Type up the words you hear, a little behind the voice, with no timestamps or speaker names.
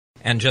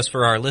And just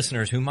for our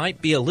listeners who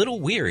might be a little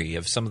weary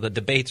of some of the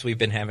debates we've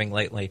been having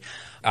lately,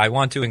 I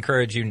want to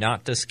encourage you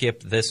not to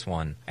skip this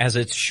one, as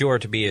it's sure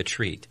to be a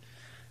treat.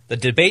 The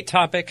debate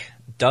topic,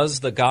 does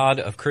the God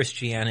of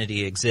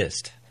Christianity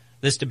exist?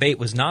 This debate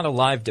was not a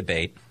live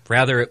debate.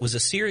 Rather, it was a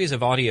series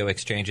of audio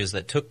exchanges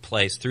that took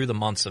place through the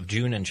months of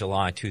June and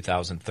July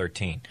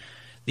 2013.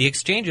 The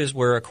exchanges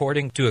were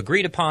according to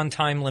agreed-upon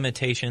time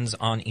limitations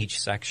on each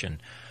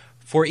section.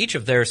 For each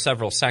of their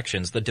several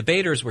sections, the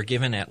debaters were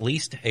given at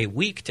least a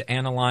week to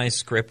analyze,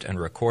 script, and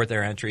record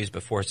their entries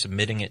before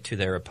submitting it to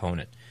their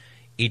opponent.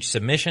 Each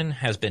submission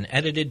has been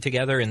edited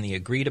together in the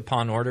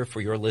agreed-upon order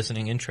for your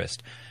listening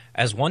interest.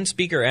 As one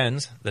speaker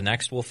ends, the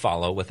next will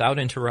follow without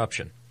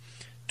interruption.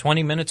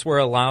 20 minutes were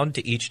allowed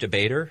to each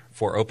debater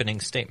for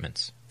opening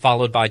statements,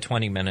 followed by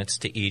 20 minutes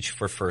to each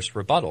for first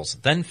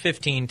rebuttals, then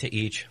 15 to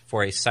each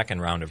for a second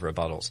round of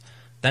rebuttals,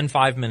 then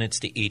 5 minutes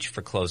to each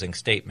for closing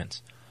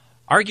statements.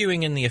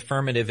 Arguing in the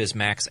affirmative is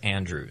Max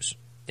Andrews.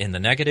 In the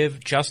negative,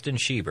 Justin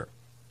Schieber.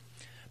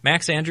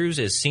 Max Andrews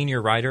is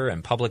Senior Writer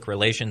and Public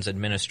Relations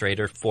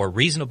Administrator for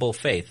Reasonable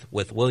Faith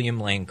with William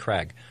Lane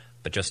Craig.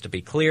 But just to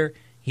be clear,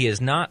 he is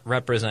not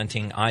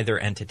representing either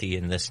entity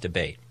in this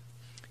debate.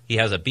 He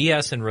has a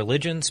B.S. in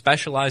religion,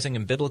 specializing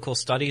in biblical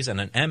studies, and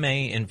an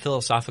M.A. in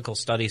philosophical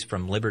studies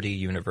from Liberty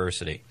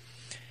University.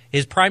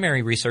 His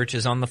primary research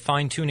is on the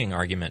fine-tuning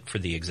argument for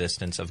the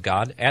existence of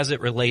God as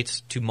it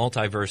relates to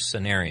multiverse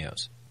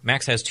scenarios.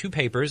 Max has 2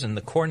 papers in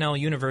the Cornell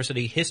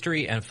University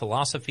History and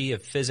Philosophy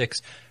of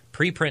Physics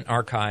preprint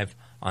archive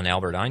on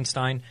Albert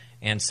Einstein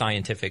and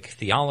scientific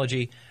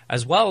theology,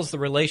 as well as the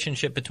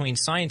relationship between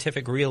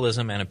scientific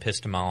realism and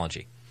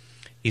epistemology.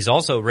 He's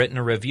also written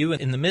a review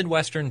in the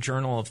Midwestern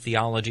Journal of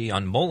Theology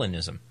on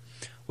Molinism,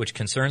 which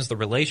concerns the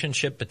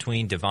relationship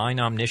between divine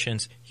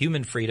omniscience,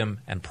 human freedom,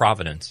 and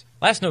providence.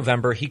 Last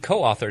November, he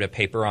co-authored a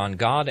paper on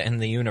God and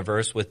the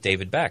universe with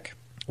David Beck,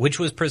 which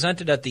was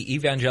presented at the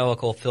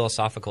Evangelical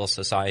Philosophical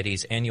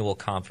Society's annual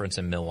conference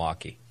in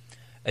Milwaukee.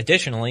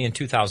 Additionally, in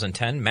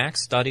 2010,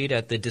 Max studied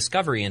at the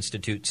Discovery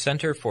Institute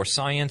Center for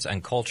Science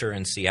and Culture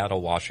in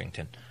Seattle,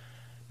 Washington.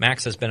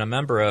 Max has been a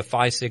member of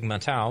Phi Sigma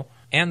Tau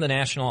and the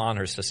National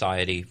Honor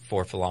Society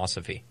for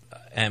Philosophy,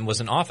 and was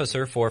an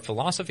officer for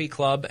Philosophy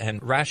Club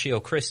and Ratio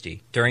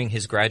Christi during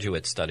his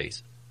graduate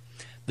studies.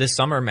 This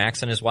summer,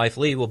 Max and his wife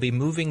Lee will be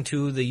moving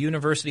to the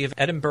University of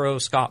Edinburgh,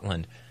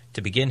 Scotland,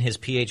 to begin his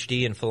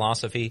Ph.D. in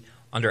philosophy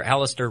under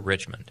Alistair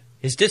Richmond.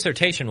 His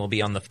dissertation will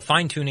be on the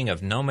fine-tuning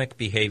of gnomic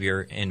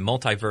behavior in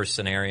multiverse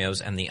scenarios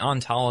and the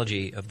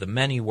ontology of the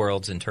many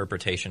worlds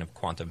interpretation of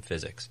quantum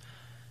physics.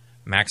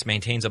 Max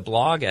maintains a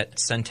blog at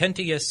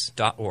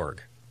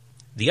sententious.org.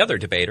 The other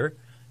debater,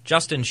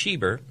 Justin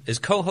Schieber, is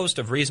co-host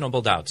of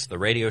Reasonable Doubts, the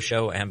radio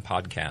show and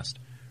podcast.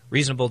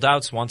 Reasonable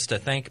Doubts wants to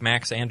thank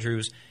Max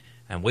Andrews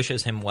and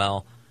wishes him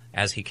well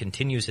as he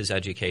continues his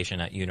education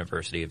at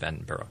University of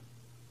Edinburgh.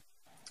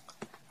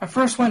 I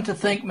first want to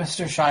thank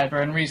Mr.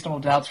 Schieber and Reasonable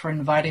Doubts for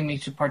inviting me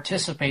to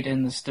participate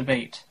in this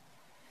debate.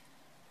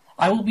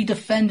 I will be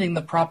defending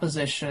the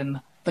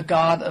proposition, the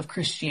God of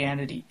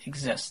Christianity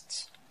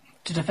exists.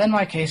 To defend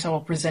my case, I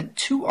will present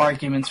 2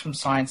 arguments from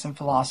science and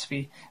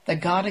philosophy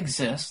that God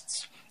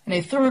exists, and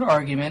a third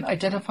argument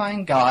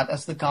identifying God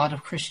as the God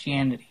of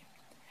Christianity.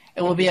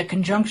 It will be a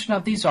conjunction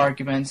of these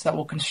arguments that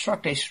will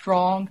construct a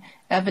strong,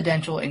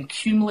 evidential, and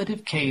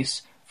cumulative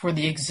case for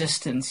the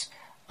existence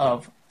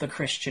of the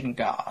Christian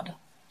God.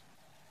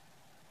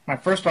 My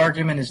first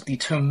argument is the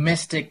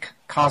Thomistic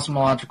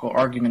cosmological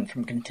argument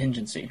from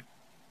contingency.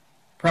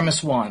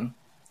 Premise 1.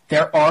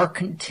 There are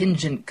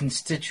contingent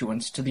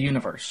constituents to the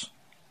universe.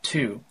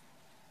 2.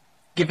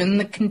 Given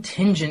the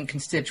contingent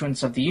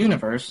constituents of the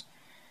universe,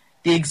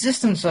 the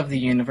existence of the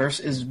universe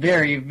is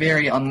very,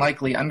 very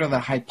unlikely under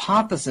the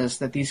hypothesis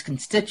that these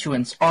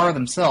constituents are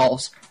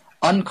themselves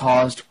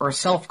uncaused or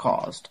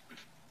self-caused.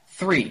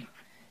 3.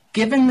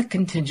 Given the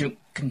contingent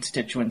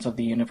constituents of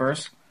the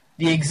universe,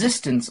 the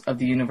existence of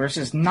the universe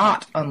is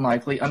not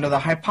unlikely under the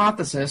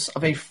hypothesis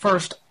of a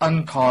first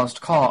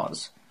uncaused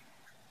cause.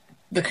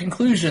 The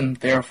conclusion,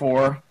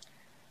 therefore,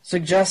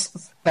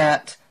 suggests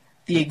that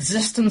the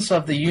existence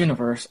of the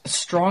universe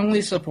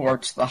strongly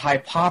supports the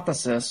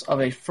hypothesis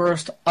of a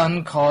first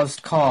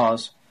uncaused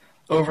cause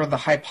over the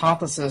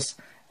hypothesis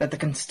that the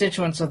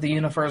constituents of the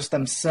universe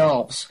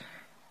themselves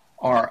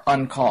are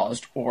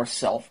uncaused or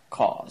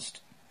self-caused.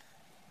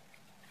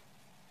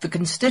 The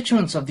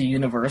constituents of the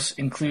universe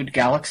include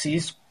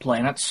galaxies,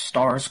 planets,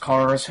 stars,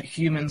 cars,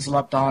 humans,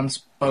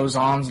 leptons,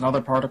 bosons, and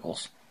other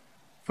particles.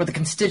 For the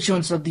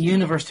constituents of the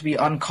universe to be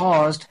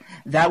uncaused,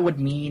 that would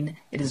mean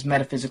it is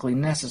metaphysically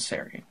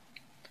necessary.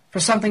 For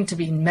something to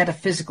be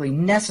metaphysically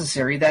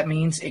necessary, that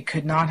means it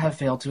could not have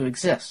failed to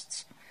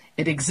exist.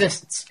 It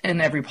exists in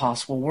every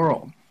possible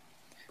world.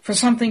 For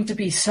something to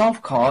be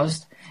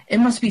self-caused, it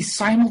must be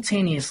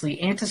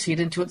simultaneously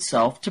antecedent to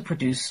itself to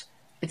produce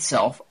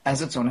itself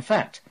as its own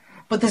effect.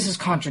 But this is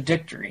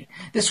contradictory.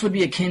 This would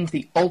be akin to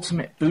the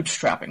ultimate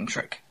bootstrapping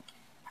trick.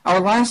 Our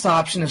last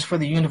option is for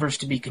the universe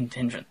to be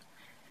contingent.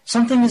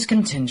 Something is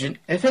contingent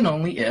if and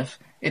only if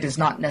it is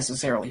not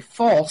necessarily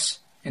false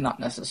and not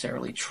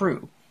necessarily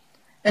true.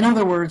 In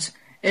other words,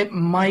 it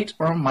might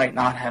or might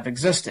not have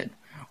existed.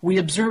 We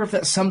observe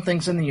that some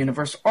things in the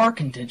universe are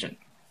contingent.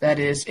 That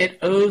is, it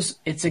owes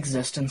its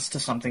existence to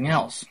something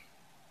else.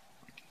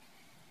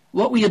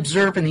 What we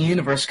observe in the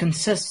universe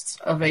consists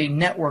of a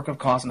network of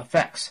cause and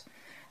effects.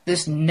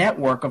 This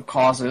network of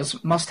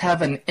causes must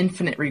have an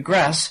infinite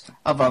regress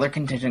of other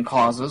contingent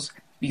causes,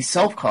 be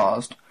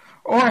self-caused,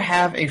 or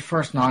have a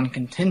first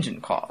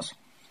non-contingent cause.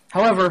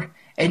 However,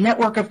 a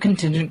network of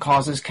contingent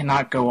causes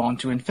cannot go on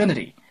to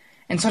infinity.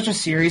 In such a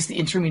series, the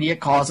intermediate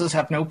causes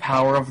have no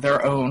power of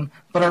their own,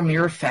 but are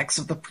mere effects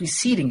of the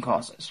preceding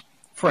causes.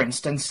 For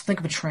instance, think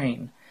of a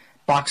train.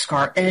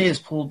 Boxcar A is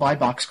pulled by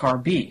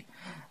Boxcar B,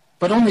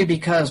 but only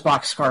because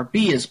Boxcar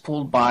B is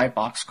pulled by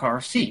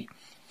Boxcar C.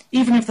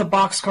 Even if the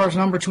boxcars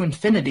number to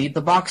infinity,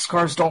 the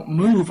boxcars don't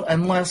move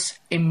unless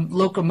a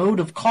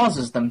locomotive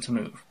causes them to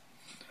move.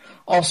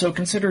 Also,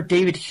 consider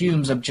David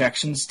Hume's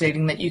objection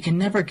stating that you can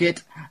never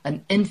get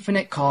an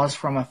infinite cause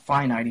from a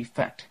finite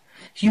effect.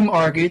 Hume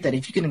argued that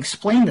if you can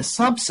explain the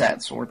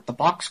subsets, or the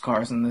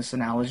boxcars in this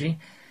analogy,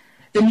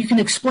 then you can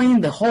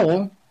explain the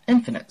whole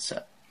infinite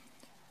set.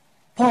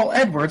 Paul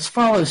Edwards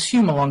follows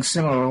Hume along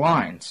similar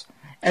lines.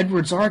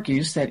 Edwards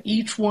argues that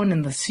each one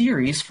in the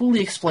series fully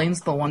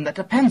explains the one that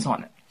depends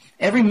on it.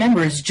 Every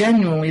member is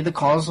genuinely the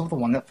cause of the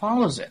one that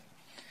follows it.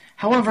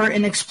 However,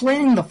 in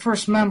explaining the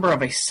first member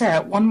of a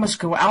set, one must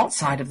go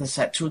outside of the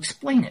set to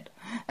explain it.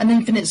 An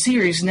infinite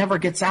series never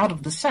gets out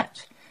of the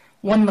set.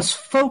 One must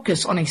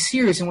focus on a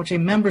series in which a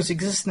member's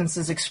existence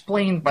is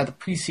explained by the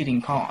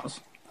preceding cause.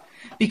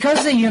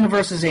 Because the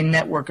universe is a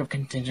network of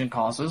contingent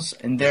causes,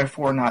 and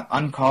therefore not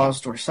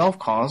uncaused or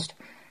self-caused,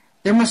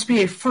 there must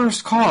be a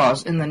first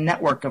cause in the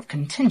network of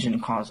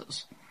contingent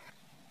causes.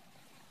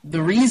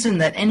 The reason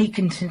that any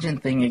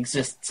contingent thing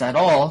exists at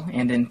all,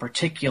 and in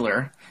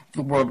particular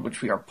the world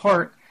which we are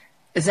part,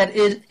 is that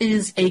it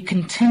is a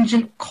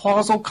contingent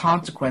causal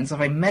consequence of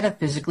a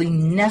metaphysically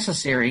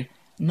necessary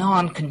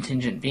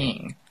non-contingent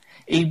being,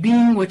 a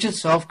being which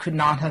itself could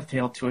not have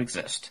failed to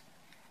exist.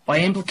 By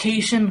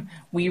implication,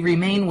 we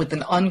remain with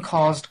an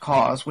uncaused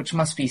cause which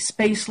must be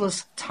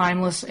spaceless,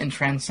 timeless, and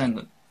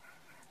transcendent.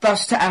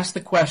 Thus, to ask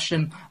the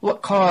question,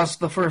 what caused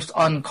the first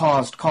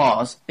uncaused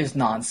cause, is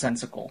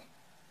nonsensical.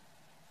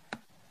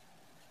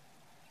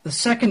 The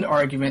second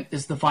argument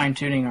is the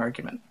fine-tuning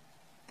argument.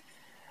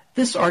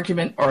 This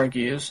argument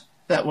argues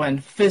that when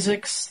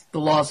physics,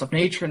 the laws of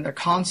nature, and their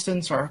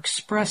constants are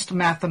expressed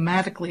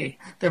mathematically,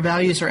 their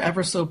values are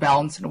ever so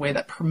balanced in a way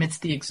that permits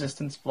the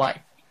existence of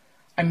life.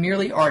 I'm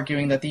merely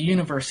arguing that the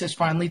universe is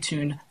finely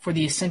tuned for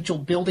the essential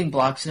building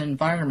blocks and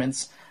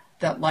environments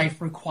that life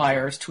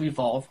requires to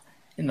evolve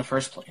in the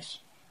first place.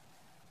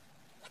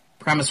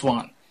 Premise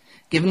 1.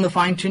 Given the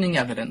fine-tuning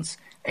evidence,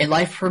 a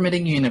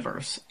life-permitting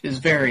universe is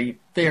very,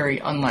 very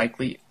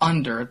unlikely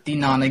under the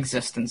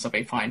non-existence of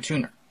a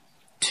fine-tuner.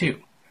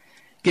 2.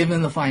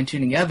 Given the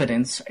fine-tuning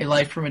evidence, a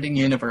life-permitting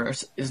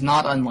universe is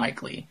not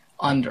unlikely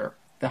under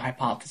the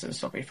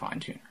hypothesis of a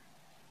fine-tuner.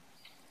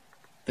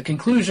 The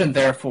conclusion,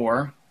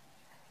 therefore,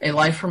 a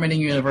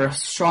life-permitting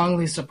universe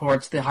strongly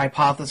supports the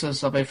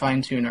hypothesis of a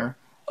fine-tuner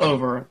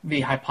over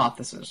the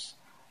hypothesis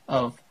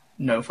of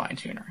no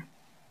fine-tuner.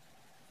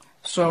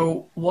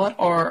 So, what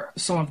are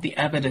some of the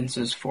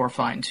evidences for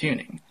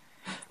fine-tuning?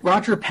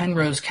 Roger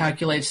Penrose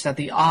calculates that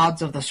the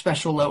odds of the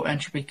special low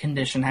entropy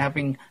condition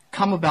having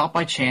come about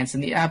by chance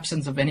in the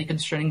absence of any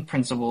constraining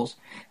principles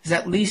is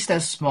at least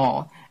as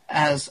small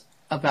as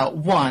about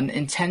 1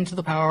 in 10 to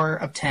the power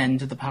of 10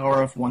 to the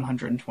power of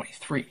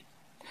 123.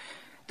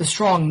 The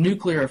strong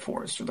nuclear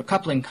force, or the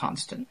coupling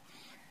constant,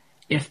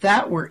 if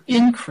that were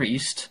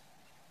increased,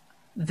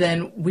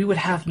 then we would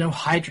have no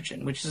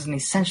hydrogen, which is an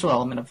essential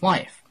element of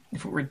life.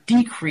 If it were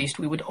decreased,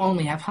 we would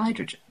only have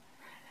hydrogen.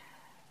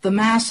 The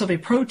mass of a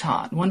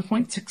proton,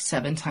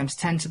 1.67 times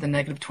 10 to the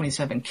negative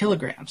 27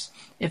 kilograms.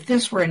 If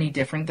this were any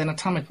different, then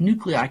atomic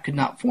nuclei could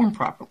not form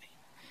properly.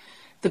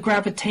 The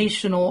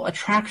gravitational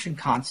attraction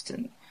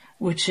constant,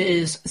 which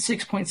is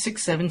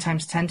 6.67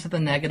 times 10 to the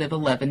negative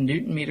 11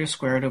 Newton meters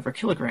squared over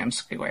kilograms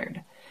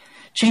squared.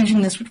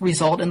 Changing this would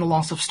result in the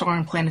loss of star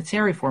and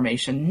planetary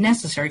formation,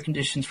 necessary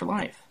conditions for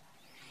life.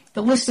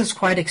 The list is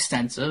quite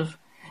extensive,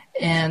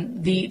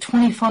 and the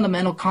 20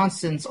 fundamental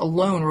constants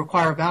alone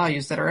require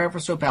values that are ever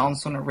so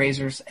balanced on a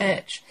razor's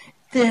edge.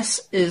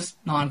 This is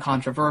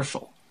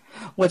non-controversial.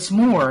 What's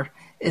more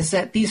is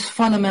that these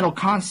fundamental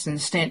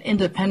constants stand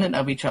independent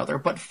of each other,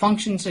 but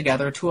function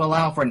together to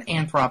allow for an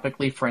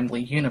anthropically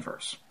friendly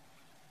universe.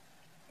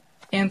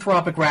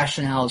 Anthropic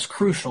rationale is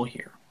crucial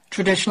here.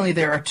 Traditionally,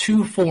 there are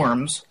two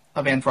forms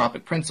of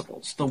anthropic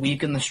principles, the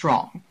weak and the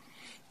strong.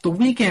 The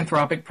weak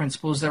anthropic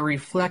principle is a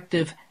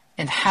reflective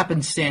and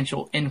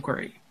happenstantial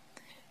inquiry.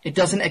 It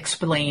doesn't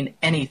explain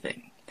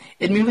anything.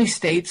 It merely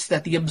states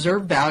that the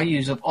observed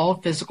values of all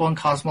physical and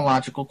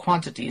cosmological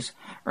quantities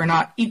are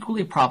not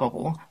equally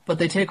probable, but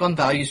they take on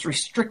values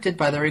restricted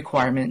by the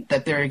requirement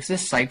that there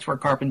exist sites where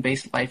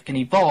carbon-based life can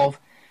evolve,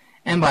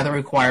 and by the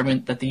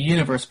requirement that the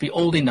universe be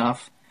old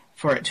enough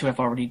for it to have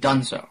already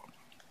done so.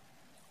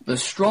 The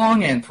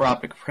strong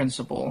anthropic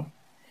principle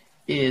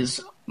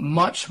is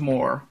much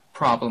more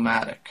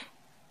problematic.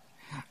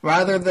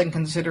 Rather than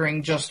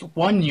considering just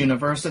one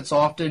universe, it's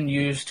often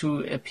used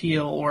to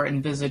appeal or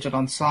envisage an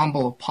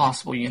ensemble of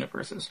possible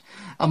universes,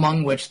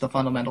 among which the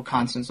fundamental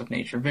constants of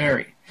nature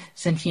vary.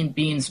 Sentient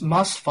beings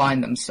must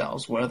find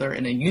themselves, whether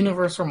in a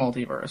universe or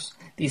multiverse,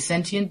 these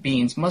sentient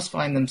beings must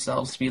find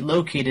themselves to be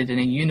located in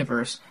a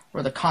universe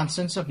where the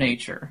constants of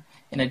nature,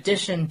 in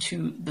addition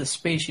to the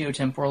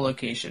spatio-temporal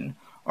location,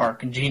 are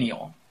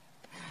congenial.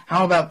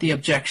 How about the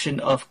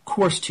objection of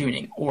coarse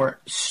tuning or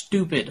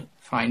stupid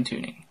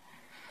fine-tuning?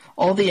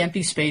 All the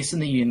empty space in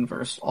the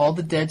universe, all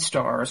the dead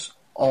stars,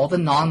 all the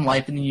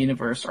non-life in the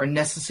universe are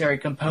necessary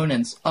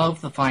components of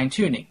the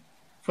fine-tuning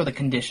for the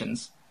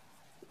conditions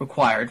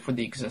required for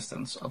the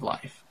existence of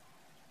life.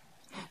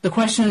 The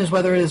question is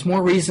whether it is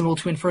more reasonable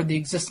to infer the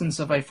existence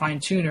of a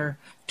fine-tuner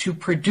to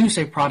produce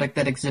a product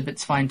that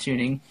exhibits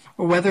fine-tuning,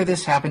 or whether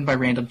this happened by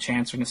random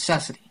chance or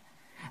necessity.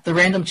 The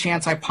random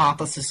chance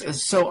hypothesis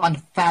is so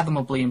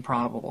unfathomably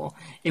improbable,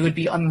 it would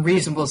be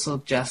unreasonable to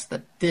suggest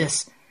that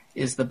this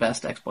is the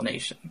best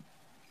explanation.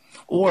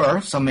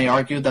 Or, some may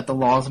argue that the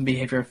laws and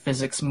behavior of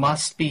physics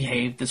must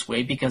behave this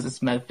way because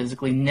it's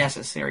metaphysically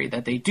necessary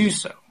that they do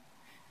so.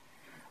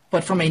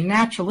 But from a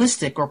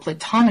naturalistic or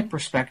Platonic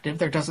perspective,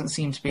 there doesn't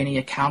seem to be any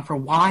account for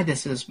why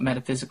this is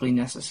metaphysically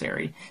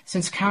necessary,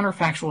 since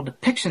counterfactual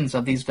depictions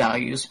of these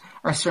values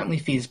are certainly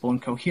feasible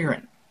and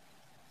coherent.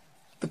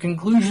 The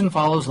conclusion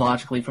follows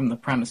logically from the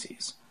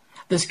premises.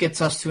 This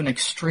gets us to an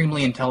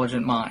extremely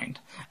intelligent mind.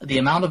 The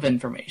amount of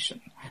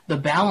information, the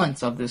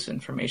balance of this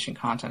information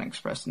content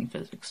expressed in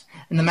physics,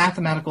 and the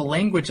mathematical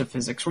language of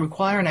physics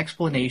require an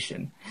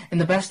explanation, and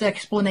the best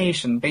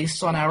explanation,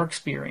 based on our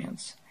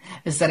experience,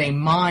 is that a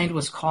mind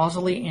was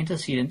causally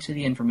antecedent to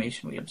the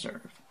information we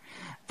observe.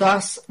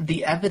 Thus,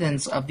 the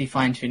evidence of the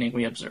fine-tuning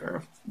we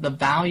observe, the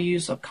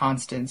values of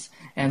constants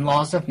and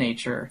laws of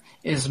nature,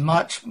 is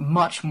much,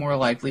 much more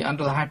likely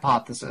under the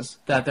hypothesis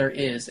that there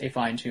is a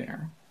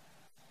fine-tuner.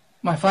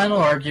 My final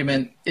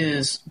argument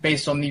is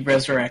based on the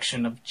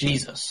resurrection of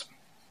Jesus.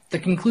 The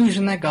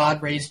conclusion that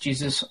God raised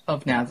Jesus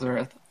of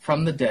Nazareth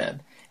from the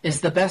dead is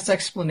the best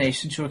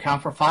explanation to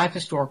account for 5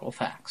 historical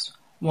facts.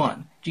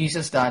 1.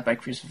 Jesus died by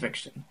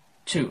crucifixion.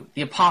 2.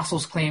 The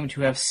apostles claim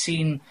to have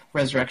seen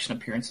resurrection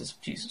appearances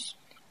of Jesus.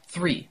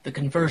 3. The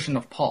conversion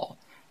of Paul.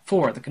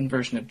 4. The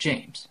conversion of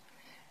James.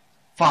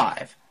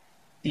 5.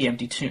 The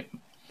empty tomb.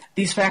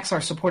 These facts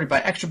are supported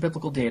by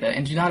extra-biblical data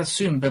and do not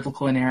assume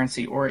biblical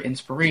inerrancy or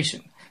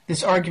inspiration.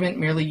 This argument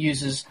merely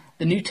uses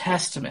the New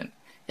Testament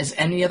as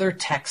any other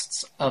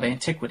texts of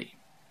antiquity.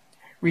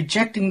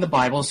 Rejecting the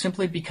Bible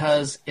simply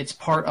because it's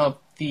part of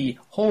the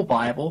whole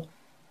Bible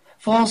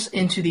falls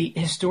into the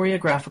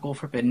historiographical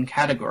forbidden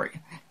category.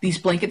 These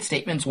blanket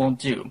statements won't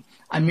do.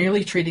 I'm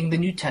merely treating the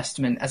New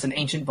Testament as an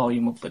ancient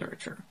volume of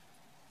literature.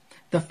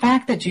 The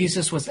fact that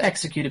Jesus was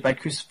executed by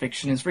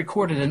crucifixion is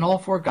recorded in all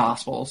 4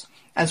 Gospels,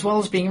 as well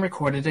as being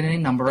recorded in a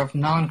number of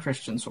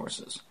non-Christian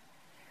sources.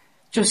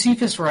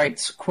 Josephus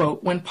writes,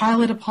 quote, "When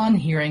Pilate, upon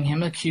hearing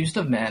him accused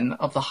of men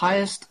of the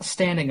highest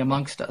standing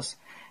amongst us,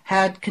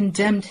 had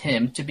condemned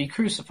him to be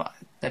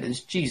crucified," that is,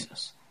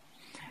 Jesus.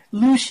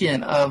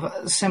 Lucian of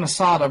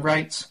Samosata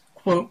writes,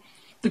 quote,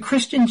 "The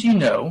Christians you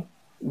know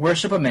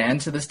worship a man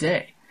to this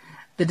day,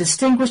 the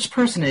distinguished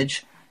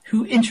personage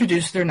who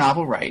introduced their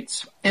novel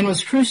rites and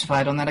was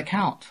crucified on that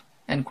account,"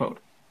 end quote.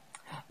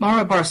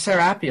 Marabar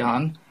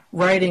Serapion,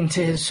 writing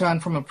to his son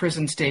from a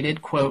prison,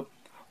 stated, quote,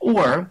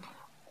 "Or,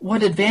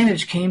 what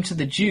advantage came to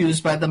the Jews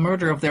by the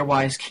murder of their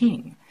wise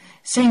king,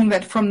 saying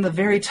that from the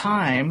very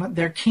time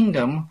their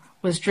kingdom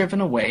was driven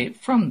away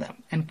from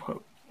them," end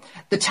quote.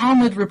 The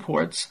Talmud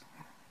reports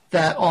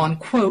that on,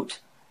 quote,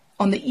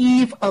 "on the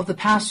eve of the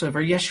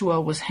Passover,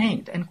 Yeshua was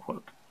hanged," end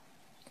quote.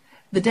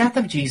 The death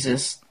of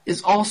Jesus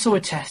is also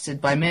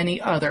attested by many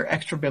other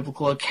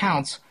extra-biblical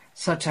accounts,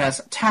 such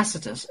as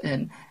Tacitus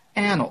in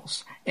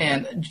Annals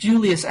and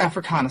Julius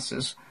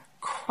Africanus's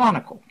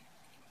Chronicle.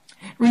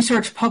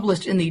 Research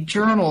published in the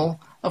Journal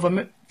of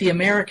the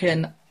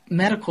American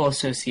Medical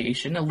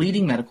Association, a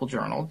leading medical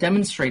journal,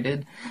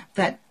 demonstrated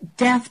that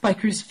death by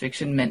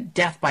crucifixion meant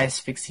death by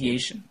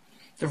asphyxiation.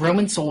 The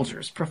Roman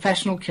soldiers,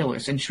 professional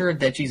killers,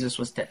 ensured that Jesus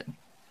was dead.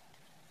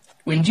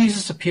 When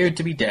Jesus appeared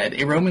to be dead,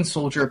 a Roman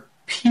soldier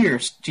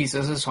pierced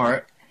Jesus'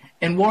 heart,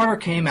 and water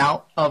came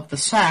out of the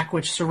sac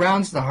which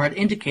surrounds the heart,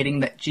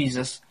 indicating that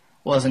Jesus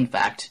was in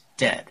fact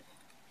dead.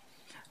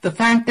 The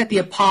fact that the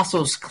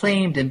apostles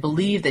claimed and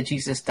believed that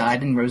Jesus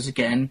died and rose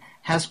again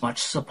has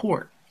much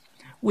support.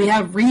 We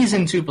have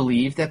reason to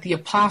believe that the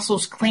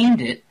apostles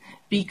claimed it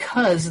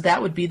because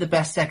that would be the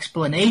best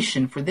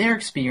explanation for their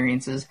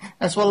experiences,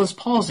 as well as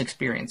Paul's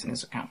experience in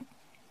his account.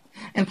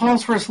 In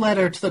Paul's first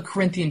letter to the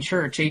Corinthian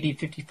church, AD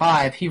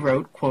 55, he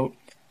wrote, quote,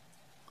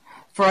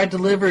 "For I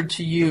delivered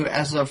to you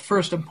as of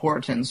first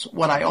importance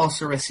what I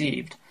also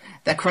received,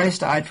 that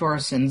Christ died for our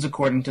sins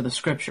according to the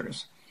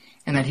Scriptures,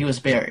 and that he was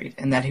buried,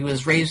 and that he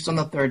was raised on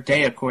the 3rd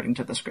day according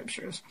to the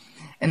Scriptures,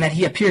 and that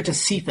he appeared to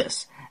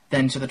Cephas,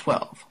 then to the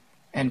 12,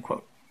 end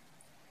quote.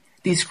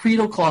 These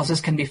creedal clauses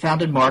can be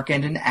found in Mark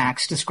and in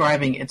Acts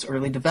describing its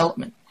early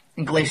development,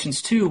 In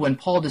Galatians 2, when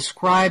Paul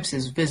describes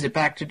his visit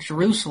back to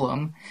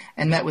Jerusalem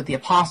and met with the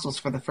apostles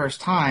for the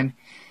first time,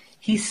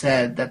 he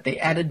said that they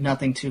added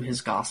nothing to his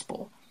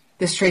gospel.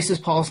 This traces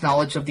Paul's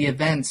knowledge of the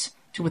events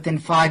to within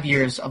 5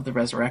 years of the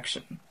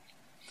resurrection.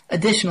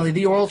 Additionally,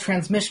 the oral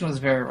transmission was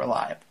very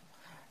reliable.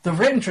 The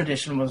written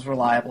tradition was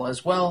reliable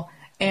as well,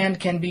 and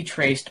can be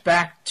traced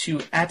back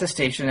to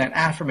attestation and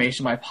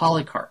affirmation by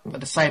Polycarp, a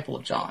disciple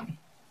of John.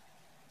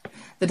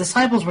 The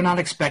disciples were not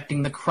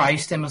expecting the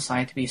Christ and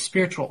Messiah to be a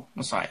spiritual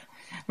Messiah.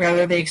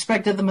 Rather, they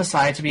expected the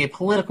Messiah to be a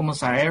political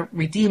Messiah,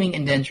 redeeming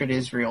indentured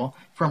Israel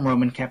from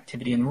Roman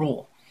captivity and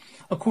rule.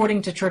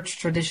 According to church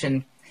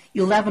tradition,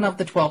 11 of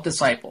the 12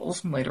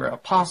 disciples, later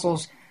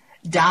apostles,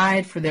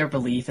 died for their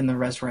belief in the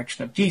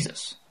resurrection of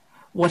Jesus.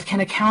 What can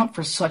account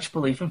for such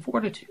belief and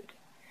fortitude?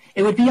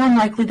 It would be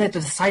unlikely that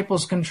the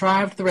disciples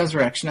contrived the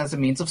resurrection as a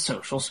means of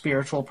social,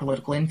 spiritual,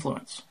 political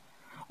influence.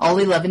 All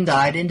 11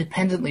 died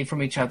independently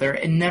from each other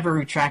and never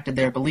retracted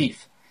their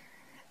belief.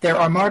 There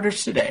are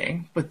martyrs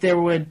today, but there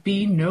would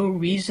be no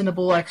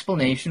reasonable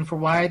explanation for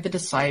why the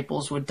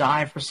disciples would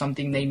die for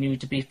something they knew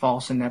to be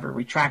false and never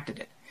retracted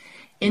it,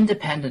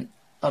 independent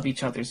of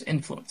each other's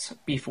influence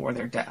before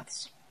their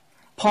deaths.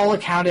 Paul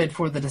accounted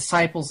for the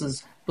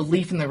disciples'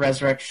 belief in the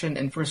resurrection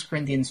in 1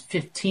 Corinthians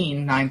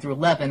 15,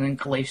 9-11, and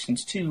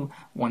Galatians 2,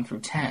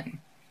 1-10.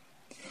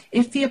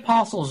 If the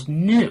apostles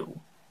knew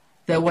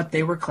that what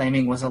they were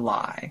claiming was a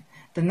lie,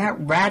 then that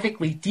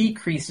radically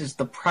decreases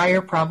the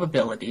prior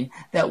probability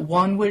that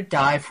one would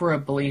die for a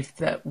belief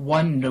that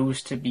one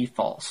knows to be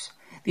false.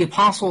 The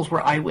apostles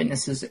were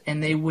eyewitnesses,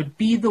 and they would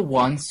be the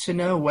ones to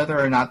know whether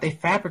or not they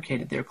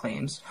fabricated their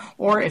claims,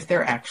 or if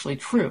they're actually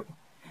true.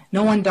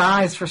 No one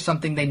dies for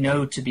something they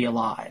know to be a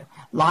lie.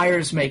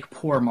 Liars make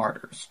poor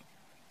martyrs.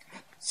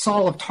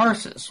 Saul of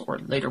Tarsus, or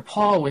later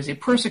Paul, was a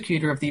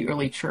persecutor of the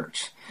early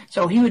church,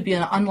 so he would be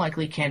an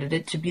unlikely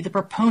candidate to be the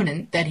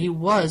proponent that he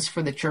was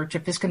for the church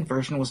if his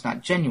conversion was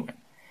not genuine.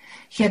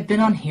 He had been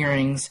on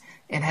hearings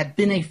and had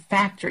been a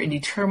factor in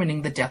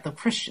determining the death of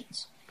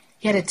Christians.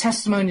 He had a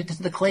testimony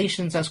to the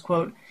Galatians as,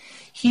 quote,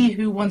 "He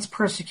who once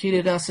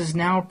persecuted us is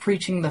now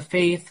preaching the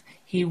faith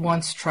he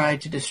once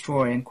tried to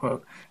destroy," end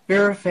quote,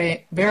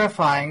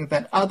 verifying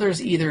that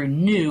others either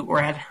knew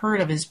or had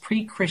heard of his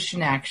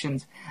pre-Christian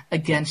actions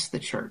against the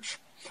church.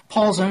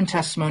 Paul's own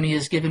testimony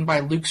is given by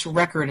Luke's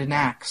record in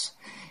Acts,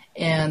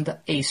 and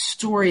a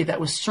story that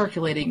was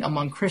circulating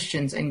among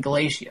Christians in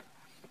Galatia.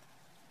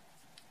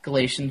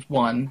 Galatians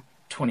 1,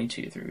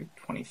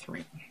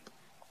 22-23.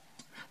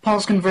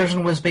 Paul's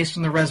conversion was based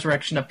on the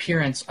resurrection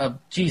appearance of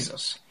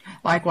Jesus.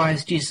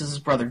 Likewise, Jesus'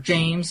 brother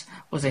James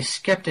was a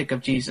skeptic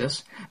of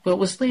Jesus, but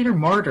was later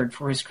martyred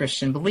for his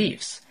Christian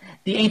beliefs.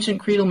 The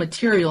ancient creedal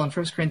material in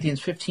 1 Corinthians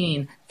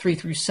 15,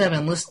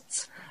 3-7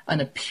 lists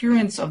an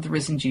appearance of the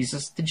risen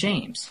Jesus to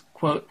James.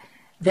 Quote,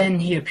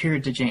 "Then he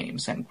appeared to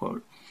James," end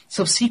quote.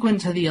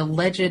 Subsequent to the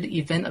alleged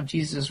event of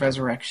Jesus'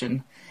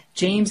 resurrection,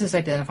 James is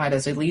identified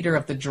as a leader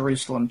of the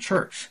Jerusalem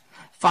church.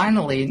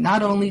 Finally,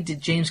 not only did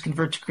James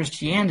convert to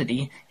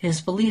Christianity, his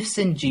beliefs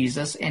in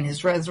Jesus and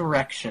his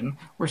resurrection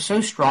were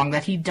so strong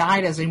that he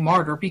died as a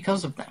martyr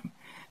because of them.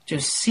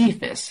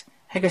 Josephus,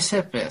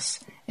 Hegesippus,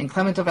 and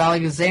Clement of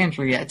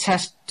Alexandria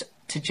attest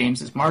to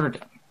James's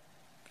martyrdom.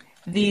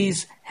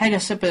 These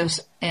Hegesippus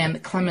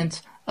and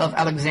Clement of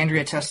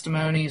Alexandria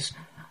testimonies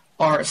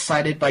are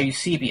cited by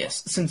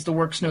Eusebius, since the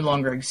works no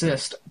longer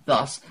exist.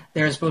 Thus,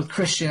 there is both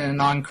Christian and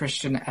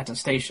non-Christian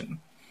attestation.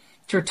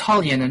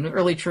 Tertullian, an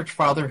early church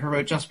father who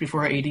wrote just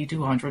before AD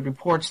 200,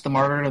 reports the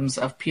martyrdoms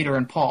of Peter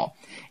and Paul.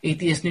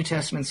 Atheist New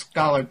Testament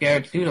scholar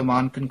Gerhard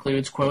Ludemann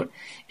concludes, quote,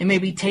 "It may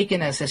be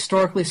taken as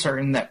historically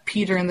certain that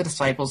Peter and the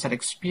disciples had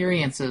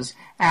experiences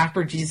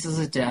after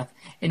Jesus' death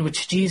in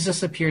which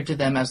Jesus appeared to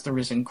them as the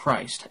risen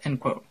Christ,"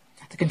 end quote.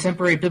 The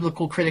contemporary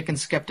biblical critic and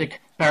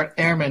skeptic Bart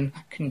Ehrman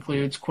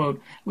concludes,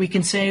 quote, "We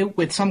can say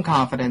with some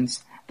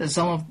confidence that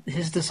some of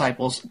his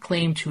disciples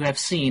claim to have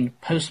seen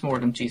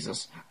post-mortem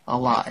Jesus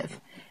alive,"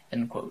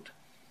 end quote.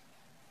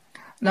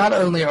 Not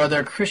only are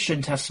there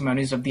Christian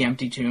testimonies of the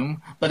empty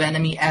tomb, but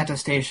enemy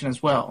attestation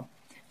as well.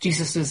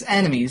 Jesus'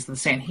 enemies, the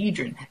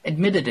Sanhedrin,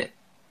 admitted it.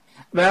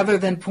 Rather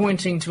than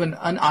pointing to an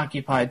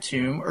unoccupied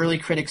tomb, early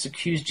critics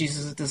accused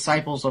Jesus'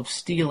 disciples of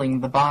stealing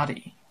the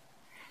body.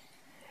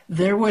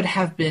 There would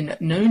have been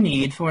no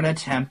need for an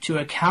attempt to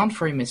account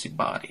for a missing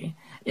body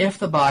if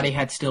the body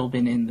had still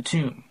been in the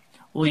tomb.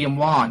 William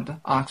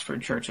Wand,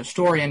 Oxford Church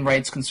historian,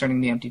 writes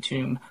concerning the empty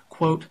tomb,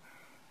 quote,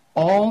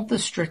 "All the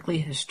strictly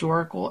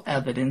historical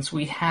evidence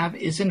we have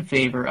is in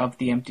favor of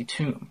the empty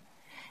tomb,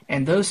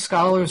 and those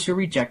scholars who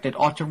reject it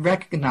ought to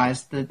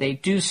recognize that they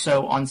do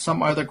so on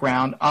some other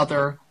ground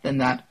other than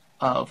that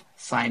of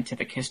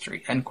scientific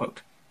history," end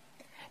quote.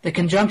 The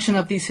conjunction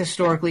of these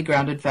historically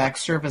grounded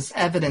facts serve as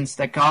evidence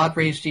that God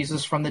raised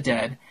Jesus from the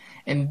dead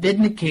and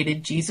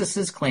vindicated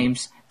Jesus'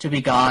 claims to be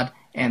God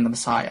and the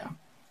Messiah.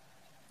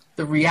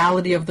 The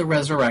reality of the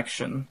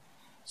resurrection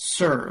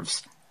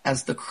serves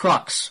as the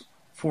crux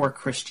for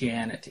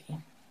Christianity.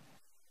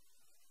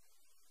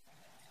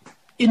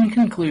 In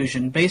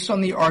conclusion, based on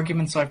the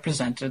arguments I've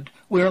presented,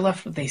 we are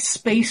left with a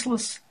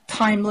spaceless,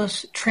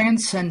 timeless,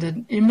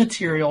 transcendent,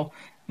 immaterial,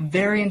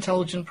 very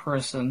intelligent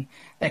person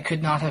that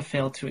could not have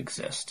failed to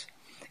exist.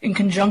 In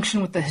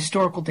conjunction with the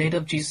historical data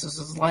of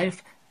Jesus'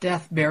 life,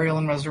 death, burial,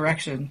 and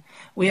resurrection,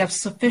 we have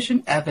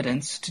sufficient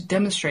evidence to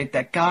demonstrate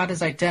that God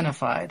is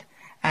identified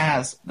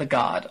as the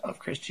God of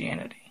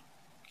Christianity.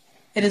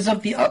 It is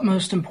of the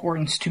utmost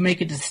importance to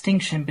make a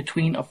distinction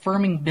between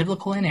affirming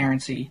biblical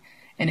inerrancy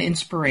and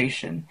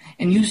inspiration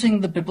and using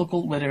the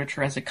biblical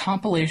literature as a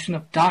compilation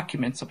of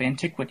documents of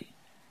antiquity.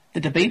 The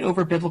debate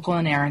over biblical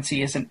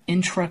inerrancy is an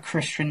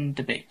intra-Christian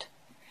debate.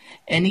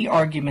 Any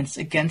arguments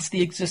against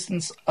the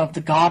existence of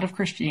the God of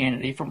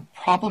Christianity from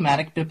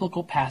problematic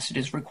biblical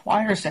passages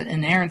requires that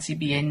inerrancy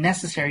be a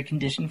necessary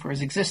condition for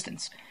his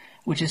existence,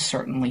 which is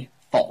certainly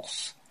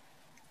false.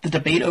 The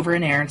debate over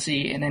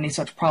inerrancy in any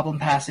such problem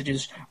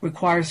passages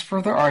requires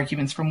further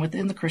arguments from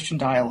within the Christian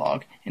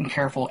dialogue and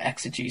careful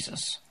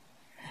exegesis.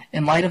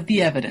 In light of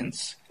the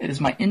evidence, it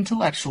is my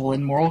intellectual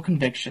and moral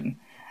conviction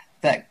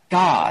that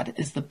God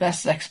is the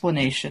best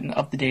explanation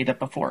of the data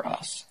before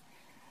us.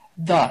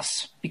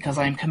 Thus, because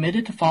I am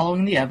committed to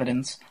following the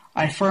evidence,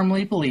 I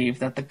firmly believe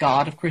that the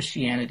God of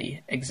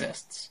Christianity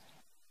exists.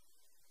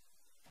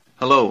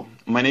 Hello,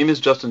 my name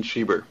is Justin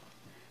Schieber.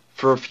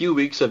 For a few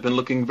weeks I've been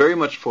looking very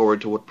much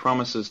forward to what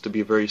promises to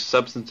be a very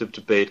substantive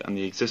debate on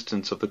the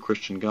existence of the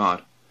Christian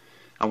God.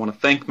 I want to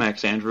thank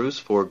Max Andrews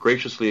for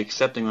graciously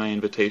accepting my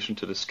invitation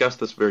to discuss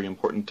this very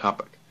important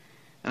topic.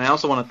 And I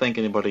also want to thank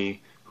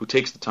anybody who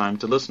takes the time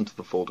to listen to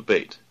the full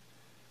debate.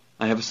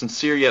 I have a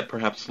sincere yet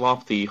perhaps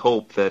lofty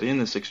hope that in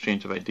this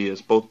exchange of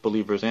ideas, both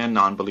believers and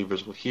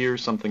non-believers will hear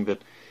something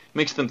that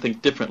makes them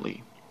think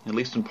differently, at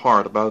least in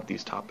part, about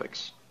these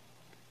topics.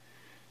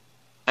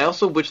 I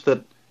also wish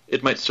that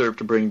it might serve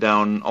to bring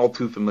down all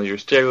too familiar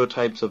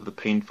stereotypes of the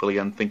painfully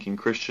unthinking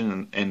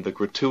Christian and the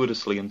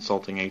gratuitously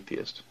insulting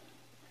atheist.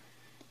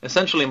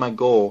 Essentially, my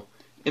goal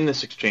in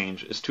this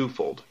exchange is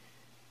twofold.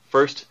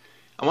 First,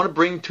 I want to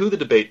bring to the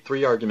debate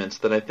three arguments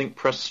that I think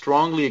press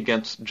strongly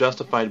against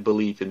justified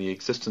belief in the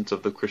existence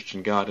of the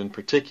Christian God in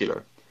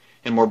particular,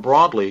 and more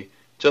broadly,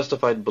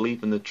 justified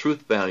belief in the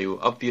truth value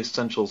of the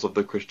essentials of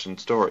the Christian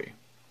story.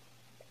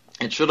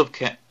 It should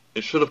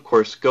of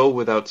course go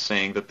without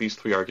saying that these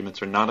three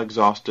arguments are not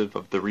exhaustive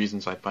of the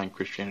reasons I find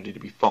Christianity to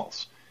be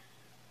false.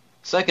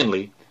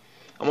 Secondly,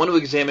 I want to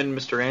examine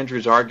Mr.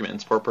 Andrews'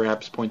 arguments for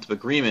perhaps points of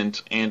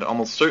agreement and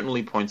almost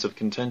certainly points of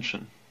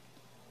contention.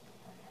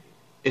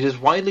 It is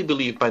widely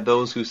believed by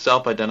those who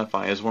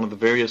self-identify as one of the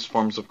various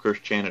forms of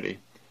Christianity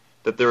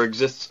that there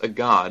exists a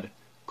God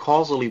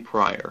causally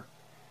prior,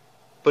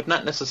 but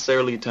not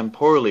necessarily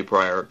temporally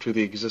prior to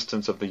the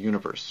existence of the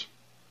universe.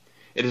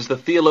 It is the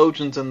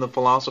theologians and the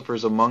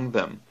philosophers among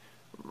them,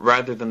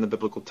 rather than the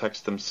biblical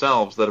texts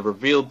themselves, that have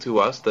revealed to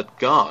us that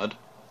God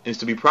is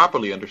to be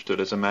properly understood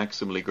as a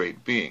maximally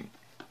great being.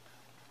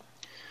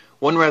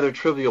 One rather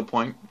trivial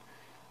point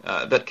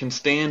that can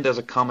stand as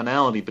a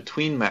commonality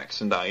between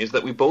Max and I is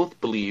that we both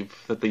believe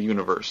that the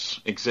universe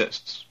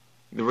exists.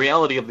 The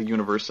reality of the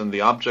universe and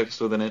the objects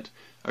within it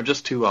are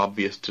just too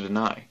obvious to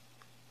deny.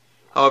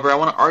 However, I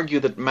want to argue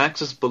that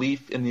Max's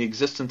belief in the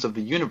existence of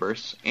the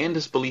universe and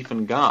his belief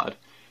in God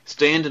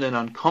stand in an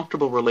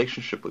uncomfortable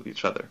relationship with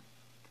each other.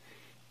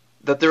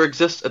 That there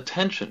exists a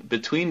tension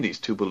between these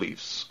two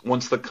beliefs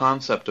once the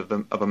concept of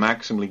a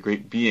maximally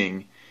great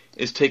being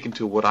is taken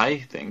to what I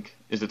think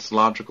is its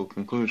logical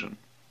conclusion.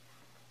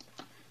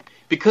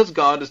 Because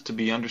God is to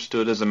be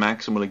understood as a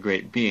maximally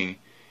great being,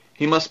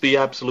 he must be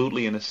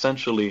absolutely and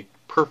essentially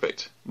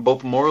perfect,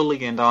 both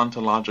morally and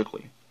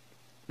ontologically.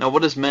 Now,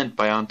 what is meant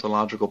by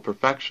ontological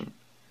perfection?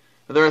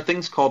 There are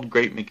things called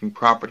great-making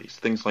properties,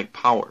 things like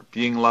power,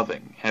 being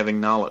loving, having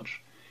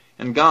knowledge.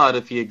 And God,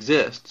 if he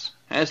exists,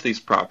 has these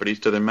properties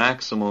to their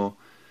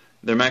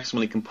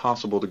maximally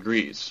compossible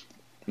degrees.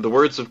 The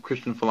words of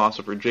Christian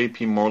philosopher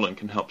J.P. Moreland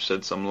can help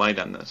shed some light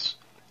on this.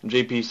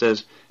 J.P.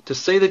 says, "To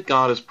say that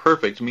God is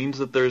perfect means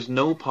that there is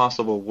no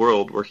possible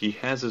world where he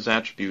has his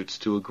attributes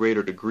to a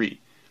greater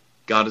degree.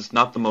 God is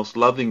not the most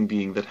loving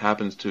being that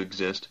happens to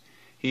exist.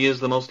 He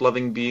is the most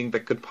loving being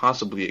that could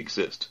possibly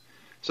exist.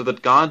 So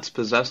that God's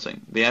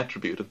possessing the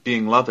attribute of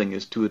being loving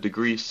is to a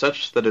degree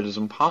such that it is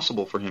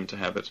impossible for him to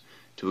have it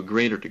to a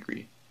greater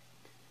degree."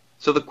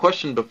 So the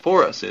question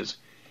before us is,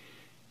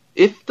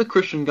 if the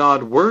Christian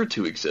God were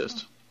to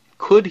exist,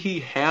 could he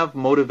have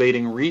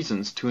motivating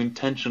reasons to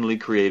intentionally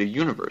create a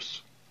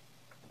universe?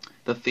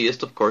 The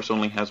theist, of course,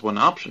 only has one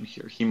option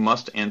here. He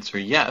must answer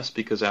yes,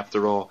 because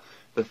after all,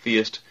 the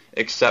theist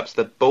accepts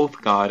that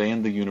both God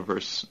and the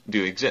universe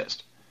do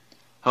exist.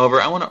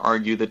 However, I want to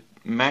argue that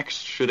Max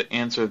should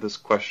answer this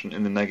question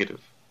in the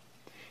negative.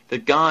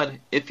 That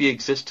God, if he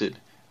existed,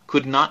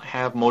 could not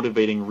have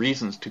motivating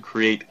reasons to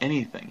create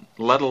anything,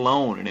 let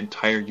alone an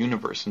entire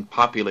universe and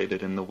populate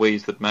it in the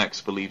ways that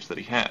Max believes that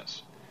he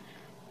has.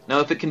 Now,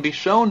 if it can be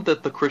shown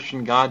that the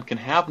Christian God can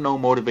have no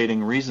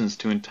motivating reasons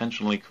to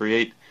intentionally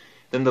create,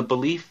 then the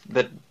belief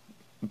that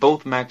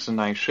both Max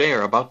and I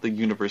share about the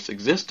universe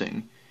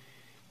existing,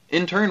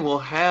 in turn will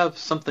have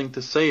something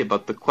to say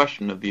about the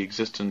question of the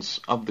existence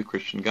of the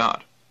Christian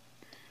God.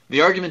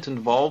 The argument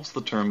involves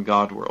the term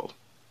God world.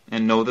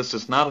 And no, this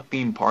is not a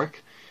theme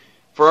park.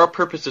 For our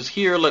purposes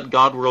here, let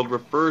God world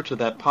refer to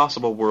that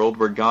possible world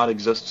where God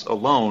exists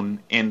alone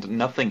and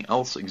nothing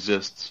else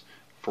exists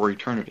for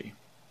eternity.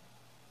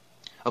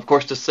 Of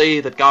course, to say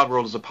that God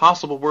world is a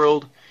possible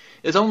world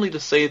is only to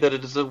say that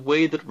it is a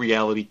way that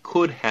reality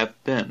could have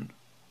been.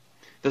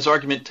 This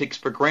argument takes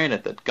for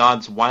granted that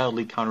God's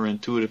wildly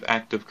counterintuitive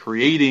act of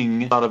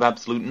creating out of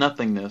absolute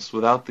nothingness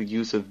without the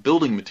use of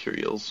building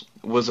materials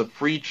was a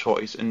free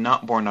choice and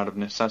not born out of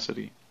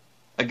necessity.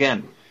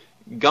 Again,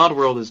 God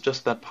world is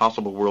just that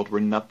possible world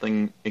where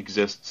nothing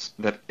exists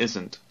that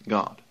isn't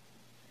God.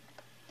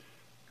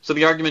 So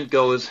the argument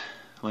goes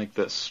like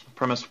this.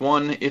 Premise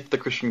 1, if the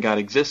Christian God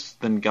exists,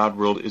 then God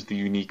world is the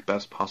unique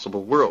best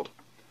possible world.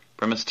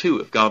 Premise 2,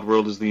 if God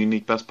world is the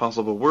unique best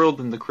possible world,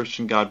 then the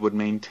Christian God would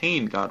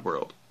maintain God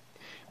world.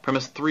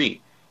 Premise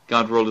 3,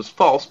 God world is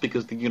false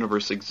because the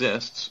universe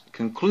exists.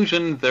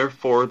 Conclusion,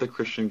 therefore, the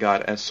Christian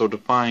God as so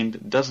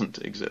defined doesn't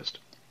exist.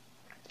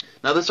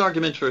 Now this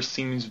argument sure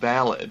seems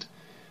valid,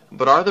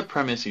 but are the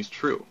premises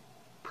true?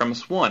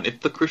 Premise 1,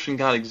 if the Christian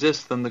God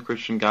exists, then the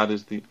Christian God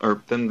is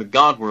then the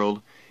God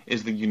world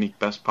is the unique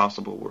best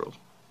possible world.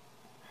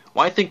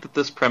 Why think that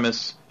this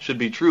premise should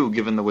be true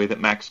given the way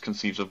that Max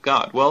conceives of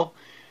God? Well,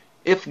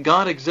 if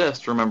God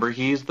exists, remember,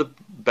 he is the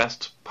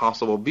best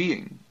possible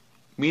being,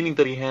 meaning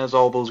that he has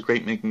all those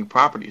great-making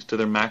properties to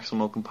their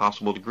maximal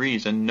possible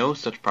degrees and no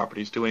such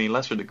properties to any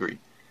lesser degree.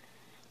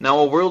 Now,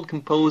 a world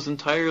composed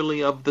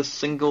entirely of the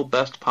single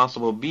best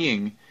possible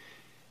being,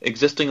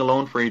 existing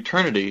alone for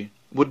eternity,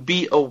 would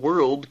be a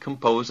world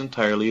composed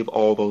entirely of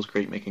all those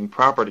great-making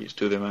properties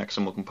to their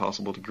maximal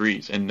possible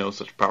degrees, and no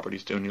such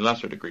properties to any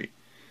lesser degree.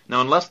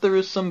 Now, unless there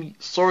is some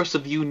source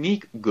of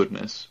unique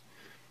goodness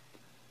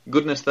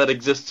that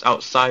exists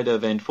outside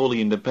of and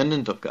fully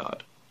independent of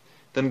God,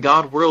 then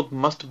God world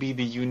must be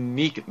the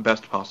unique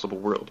best possible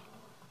world.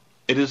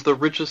 It is the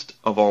richest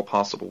of all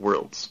possible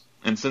worlds,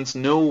 and since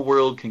no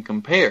world can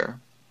compare,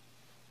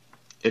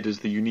 it is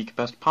the unique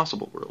best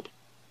possible world.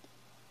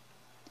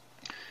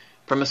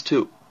 Premise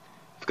 2.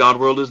 If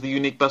God world is the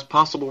unique best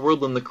possible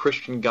world, then the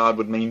Christian God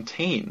would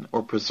maintain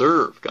or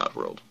preserve God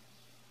world.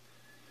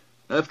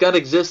 Now, if God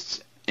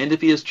exists, and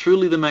if he is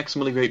truly the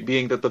maximally great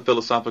being that the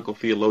philosophical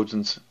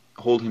theologians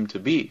hold him to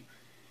be,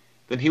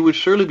 then he would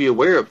surely be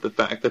aware of the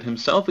fact that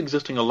himself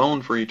existing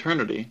alone for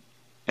eternity,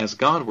 as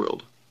God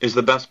world, is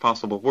the best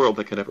possible world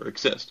that could ever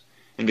exist.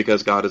 And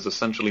because God is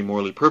essentially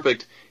morally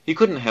perfect, he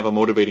couldn't have a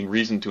motivating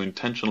reason to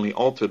intentionally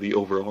alter the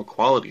overall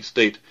quality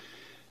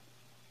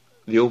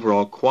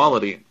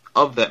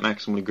of that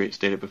maximally great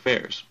state of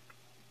affairs.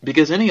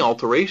 Because any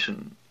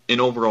alteration in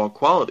overall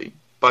quality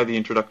by the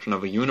introduction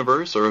of a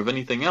universe or of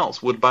anything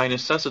else would by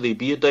necessity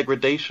be a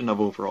degradation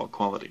of overall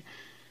quality.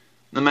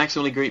 The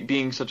maximally great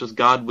being such as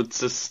God would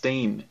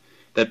sustain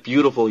that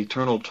beautiful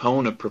eternal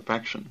tone of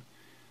perfection.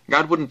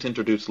 God wouldn't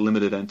introduce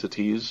limited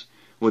entities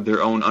with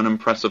their own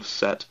unimpressive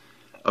set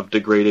of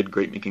degraded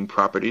great-making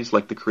properties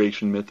like the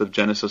creation myth of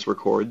Genesis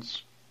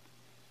records.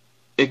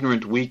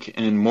 Ignorant, weak,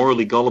 and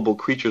morally gullible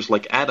creatures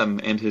like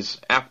Adam and his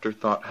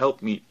afterthought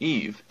helpmeet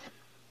Eve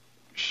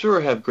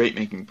sure have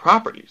great-making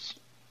properties,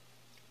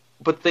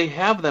 but they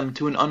have them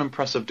to an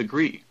unimpressive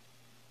degree.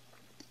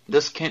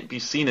 This can't be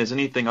seen as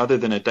anything other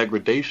than a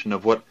degradation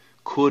of what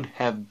could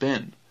have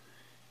been.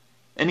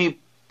 Any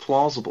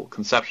plausible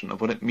conception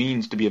of what it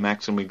means to be a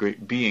maximally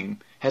great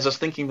being has us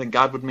thinking that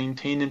God would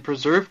maintain and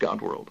preserve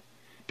God world,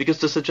 because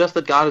to suggest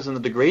that God is in the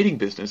degrading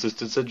business is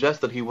to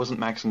suggest that he wasn't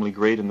maximally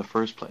great in the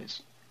first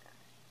place.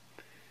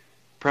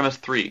 Premise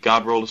 3,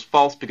 God world is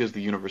false because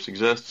the universe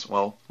exists.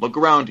 Well, look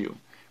around you,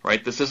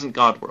 right? This isn't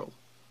God world.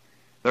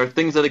 There are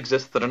things that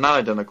exist that are not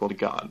identical to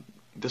God.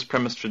 This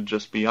premise should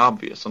just be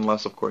obvious,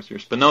 unless, of course, you're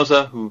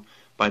Spinoza, who,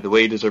 by the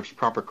way, deserves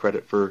proper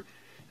credit for,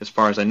 as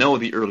far as I know,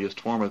 the earliest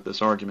form of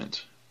this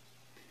argument.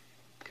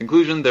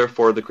 Conclusion,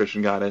 therefore, the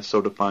Christian God as so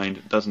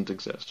defined doesn't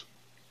exist.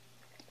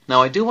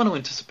 Now, I do want to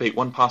anticipate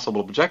one possible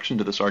objection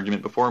to this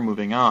argument before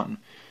moving on.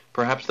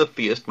 Perhaps the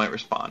theist might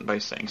respond by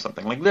saying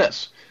something like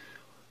this.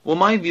 Well,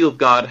 my view of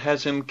God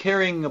has him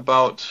caring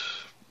about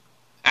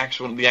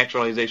the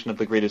actualization of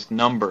the greatest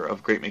number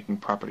of great-making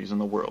properties in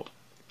the world,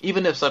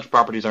 even if such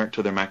properties aren't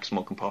to their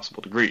maximal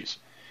possible degrees.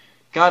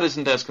 God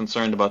isn't as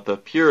concerned about the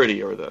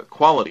purity or the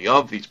quality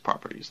of these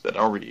properties that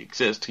already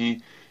exist.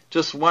 He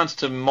just wants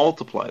to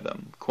multiply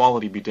them,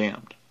 quality be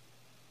damned.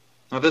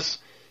 Now this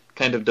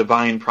kind of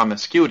divine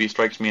promiscuity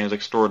strikes me as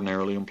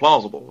extraordinarily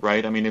implausible,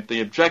 right? I mean, if the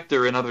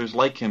objector and others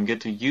like him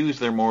get to use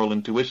their moral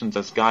intuitions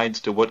as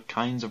guides to what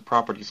kinds of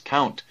properties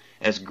count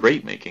as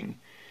great-making,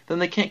 then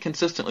they can't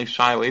consistently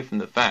shy away from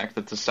the fact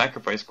that to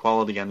sacrifice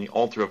quality on the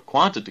altar of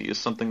quantity is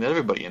something that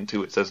everybody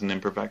intuits as an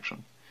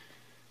imperfection.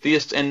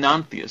 Theists and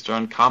non-theists are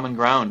on common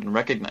ground in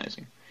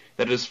recognizing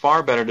that it is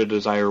far better to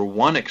desire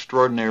one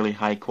extraordinarily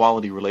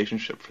high-quality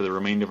relationship for the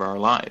remainder of our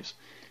lives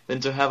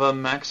than to have a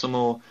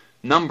maximal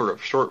number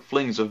of short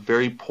flings of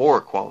very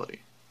poor quality.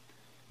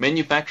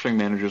 Manufacturing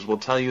managers will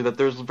tell you that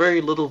there's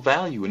very little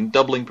value in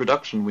doubling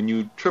production when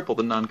you triple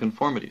the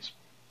nonconformities.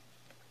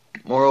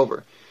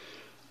 Moreover,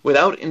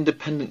 Without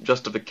independent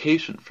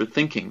justification for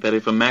thinking that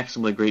if a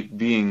maximally great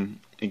being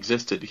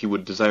existed, he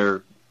would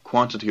desire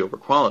quantity over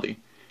quality,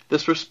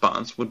 this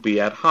response would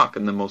be ad hoc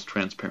in the most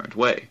transparent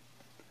way.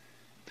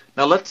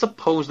 Now let's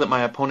suppose that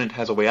my opponent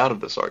has a way out of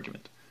this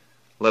argument.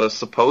 Let us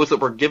suppose that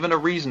we're given a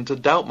reason to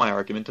doubt my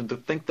argument and to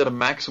think that a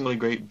maximally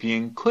great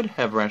being could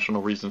have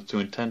rational reasons to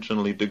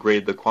intentionally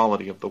degrade the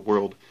quality of the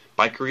world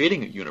by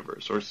creating a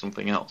universe or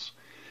something else.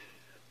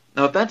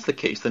 Now if that's the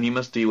case, then you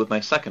must deal with my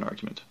second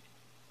argument.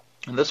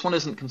 And this one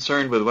isn't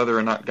concerned with whether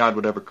or not God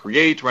would ever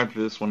create, rather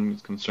this one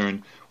is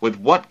concerned with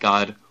what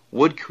God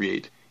would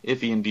create if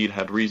he indeed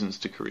had reasons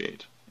to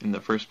create in the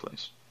first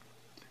place.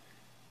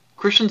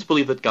 Christians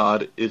believe that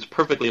God is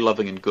perfectly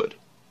loving and good.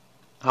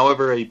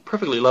 However, a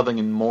perfectly loving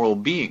and moral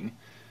being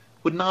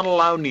would not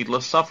allow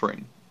needless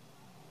suffering.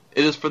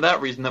 It is for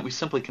that reason that we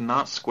simply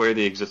cannot square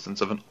the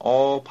existence of an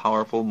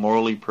all-powerful,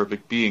 morally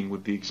perfect being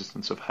with the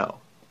existence of hell.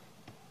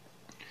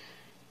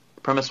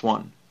 Premise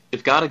 1.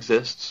 If God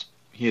exists,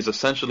 he is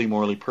essentially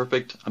morally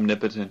perfect,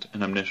 omnipotent,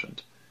 and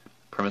omniscient.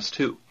 Premise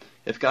 2.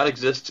 If God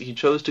exists, he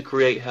chose to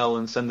create hell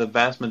and send the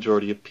vast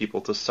majority of people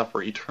to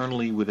suffer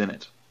eternally within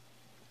it.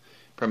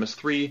 Premise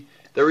 3.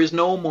 There is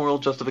no moral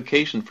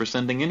justification for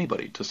sending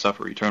anybody to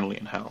suffer eternally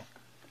in hell.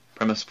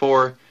 Premise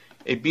 4.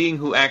 A being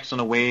who acts in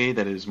a way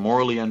that is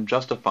morally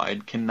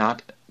unjustified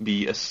cannot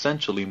be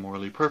essentially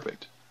morally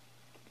perfect.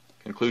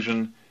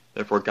 Conclusion.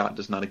 Therefore, God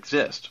does not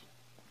exist.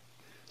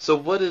 So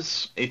what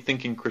is a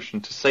thinking Christian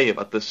to say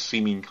about this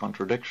seeming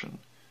contradiction?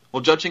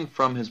 Well, judging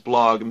from his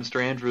blog,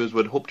 Mr. Andrews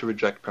would hope to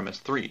reject premise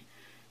 3.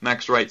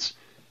 Max writes,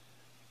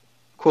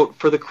 quote,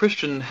 "For the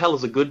Christian, hell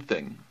is a good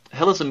thing.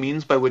 Hell is a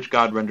means by which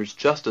God renders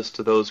justice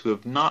to those who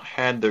have not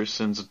had their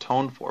sins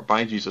atoned for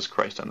by Jesus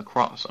Christ on the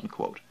cross,"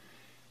 unquote.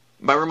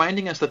 By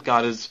reminding us that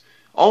God is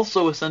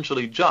also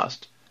essentially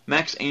just,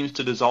 Max aims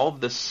to dissolve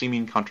this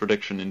seeming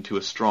contradiction into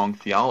a strong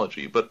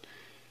theology, but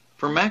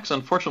for Max,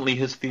 unfortunately,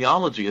 his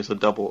theology is a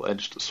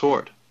double-edged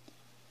sword.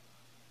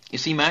 You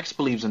see, Max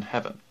believes in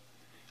heaven,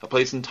 a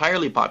place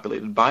entirely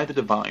populated by the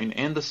divine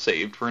and the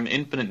saved for an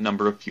infinite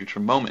number of future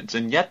moments,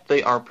 and yet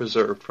they are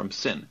preserved from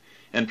sin,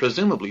 and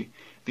presumably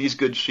these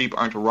good sheep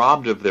aren't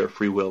robbed of their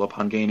free will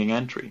upon gaining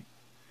entry.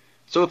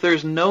 So if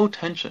there's no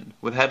tension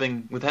with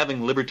having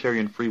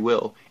libertarian free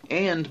will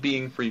and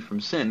being free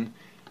from sin,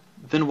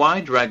 then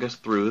why drag us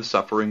through the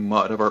suffering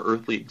mud of our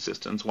earthly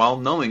existence while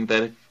knowing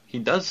that if he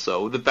does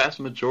so, the vast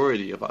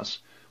majority of us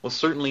will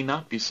certainly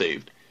not be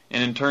saved,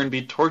 and in turn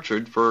be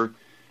tortured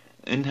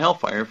in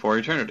hellfire for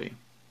eternity?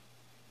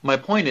 My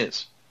point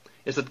is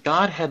that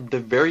God had the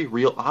very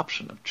real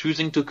option of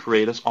choosing to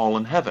create us all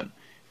in heaven,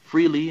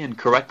 freely and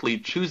correctly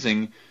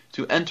choosing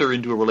to enter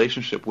into a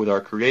relationship with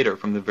our Creator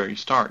from the very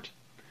start.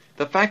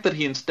 The fact that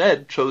he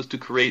instead chose to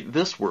create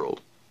this world,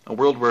 a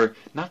world where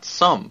not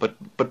some,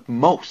 but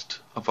most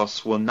of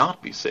us will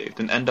not be saved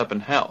and end up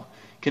in hell,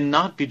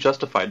 cannot be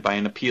justified by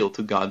an appeal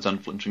to God's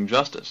unflinching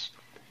justice.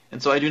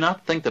 And so I do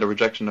not think that a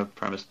rejection of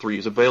premise 3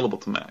 is available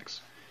to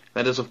Max.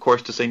 That is, of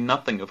course, to say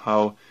nothing of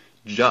how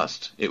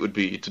just it would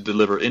be to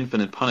deliver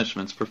infinite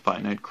punishments for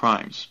finite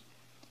crimes.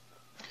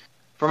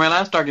 For my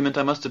last argument,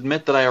 I must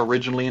admit that I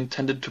originally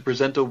intended to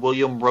present a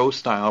William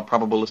Rowe-style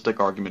probabilistic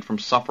argument from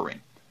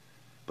suffering.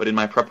 But in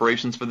my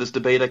preparations for this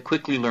debate, I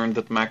quickly learned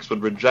that Max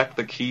would reject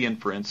the key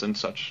inference in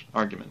such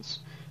arguments.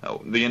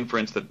 The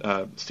inference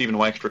that Stephen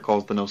Weichster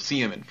calls the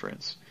no-seum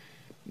inference.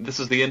 This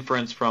is the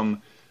inference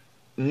from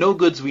no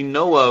goods we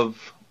know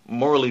of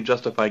morally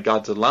justify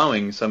God's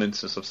allowing some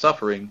instance of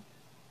suffering,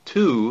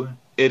 to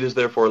it is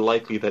therefore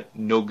likely that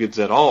no goods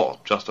at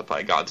all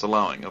justify God's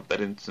allowing of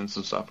that instance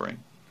of suffering.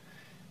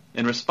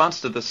 In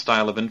response to this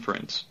style of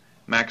inference,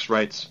 Max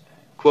writes,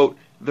 quote,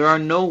 "There are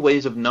no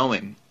ways of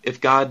knowing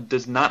if God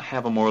does not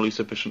have a morally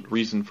sufficient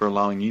reason for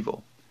allowing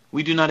evil.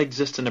 We do not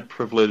exist in a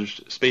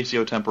privileged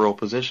spatio-temporal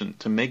position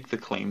to make the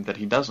claim that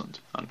he doesn't,"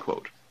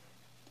 unquote.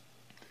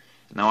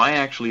 Now I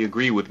actually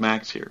agree with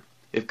Max here.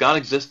 If God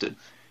existed,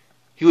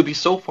 he would be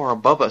so far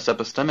above us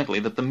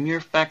epistemically that the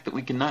mere fact that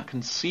we cannot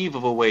conceive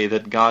of a way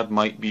that God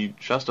might be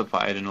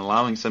justified in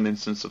allowing some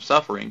instance of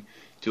suffering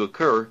to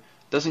occur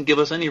doesn't give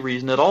us any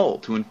reason at all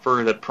to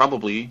infer that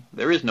probably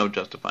there is no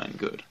justifying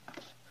good.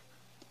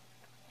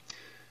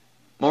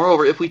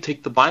 Moreover, if we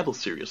take the Bible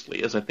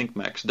seriously, as I think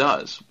Max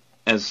does,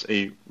 as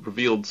a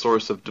revealed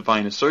source of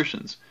divine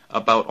assertions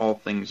about all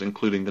things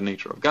including the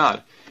nature of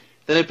God,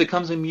 then it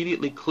becomes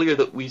immediately clear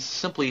that we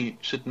simply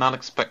should not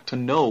expect to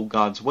know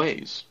God's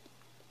ways.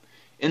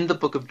 In the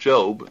book of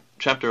Job,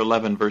 chapter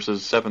 11,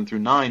 verses 7 through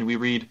 9, we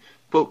read,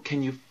 quote,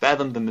 "Can you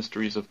fathom the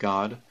mysteries of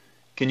God?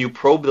 Can you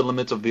probe the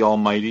limits of the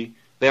Almighty?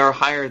 They are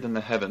higher than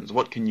the heavens.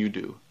 What can you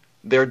do?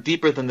 They are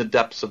deeper than the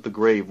depths of the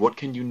grave. What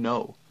can you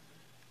know?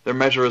 Their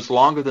measure is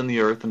longer than the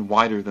earth and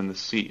wider than the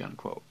sea,"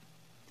 unquote.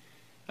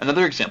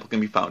 Another example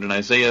can be found in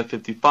Isaiah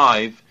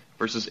 55,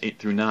 verses 8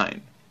 through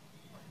 9.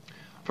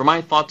 "For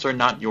my thoughts are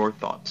not your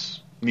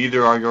thoughts,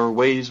 neither are your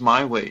ways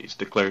my ways,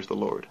 declares the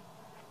Lord.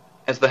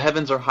 As the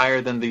heavens are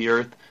higher than the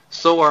earth,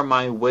 so are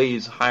my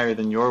ways higher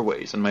than your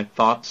ways, and my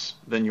thoughts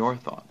than your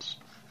thoughts."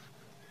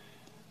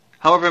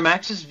 However,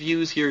 Max's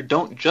views here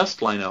don't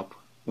just line up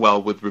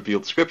well with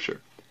revealed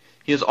scripture.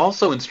 He is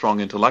also in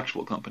strong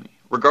intellectual company.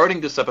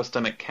 Regarding this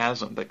epistemic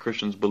chasm that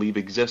Christians believe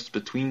exists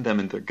between them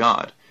and their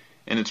God,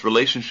 and its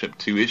relationship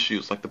to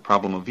issues like the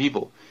problem of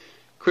evil,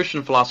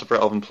 Christian philosopher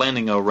Alvin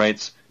Plantinga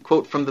writes,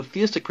 quote, "From the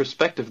theistic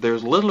perspective, there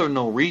is little or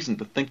no reason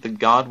to think that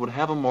God would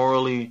have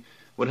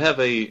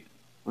a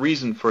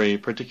reason for a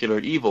particular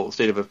evil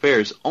state of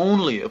affairs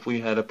only if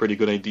we had a pretty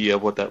good idea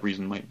of what that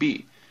reason might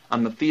be.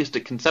 On the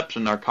theistic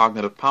conception, our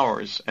cognitive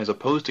powers, as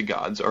opposed to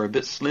God's, are a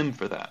bit slim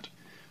for that.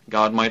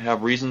 God might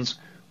have reasons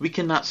we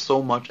cannot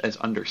so much as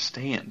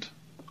understand,"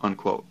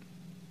 unquote.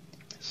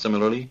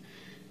 Similarly,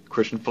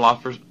 Christian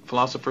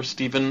philosopher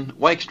Stephen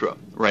Weikstra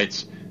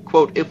writes,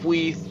 quote, "If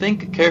we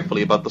think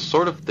carefully about the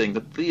sort of thing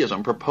that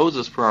theism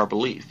proposes for our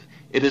belief,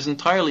 it is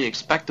entirely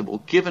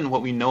expectable, given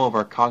what we know of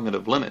our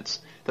cognitive limits,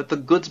 that the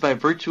goods by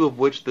virtue of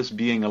which this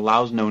being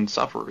allows known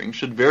suffering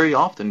should very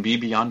often be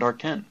beyond our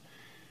ken."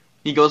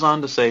 He goes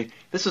on to say,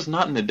 "This is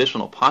not an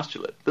additional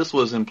postulate. This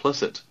was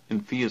implicit in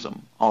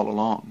theism all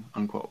along,"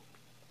 unquote.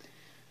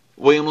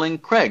 William Lane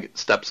Craig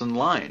steps in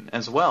line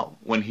as well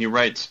when he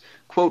writes,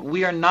 quote,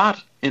 "We are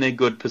not in a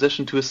good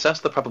position to assess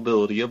the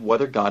probability of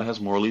whether God has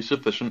morally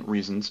sufficient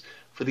reasons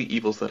for the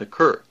evils that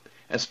occur.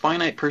 As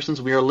finite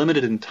persons, we are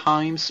limited in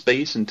time,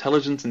 space,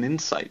 intelligence, and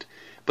insight,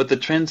 but the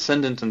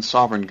transcendent and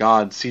sovereign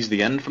God sees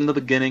the end from the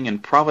beginning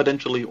and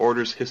providentially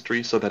orders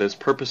history so that his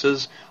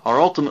purposes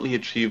are ultimately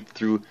achieved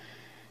through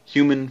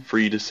human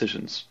free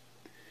decisions.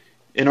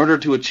 In order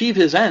to achieve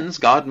his ends,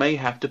 God may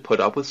have to put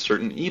up with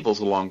certain evils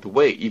along the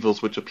way.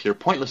 Evils which appear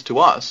pointless to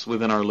us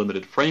within our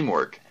limited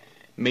framework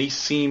may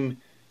seem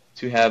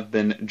to have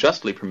been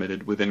justly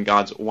permitted within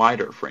God's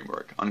wider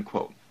framework,"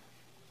 unquote.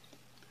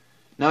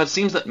 Now it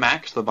seems that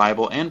Max, the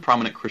Bible, and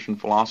prominent Christian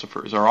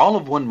philosophers are all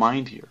of one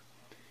mind here.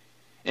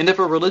 And if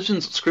a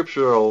religion's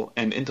scriptural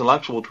and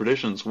intellectual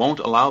traditions won't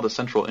allow the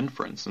central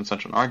inference in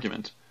such an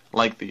argument,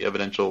 like the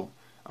evidential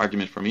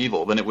argument from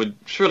evil, then it would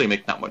surely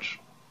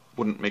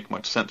wouldn't make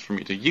much sense for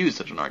me to use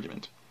such an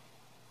argument.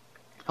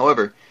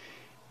 However,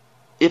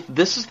 if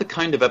this is the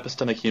kind of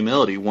epistemic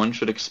humility one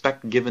should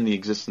expect given the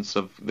existence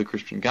of the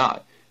Christian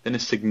God, then a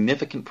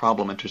significant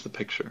problem enters the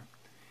picture.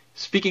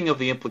 Speaking of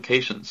the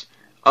implications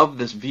of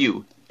this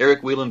view,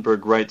 Eric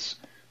Wielenberg writes,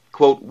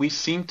 quote, "We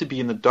seem to be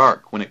in the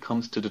dark when it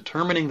comes to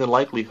determining the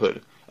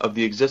likelihood of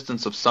the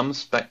existence of some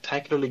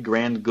spectacularly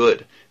grand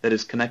good that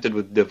is connected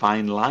with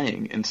divine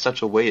lying in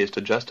such a way as to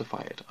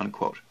justify it,"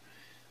 unquote.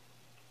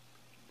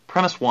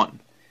 Premise 1.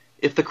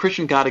 If the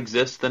Christian God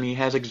exists, then he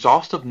has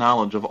exhaustive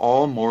knowledge of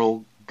all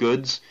moral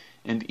goods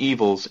and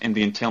evils and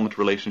the entailment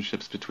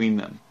relationships between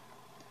them.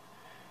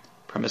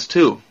 Premise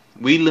 2.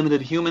 We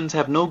limited humans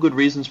have no good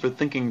reasons for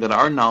thinking that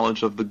our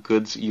knowledge of the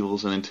goods,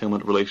 evils, and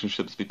entailment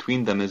relationships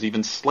between them is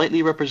even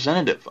slightly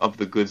representative of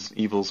the goods,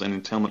 evils, and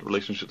entailment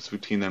relationships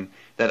between them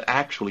that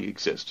actually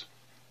exist.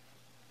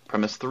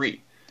 Premise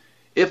 3.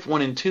 If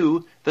 1 and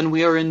 2, then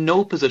we are in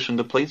no position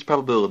to place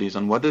probabilities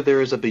on whether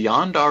there is a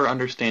beyond our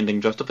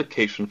understanding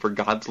justification for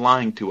God's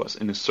lying to us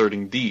in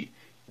asserting D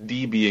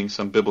being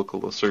some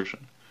biblical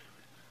assertion.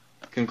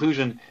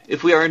 Conclusion,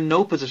 if we are in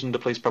no position to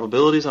place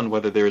probabilities on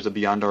whether there is a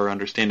beyond our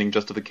understanding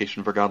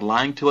justification for God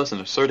lying to us in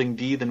asserting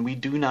D, then we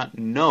do not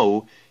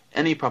know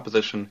any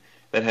proposition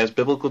that has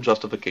biblical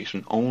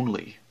justification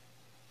only.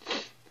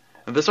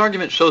 And this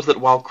argument shows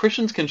that while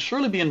Christians can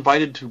surely be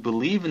invited to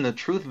believe in the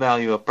truth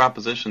value of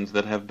propositions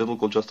that have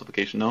biblical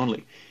justification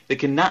only, they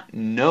cannot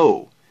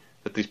know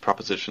that these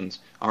propositions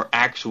are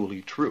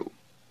actually true.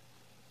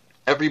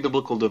 Every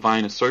biblical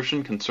divine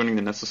assertion concerning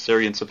the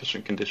necessary and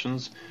sufficient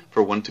conditions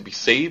for one to be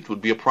saved would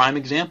be a prime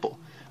example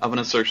of an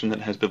assertion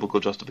that has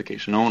biblical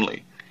justification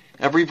only.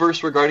 Every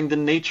verse regarding the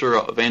nature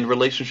of and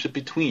relationship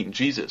between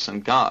Jesus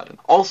and God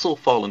also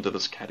fall into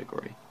this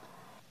category.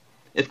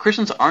 If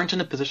Christians aren't in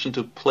a position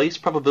to place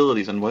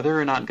probabilities on whether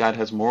or not God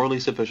has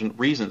morally sufficient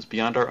reasons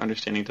beyond our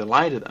understanding to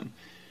lie to them,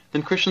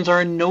 then Christians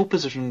are in no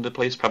position to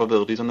place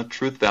probabilities on the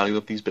truth value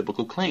of these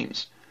biblical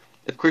claims.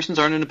 If Christians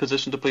aren't in a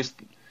position to place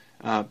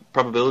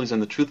probabilities on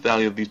the truth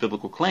value of these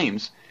biblical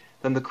claims,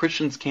 then the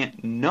Christians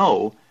can't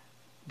know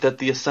that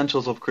the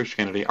essentials of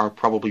Christianity are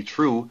probably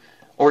true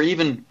or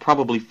even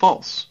probably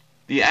false.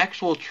 The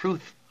actual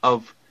truth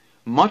of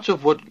much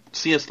of what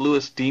C.S.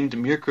 Lewis deemed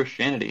mere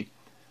Christianity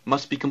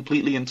must be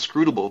completely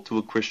inscrutable to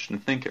a Christian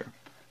thinker.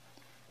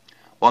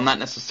 While not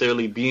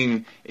necessarily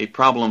being a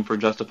problem for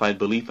justified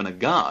belief in a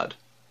God,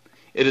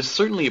 it is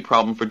certainly a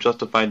problem for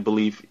justified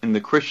belief in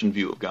the Christian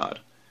view of God,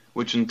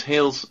 which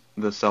entails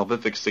the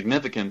salvific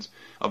significance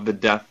of the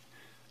death,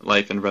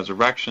 life, and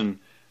resurrection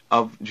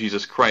of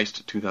Jesus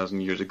Christ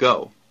 2,000 years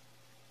ago.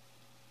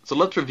 So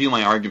let's review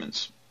my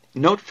arguments.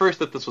 Note first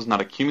that this was not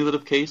a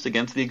cumulative case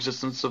against the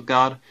existence of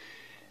God,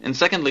 and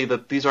secondly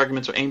that these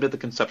arguments are aimed at the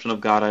conception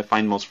of God I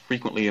find most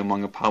frequently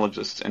among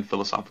apologists and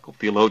philosophical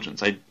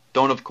theologians. I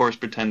don't, of course,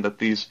 pretend that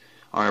these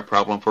are a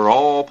problem for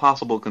all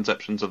possible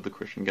conceptions of the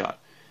Christian God.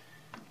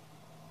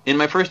 In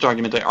my first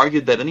argument, I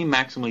argued that any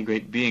maximally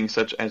great being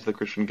such as the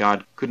Christian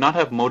God could not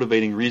have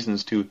motivating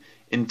reasons to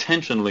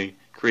intentionally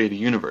create a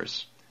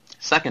universe.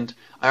 Second,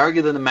 I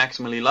argue that a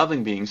maximally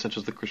loving being such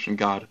as the Christian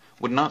God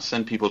would not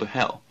send people to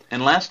hell.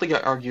 And lastly, I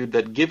argued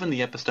that given the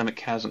epistemic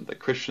chasm that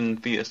Christian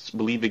theists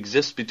believe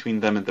exists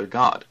between them and their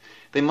God,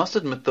 they must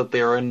admit that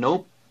they are in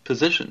no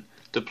position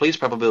to place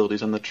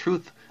probabilities on the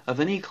truth of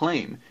any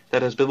claim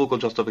that has biblical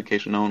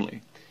justification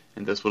only.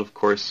 And this would, of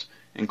course,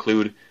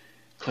 include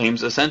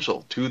claims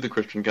essential to the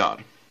Christian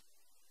God.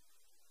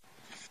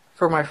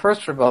 For my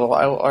first rebuttal,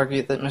 I will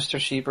argue that Mr.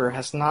 Schieber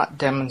has not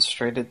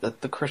demonstrated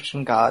that the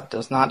Christian God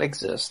does not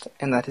exist,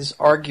 and that his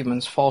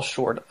arguments fall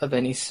short of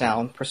any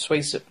sound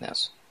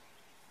persuasiveness.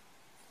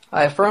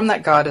 I affirm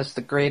that God is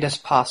the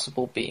greatest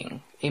possible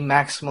being, a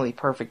maximally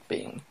perfect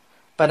being,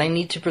 but I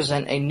need to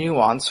present a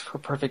nuance for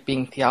perfect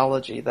being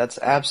theology that's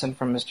absent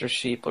from Mr.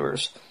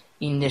 Schieber's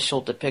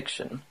initial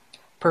depiction.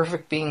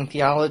 Perfect being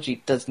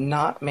theology does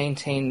not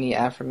maintain the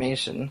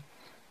affirmation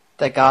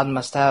that God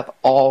must have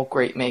all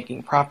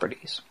great-making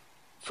properties.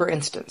 For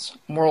instance,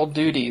 moral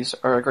duties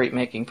are a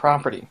great-making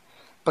property,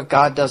 but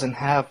God doesn't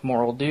have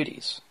moral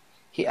duties.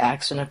 He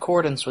acts in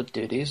accordance with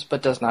duties,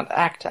 but does not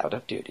act out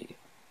of duty.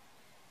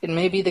 It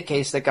may be the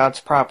case that God's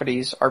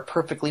properties are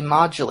perfectly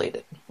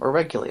modulated or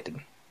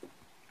regulated.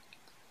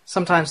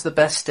 Sometimes the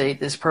best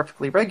state is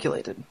perfectly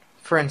regulated.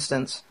 For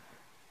instance,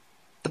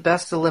 the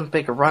best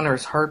Olympic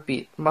runner's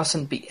heartbeat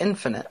mustn't be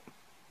infinite,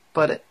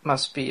 but it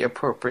must be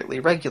appropriately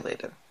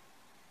regulated.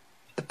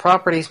 The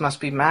properties must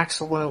be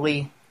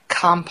maximally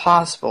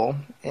compossible,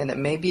 and it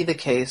may be the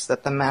case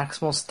that the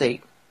maximal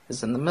state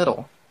is in the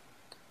middle.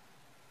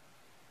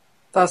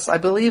 Thus, I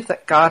believe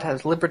that God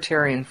has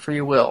libertarian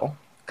free will.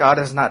 God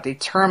is not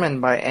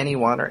determined by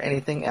anyone or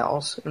anything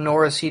else,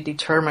 nor is he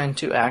determined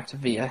to act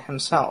via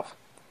himself.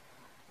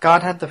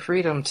 God had the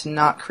freedom to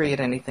not create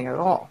anything at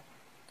all.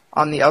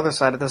 On the other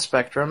side of the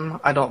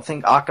spectrum, I don't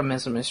think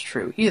Ockhamism is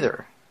true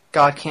either.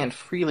 God can't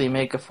freely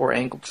make a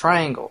four-angled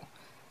triangle.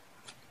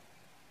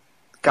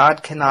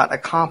 God cannot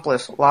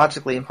accomplish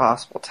logically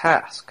impossible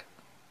tasks.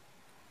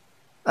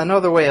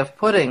 Another way of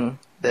putting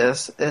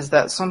this is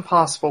that some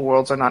possible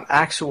worlds are not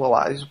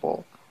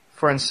actualizable.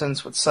 For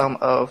instance, with some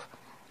of,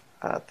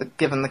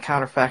 given the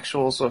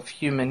counterfactuals of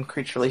human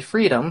creaturely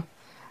freedom,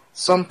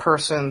 some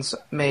persons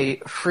may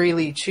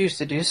freely choose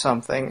to do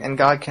something, and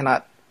God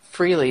cannot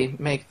freely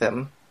make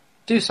them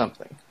do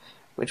something,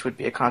 which would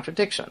be a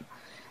contradiction.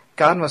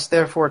 God must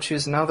therefore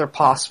choose another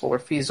possible or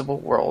feasible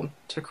world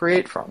to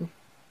create from.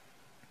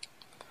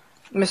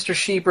 Mr.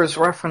 Schieber's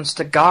reference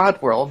to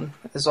God world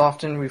is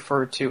often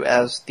referred to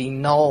as the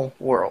null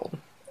world,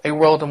 a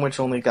world in which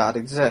only God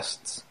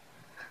exists.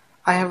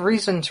 I have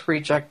reason to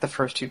reject the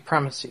first two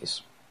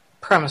premises.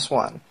 Premise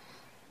 1.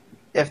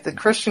 If the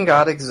Christian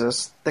God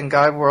exists, then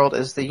God world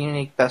is the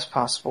unique best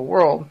possible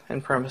world.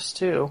 And premise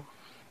 2.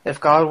 If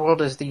God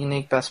world is the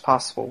unique best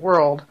possible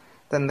world,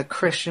 then the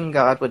Christian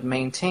God would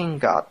maintain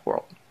God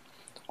world.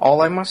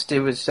 All I must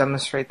do is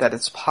demonstrate that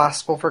it's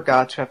possible for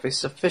God to have a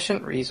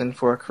sufficient reason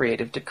for a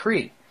creative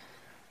decree.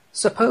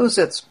 Suppose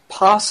it's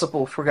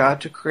possible for God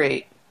to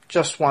create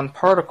just one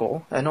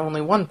particle and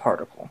only one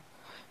particle.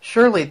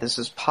 Surely this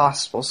is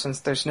possible since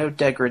there's no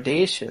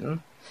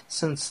degradation,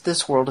 since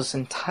this world is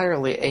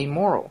entirely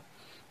amoral.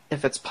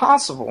 If it's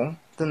possible,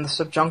 then the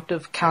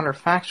subjunctive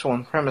counterfactual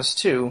in premise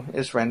 2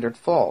 is rendered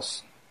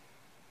false.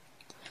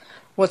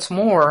 What's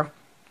more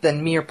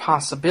than mere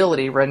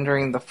possibility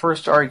rendering the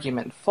first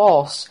argument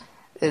false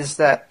is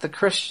that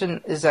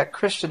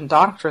Christian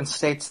doctrine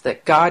states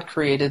that God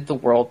created the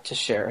world to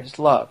share his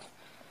love.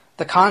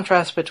 The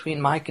contrast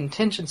between my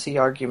contingency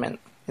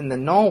argument in the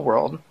null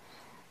world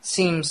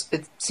seems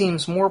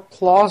more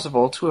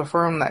plausible to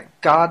affirm that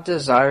God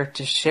desired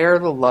to share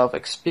the love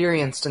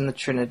experienced in the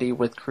Trinity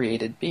with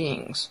created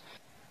beings.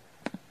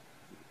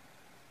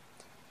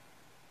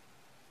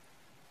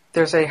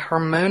 There's a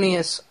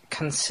harmonious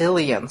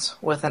consilience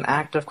with an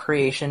act of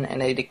creation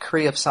and a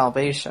decree of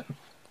salvation.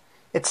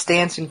 It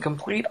stands in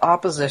complete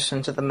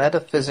opposition to the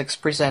metaphysics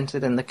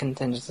presented in the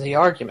contingency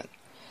argument.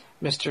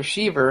 Mr.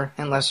 Schieber,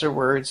 in lesser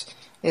words,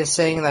 is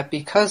saying that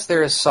because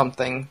there is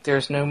something, there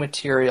is no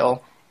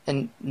material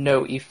and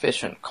no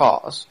efficient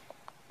cause.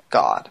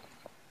 God.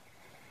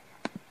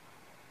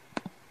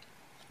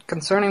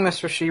 Concerning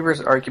Mr.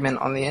 Schieber's argument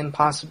on the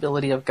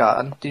impossibility of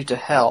God due to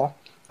hell,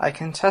 I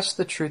contest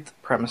the truth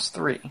of premise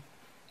 3.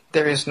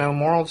 There is no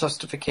moral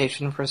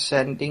justification for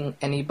sending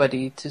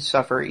anybody to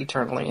suffer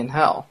eternally in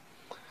hell.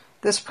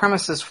 This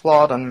premise is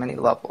flawed on many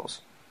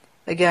levels.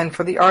 Again,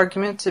 for the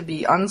argument to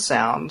be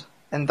unsound,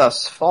 and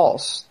thus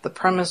false, the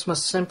premise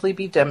must simply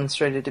be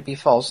demonstrated to be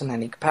false in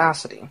any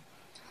capacity.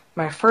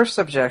 My first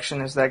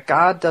objection is that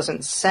God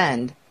doesn't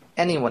send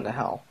anyone to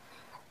hell.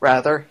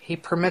 Rather, he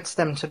permits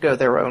them to go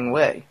their own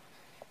way.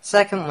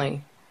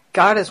 Secondly,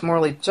 God is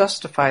morally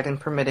justified in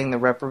permitting the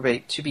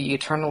reprobate to be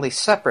eternally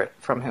separate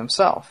from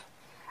himself.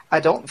 I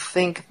don't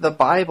think the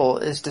Bible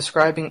is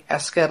describing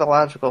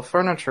eschatological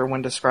furniture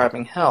when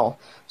describing hell,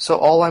 so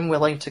all I'm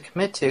willing to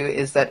commit to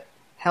is that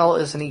hell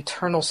is an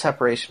eternal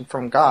separation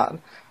from God,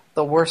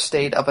 the worst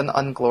state of an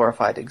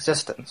unglorified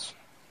existence.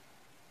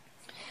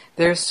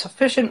 There is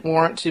sufficient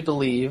warrant to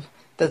believe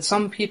that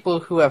some people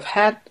who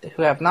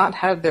have not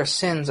had their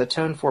sins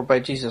atoned for by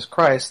Jesus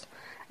Christ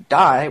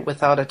die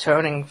without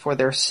atoning for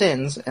their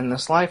sins in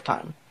this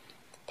lifetime.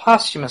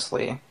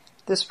 Posthumously,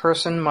 this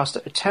person must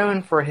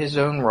atone for his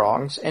own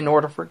wrongs in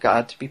order for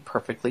God to be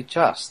perfectly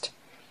just.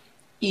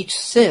 Each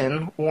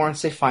sin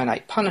warrants a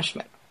finite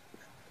punishment.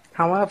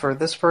 However,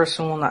 this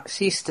person will not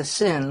cease to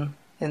sin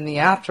in the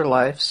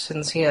afterlife,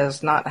 since he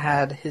has not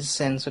had his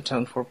sins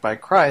atoned for by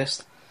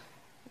Christ,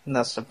 and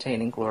thus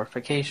obtaining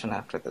glorification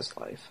after this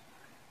life.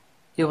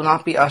 He will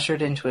not be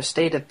ushered into a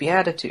state of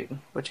beatitude,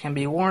 which can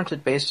be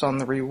warranted based on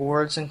the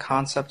rewards and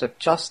concept of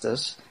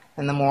justice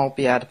and the moral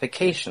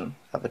beatification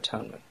of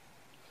atonement.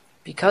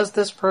 Because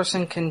this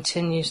person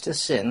continues to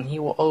sin, he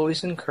will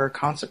always incur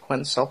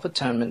consequent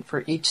self-atonement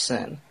for each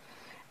sin,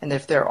 and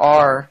if there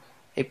are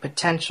a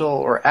potential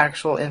or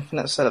actual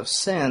infinite set of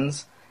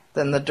sins,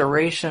 then the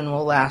duration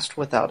will last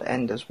without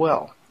end as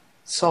well.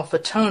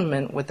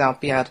 Self-atonement without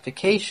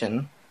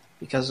beatification,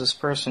 because this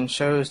person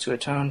chose to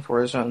atone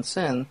for his own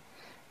sin,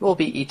 will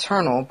be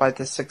eternal by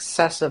the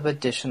successive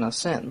addition of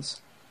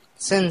sins.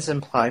 Sins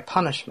imply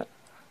punishment,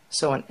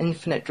 so an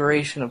infinite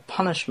duration of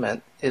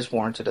punishment is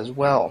warranted as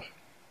well.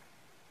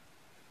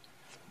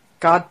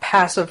 God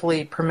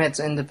passively permits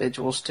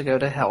individuals to go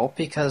to hell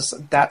because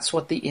that's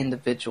what the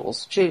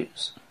individuals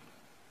choose.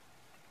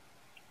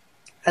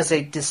 As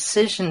a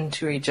decision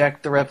to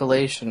reject the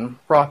revelation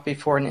brought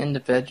before an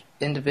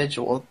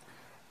individual,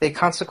 they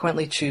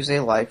consequently choose a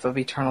life of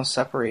eternal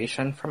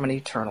separation from an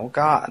eternal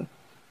God.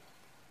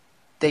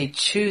 They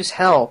choose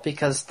hell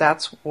because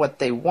that's what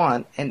they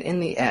want, and in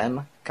the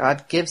end,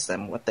 God gives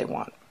them what they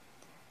want.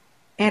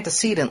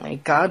 Antecedently,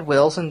 God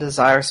wills and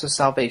desires of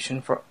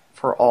salvation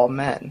for all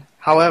men.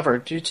 However,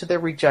 due to their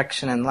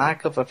rejection and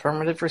lack of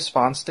affirmative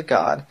response to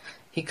God,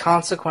 he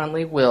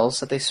consequently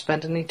wills that they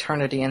spend an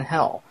eternity in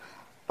hell,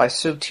 by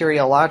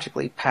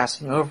soteriologically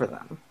passing over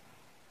them.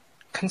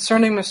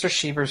 Concerning Mr.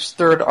 Schieber's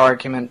third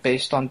argument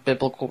based on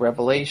biblical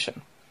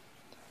revelation,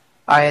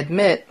 I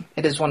admit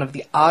it is one of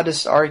the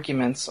oddest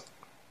arguments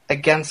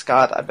against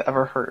God I've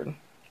ever heard.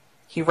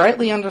 He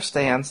rightly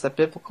understands that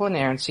biblical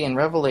inerrancy and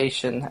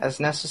revelation as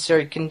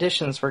necessary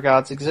conditions for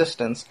God's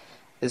existence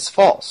is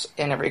false,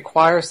 and it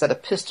requires that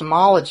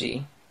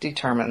epistemology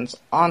determines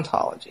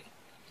ontology.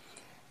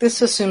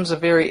 This assumes a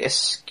very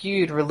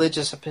eschewed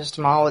religious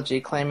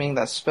epistemology claiming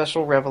that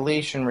special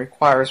revelation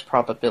requires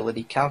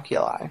probability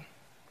calculi.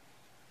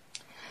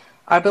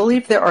 I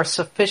believe there are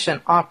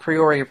sufficient a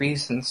priori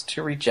reasons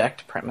to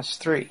reject premise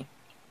 3.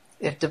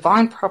 If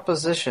divine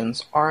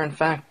propositions are in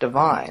fact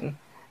divine,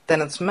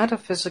 then it's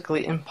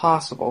metaphysically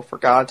impossible for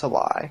God to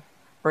lie,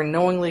 or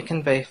knowingly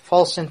convey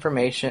false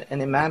information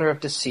in a manner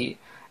of deceit,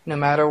 no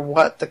matter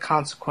what the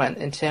consequent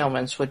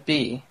entailments would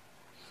be.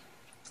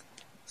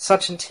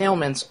 Such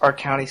entailments are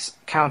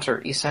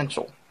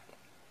counter-essential.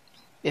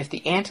 If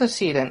the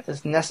antecedent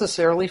is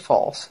necessarily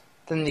false,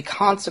 then the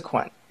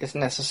consequent is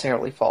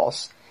necessarily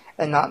false,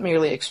 and not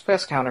merely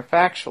expressed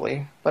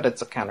counterfactually, but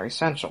it's a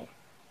counter-essential.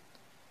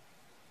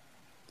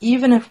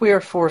 Even if we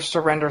are forced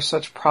to render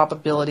such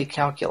probability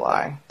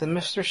calculi, then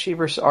Mr.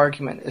 Schieber's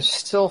argument is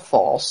still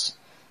false,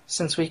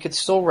 since we could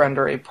still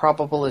render a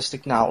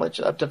probabilistic knowledge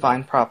of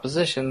divine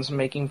propositions,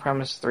 making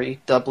premise 3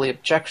 doubly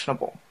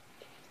objectionable.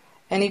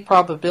 Any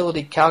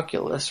probability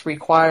calculus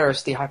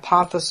requires the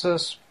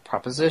hypothesis,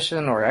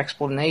 proposition, or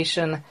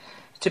explanation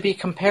to be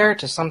compared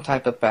to some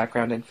type of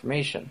background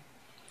information.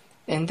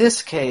 In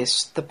this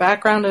case, the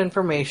background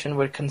information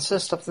would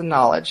consist of the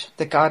knowledge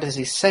that God is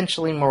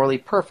essentially morally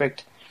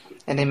perfect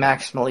and a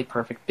maximally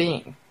perfect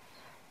being.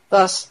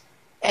 Thus,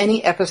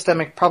 any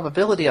epistemic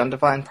probability on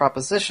divine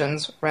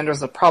propositions renders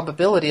the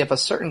probability of a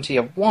certainty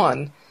of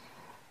 1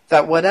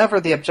 that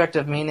whatever the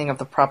objective meaning of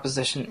the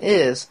proposition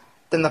is,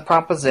 then the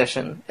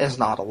proposition is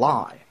not a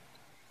lie.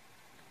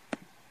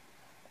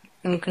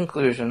 In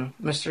conclusion,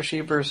 Mr.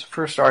 Schieber's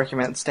first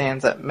argument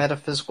stands at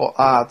metaphysical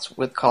odds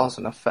with cause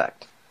and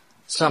effect,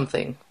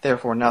 something,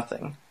 therefore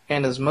nothing,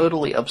 and is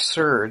modally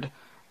absurd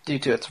due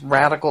to its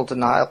radical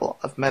denial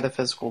of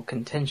metaphysical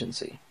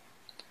contingency.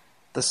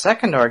 The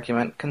second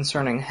argument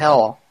concerning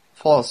hell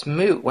falls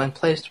moot when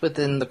placed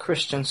within the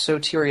Christian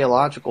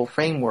soteriological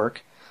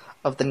framework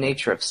of the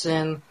nature of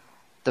sin,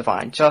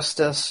 divine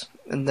justice,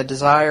 and the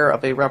desire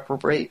of a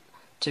reprobate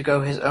to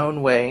go his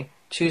own way,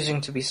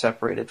 choosing to be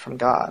separated from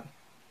God.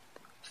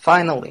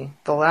 Finally,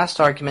 the last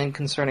argument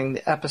concerning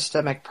the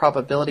epistemic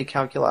probability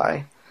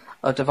calculi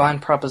of divine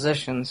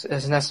propositions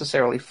is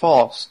necessarily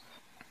false,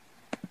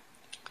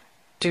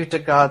 due to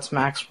God's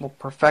maximal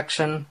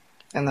perfection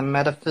and the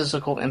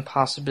metaphysical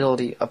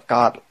impossibility of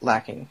God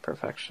lacking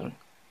perfection.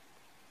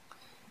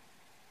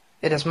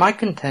 It is my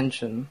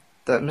contention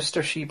that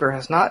Mr. Schieber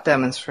has not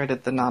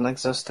demonstrated the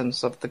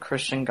non-existence of the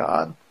Christian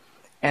God,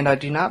 and I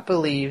do not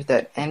believe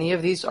that any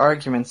of these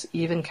arguments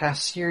even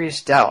cast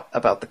serious doubt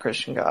about the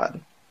Christian God.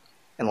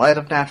 In light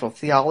of natural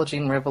theology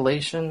and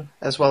revelation,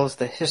 as well as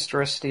the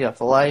historicity of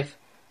the life,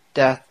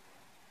 death,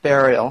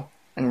 burial,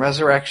 and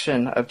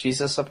resurrection of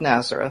Jesus of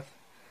Nazareth,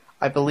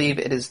 I believe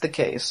it is the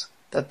case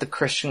that the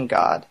Christian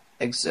God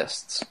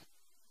exists.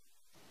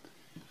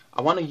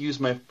 I want to use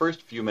my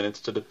first few minutes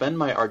to defend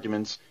my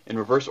arguments in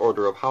reverse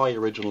order of how I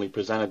originally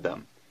presented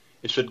them.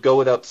 It should go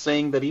without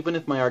saying that even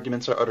if my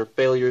arguments are utter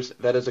failures,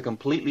 that is a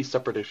completely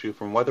separate issue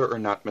from whether or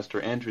not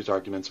Mr. Andrews'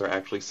 arguments are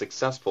actually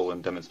successful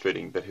in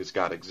demonstrating that his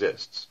God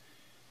exists.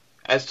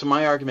 As to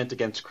my argument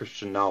against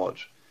Christian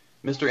knowledge,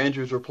 Mr.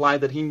 Andrews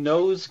replied that he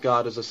knows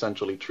God is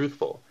essentially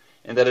truthful,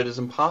 and that it is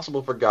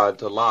impossible for God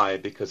to lie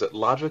because it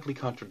logically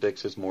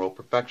contradicts his moral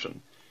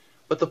perfection.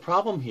 But the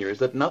problem here is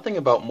that nothing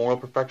about moral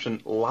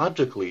perfection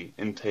logically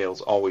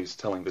entails always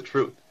telling the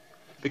truth,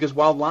 because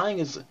while lying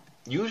is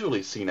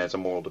usually seen as a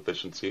moral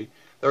deficiency,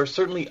 there are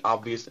certainly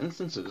obvious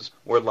instances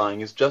where lying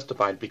is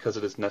justified because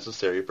it is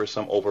necessary for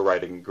some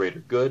overriding greater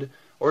good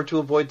or to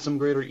avoid some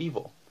greater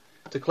evil.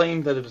 To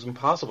claim that it is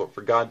impossible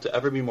for God to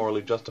ever be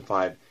morally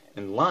justified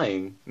in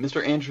lying,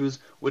 Mr. Andrews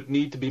would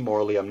need to be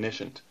morally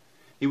omniscient.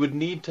 He would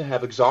need to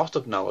have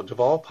exhaustive knowledge of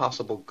all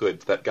possible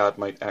goods that God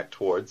might act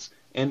towards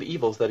and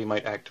evils that he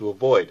might act to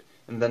avoid,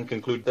 and then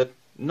conclude that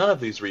none of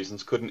these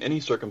reasons could in any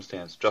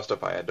circumstance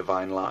justify a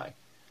divine lie.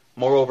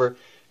 Moreover,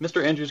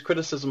 Mr. Andrews'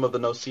 criticism of the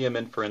noseum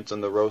inference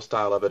and the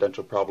Rowe-style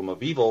evidential problem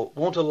of evil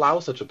won't allow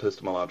such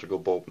epistemological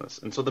boldness,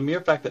 and so the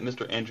mere fact that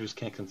Mr. Andrews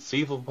can't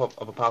conceive of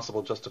a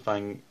possible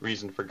justifying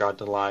reason for God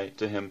to lie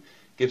to him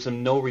gives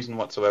him no reason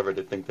whatsoever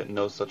to think that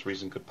no such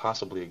reason could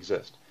possibly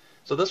exist.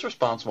 So this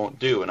response won't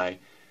do, and I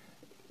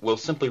will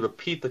simply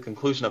repeat the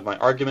conclusion of my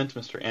argument.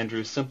 Mr.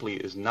 Andrews simply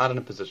is not in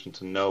a position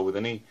to know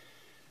that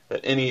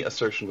any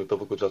assertion with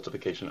biblical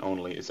justification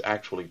only is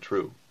actually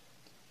true.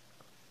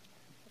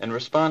 In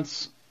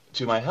response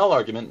to my hell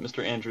argument,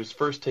 Mr. Andrews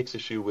first takes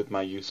issue with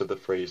my use of the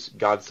phrase,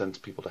 God sends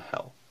people to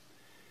hell.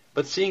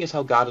 But seeing as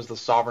how God is the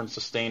sovereign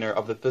sustainer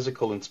of the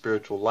physical and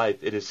spiritual life,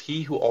 it is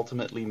he who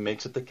ultimately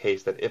makes it the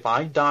case that if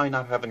I die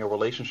not having a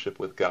relationship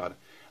with God,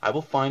 I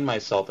will find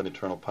myself in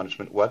eternal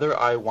punishment, whether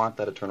I want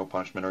that eternal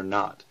punishment or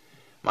not.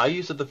 My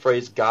use of the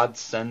phrase, God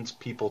sends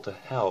people to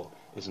hell,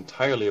 is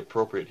entirely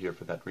appropriate here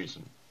for that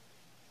reason.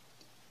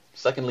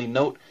 Secondly,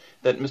 note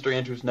that Mr.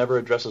 Andrews never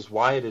addresses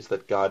why it is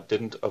that God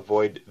didn't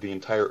avoid the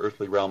entire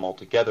earthly realm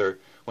altogether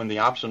when the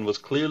option was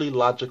clearly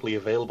logically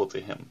available to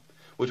him,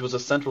 which was a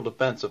central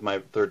defense of my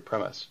third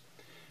premise.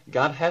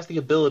 God has the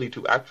ability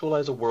to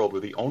actualize a world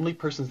where the only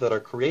persons that are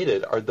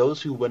created are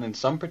those who, when in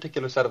some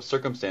particular set of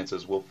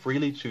circumstances, will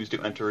freely choose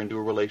to enter into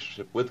a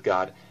relationship with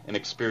God and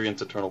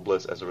experience eternal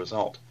bliss as a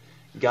result.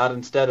 God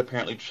instead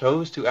apparently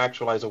chose to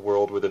actualize a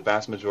world where the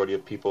vast majority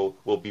of people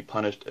will be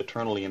punished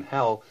eternally in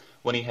hell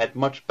when he had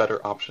much better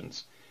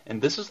options.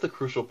 And this is the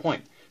crucial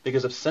point,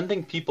 because if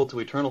sending people to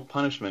eternal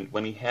punishment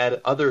when he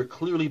had other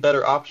clearly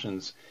better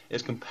options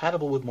is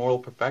compatible with moral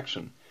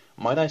perfection,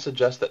 might I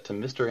suggest that to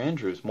Mr.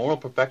 Andrews, moral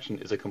perfection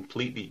is a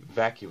completely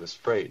vacuous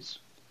phrase.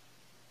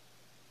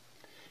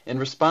 In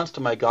response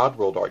to my God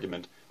world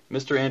argument,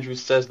 Mr.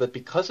 Andrews says that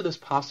because it is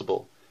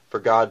possible for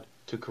God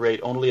to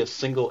create only a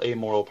single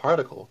amoral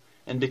particle,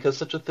 and because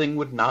such a thing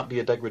would not be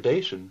a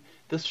degradation,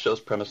 this shows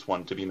premise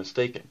 1 to be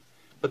mistaken.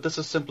 But this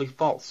is simply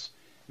false.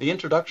 The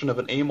introduction of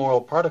an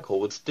amoral particle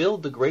would still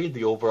degrade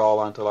the overall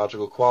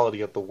ontological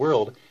quality of the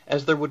world,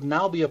 as there would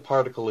now be a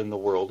particle in the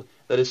world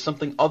that is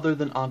something other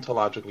than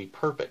ontologically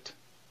perfect.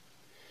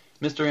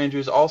 Mr.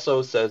 Andrews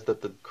also says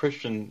that the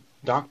Christian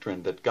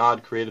doctrine that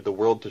God created the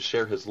world to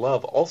share his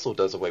love also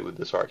does away with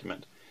this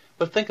argument.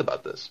 But think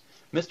about this.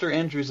 Mr.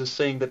 Andrews is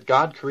saying that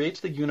God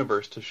creates the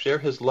universe to share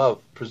his love,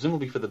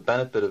 presumably for the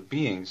benefit of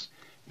beings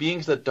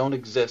that don't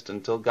exist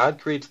until God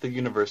creates the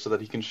universe so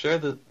that he can share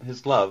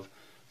his love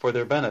for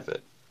their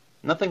benefit.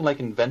 Nothing like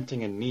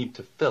inventing a need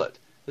to fill it.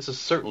 This is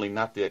certainly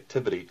not the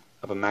activity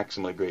of a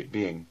maximally great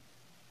being.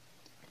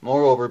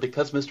 Moreover,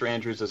 because Mr.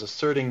 Andrews is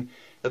asserting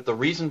that the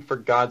reason for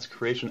God's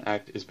creation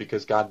act is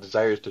because God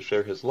desires to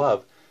share his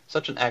love,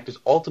 such an act is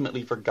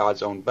ultimately for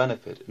God's own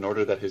benefit, in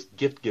order that his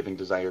gift-giving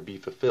desire be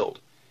fulfilled.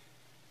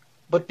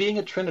 But being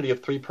a trinity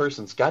of three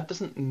persons, God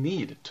doesn't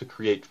need to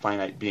create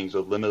finite beings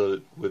with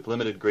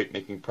limited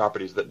great-making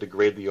properties that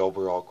degrade the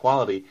overall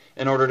quality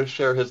in order to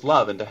share his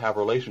love and to have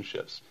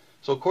relationships.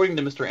 So according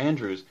to Mr.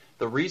 Andrews,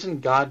 the reason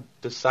God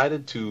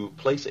decided to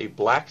place a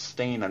black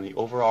stain on the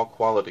overall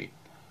quality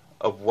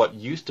of what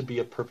used to be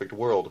a perfect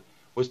world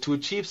was to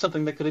achieve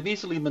something that could have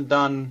easily been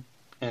done,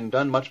 and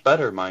done much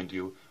better, mind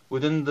you,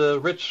 within the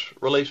rich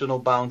relational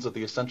bounds of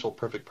the essential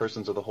perfect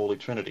persons of the Holy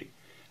Trinity.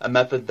 A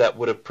method that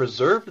would have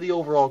preserved the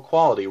overall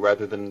quality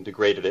rather than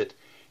degraded it,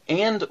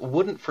 and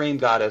wouldn't frame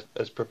God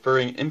as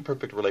preferring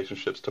imperfect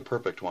relationships to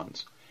perfect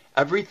ones.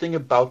 Everything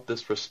about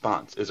this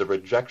response is a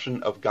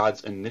rejection of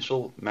God's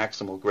initial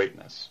maximal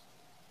greatness.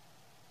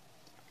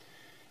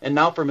 And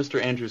now for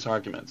Mr. Andrews'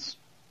 arguments.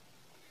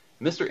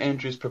 Mr.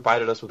 Andrews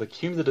provided us with a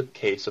cumulative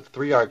case of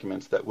three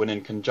arguments that, when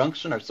in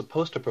conjunction, are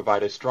supposed to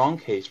provide a strong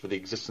case for the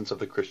existence of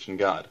the Christian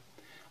God.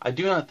 I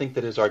do not think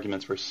that his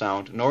arguments were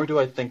sound, nor do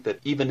I think that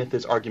even if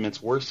his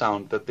arguments were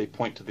sound, that they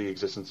point to the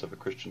existence of a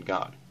Christian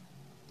God.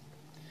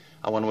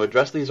 I want to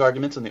address these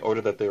arguments in the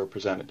order that they were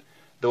presented,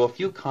 though a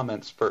few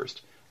comments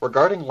first.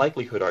 Regarding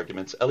likelihood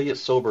arguments, Elliot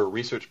Sober,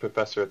 research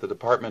professor at the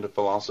Department of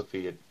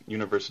Philosophy at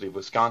University of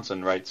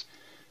Wisconsin, writes,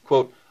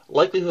 quote,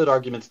 Likelihood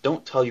arguments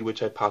don't tell you which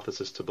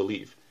hypothesis to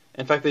believe.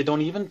 In fact, they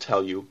don't even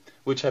tell you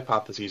which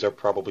hypotheses are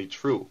probably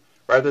true.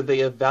 Rather,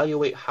 they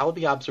evaluate how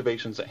the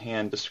observations at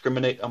hand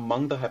discriminate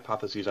among the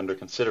hypotheses under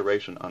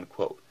consideration,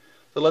 unquote.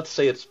 So let's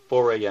say it's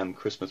 4 a.m.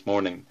 Christmas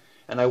morning,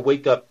 and I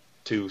wake up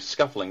to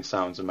scuffling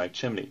sounds in my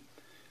chimney.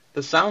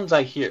 The sounds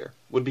I hear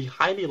would be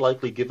highly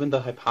likely given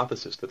the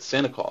hypothesis that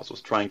Santa Claus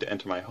was trying to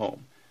enter my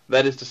home.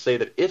 That is to say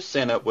that if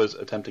Santa was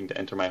attempting to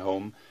enter my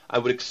home, I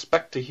would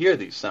expect to hear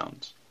these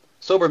sounds.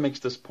 Sober makes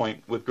this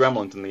point with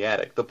gremlins in the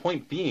attic, the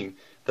point being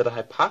that a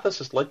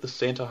hypothesis like the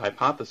Santa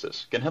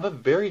hypothesis can have a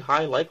very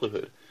high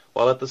likelihood,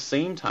 while at the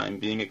same time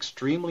being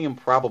extremely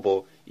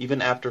improbable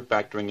even after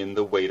factoring in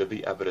the weight of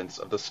the evidence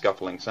of the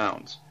scuffling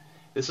sounds.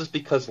 This is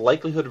because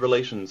likelihood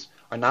relations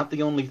are not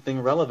the only thing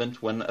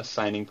relevant when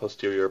assigning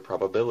posterior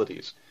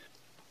probabilities.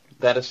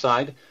 That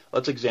aside,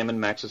 let's examine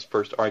Max's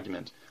first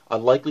argument, a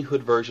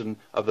likelihood version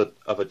of a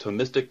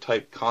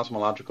Thomistic-type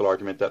cosmological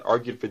argument that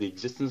argued for the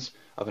existence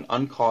of an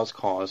uncaused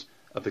cause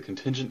of the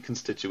contingent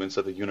constituents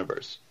of the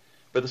universe.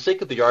 For the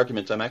sake of the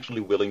argument, I'm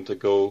actually willing to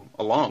go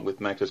along with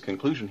Max's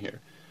conclusion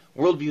here.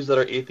 Worldviews that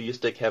are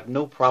atheistic have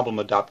no problem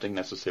adopting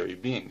necessary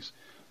beings,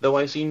 though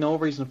I see no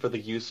reason for the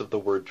use of the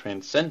word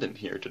transcendent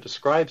here to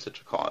describe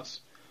such a cause.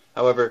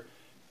 However,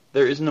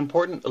 there is an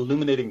important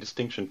illuminating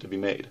distinction to be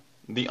made.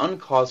 The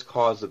uncaused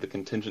cause of the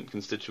contingent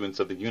constituents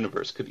of the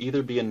universe could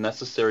either be a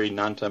necessary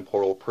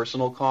non-temporal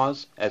personal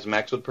cause, as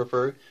Max would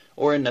prefer,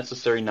 or a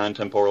necessary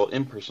non-temporal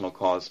impersonal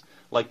cause,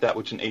 like that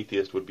which an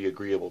atheist would be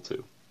agreeable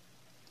to.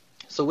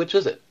 So which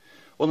is it?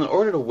 Well, in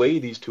order to weigh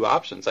these two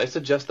options, I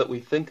suggest that we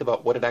think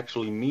about what it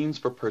actually means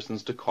for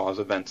persons to cause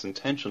events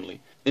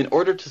intentionally, in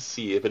order to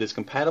see if it is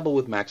compatible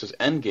with Max's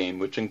endgame,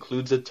 which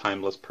includes a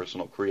timeless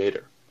personal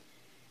creator.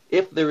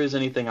 If there is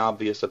anything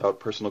obvious about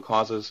personal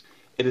causes,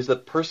 it is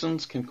that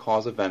persons can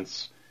cause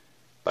events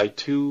by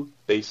two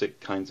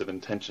basic kinds of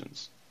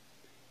intentions.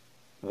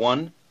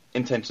 One,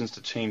 intentions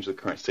to change the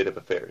current state of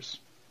affairs.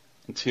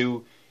 And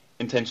two,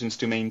 intentions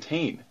to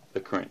maintain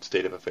the current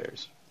state of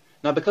affairs.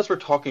 Now, because we're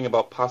talking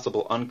about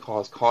possible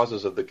uncaused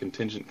causes of the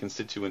contingent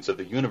constituents of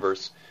the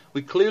universe,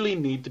 we clearly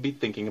need to be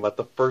thinking about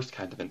the first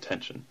kind of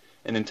intention,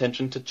 an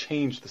intention to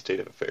change the state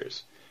of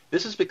affairs.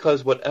 This is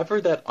because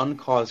whatever that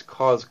uncaused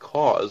cause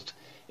caused,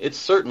 it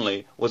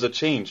certainly was a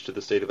change to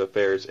the state of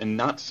affairs and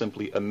not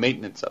simply a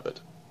maintenance of it.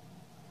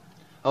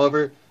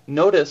 However,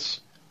 notice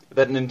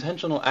that an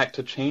intentional act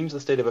to change the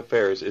state of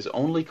affairs is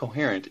only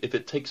coherent if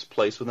it takes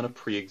place within a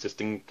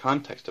pre-existing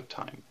context of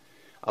time.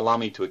 Allow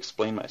me to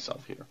explain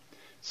myself here.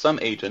 Some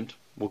agent,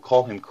 we'll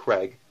call him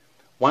Craig,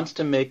 wants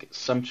to make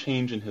some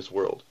change in his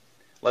world.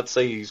 Let's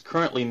say he's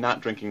currently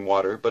not drinking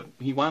water, but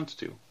he wants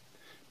to.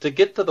 To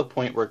get to the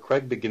point where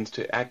Craig begins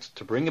to act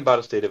to bring about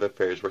a state of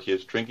affairs where he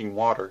is drinking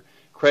water,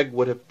 Craig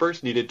would have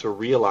first needed to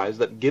realize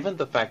that given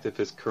the fact of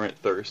his current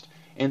thirst,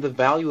 and the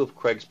value of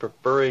Craig's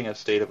preferring a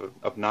state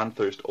of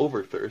non-thirst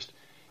over thirst,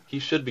 he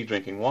should be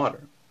drinking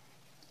water.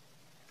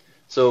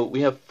 So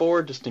we have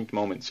four distinct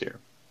moments here.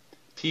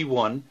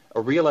 T1,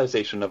 a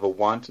realization of a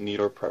want, need,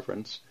 or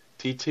preference.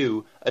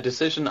 T2, a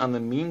decision on the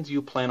means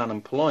you plan on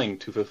employing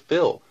to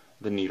fulfill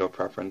the need or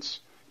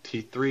preference.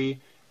 T3,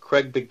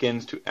 Craig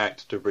begins to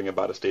act to bring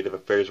about a state of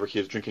affairs where he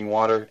is drinking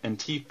water. And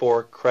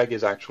T4, Craig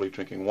is actually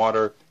drinking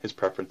water, his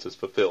preference is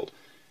fulfilled.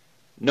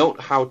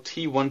 Note how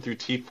T1 through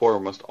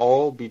T4 must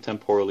all be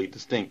temporally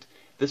distinct.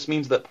 This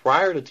means that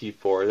prior to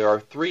T4, there are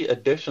three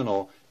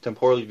additional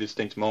temporally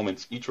distinct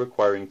moments, each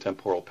requiring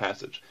temporal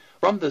passage.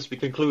 From this, we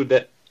conclude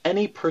that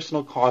any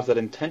personal cause that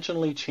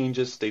intentionally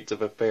changes states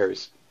of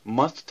affairs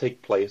must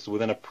take place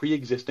within a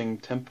pre-existing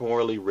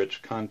temporally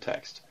rich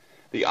context,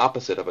 the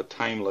opposite of a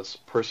timeless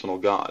personal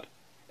God.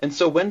 And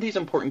so when these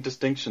important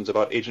distinctions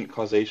about agent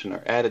causation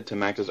are added to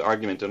Max's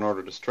argument in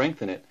order to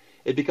strengthen it,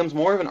 it becomes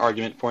more of an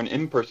argument for an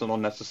impersonal,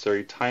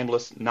 necessary,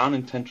 timeless,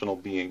 non-intentional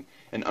being,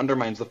 and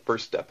undermines the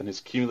first step in his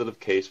cumulative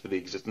case for the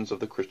existence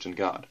of the Christian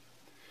God.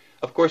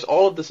 Of course,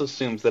 all of this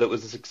assumes that it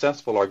was a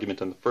successful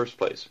argument in the first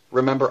place.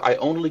 Remember, I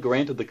only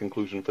granted the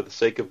conclusion for the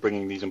sake of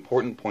bringing these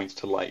important points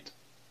to light.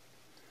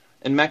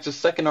 In Max's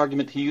second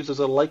argument, he uses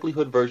a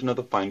likelihood version of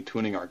the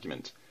fine-tuning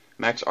argument.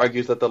 Max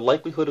argues that the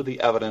likelihood of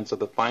the evidence of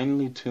the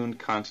finely tuned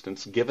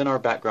constants given our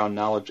background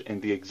knowledge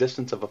and the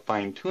existence of a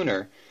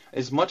fine-tuner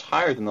is much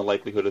higher than the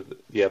likelihood of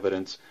the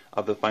evidence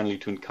of the finely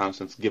tuned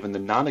constants given the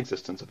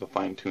non-existence of a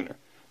fine-tuner.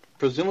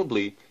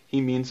 Presumably,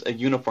 he means a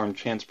uniform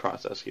chance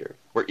process here,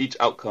 where each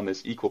outcome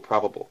is equal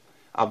probable.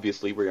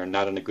 Obviously, we are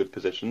not in a good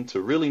position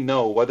to really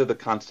know whether the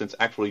constants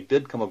actually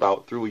did come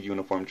about through a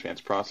uniform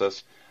chance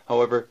process.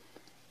 However,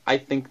 I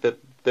think that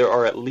there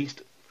are at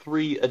least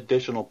three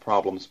additional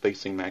problems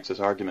facing Max's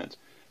argument.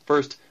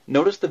 First,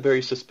 notice the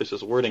very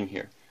suspicious wording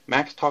here.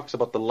 Max talks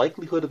about the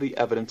likelihood of the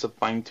evidence of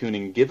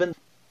fine-tuning given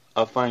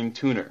a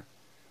fine-tuner.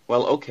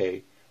 Well,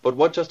 okay, but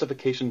what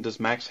justification does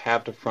Max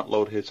have to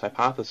front-load his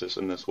hypothesis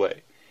in this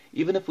way?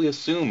 Even if we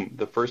assume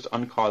the first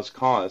uncaused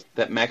cause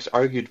that Max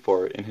argued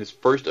for in his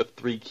first of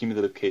 3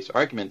 cumulative case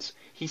arguments,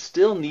 he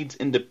still needs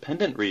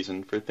independent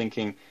reason for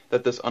thinking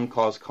that this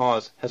uncaused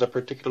cause has a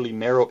particularly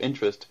narrow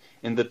interest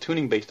in the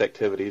tuning-based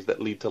activities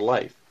that lead to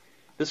life.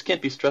 This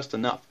can't be stressed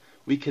enough.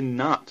 We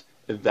cannot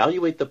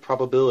evaluate the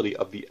probability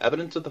of the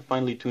evidence of the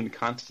finely tuned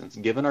constants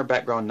given our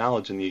background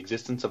knowledge in the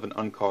existence of an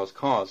uncaused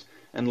cause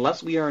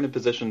unless we are in a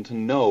position to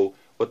know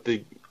what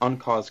the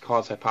uncaused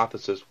cause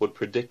hypothesis would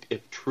predict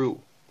if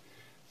true.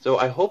 So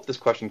I hope this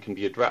question can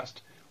be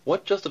addressed.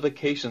 What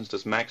justifications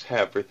does Max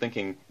have for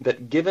thinking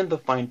that given the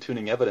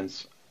fine-tuning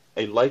evidence,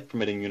 a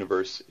life-permitting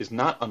universe is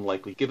not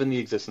unlikely given the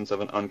existence of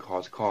an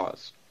uncaused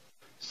cause?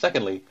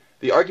 Secondly,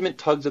 the argument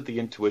tugs at the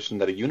intuition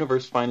that a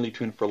universe finely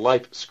tuned for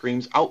life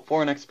screams out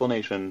for an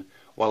explanation,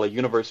 while a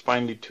universe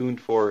finely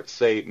tuned for,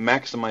 say,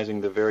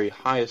 maximizing the very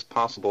highest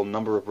possible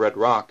number of red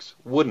rocks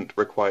wouldn't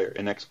require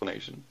an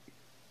explanation,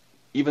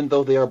 even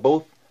though they are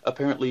both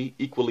apparently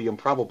equally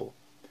improbable.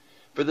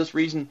 For this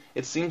reason,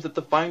 it seems that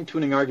the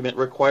fine-tuning argument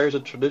requires a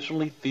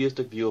traditionally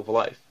theistic view of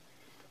life,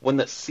 one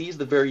that sees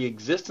the very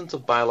existence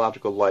of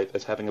biological life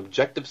as having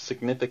objective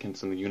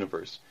significance in the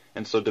universe,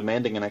 and so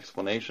demanding an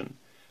explanation.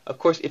 Of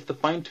course, if the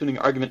fine-tuning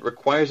argument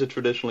requires a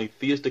traditionally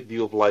theistic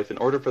view of life in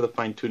order for the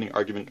fine-tuning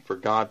argument for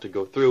God to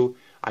go through,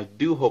 I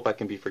do hope I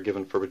can be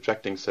forgiven for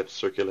rejecting such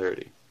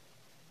circularity.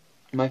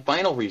 My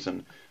final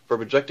reason for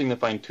rejecting the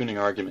fine-tuning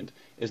argument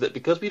is that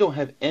because we don't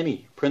have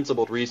any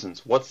principled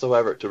reasons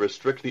whatsoever to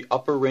restrict the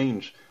upper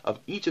range of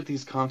each of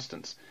these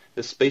constants,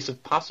 the space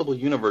of possible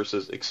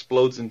universes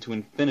explodes into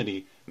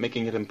infinity,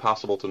 making it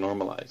impossible to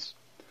normalize,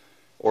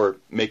 or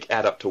make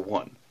add up to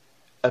 1.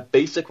 A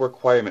basic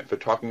requirement for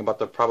talking about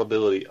the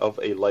probability of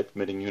a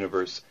life-permitting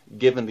universe,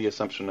 given the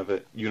assumption of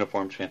a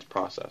uniform chance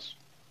process.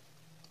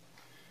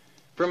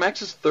 For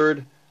Max's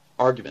third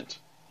argument,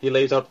 he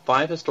lays out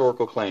 5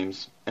 historical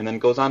claims, and then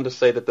goes on to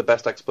say that the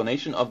best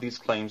explanation of these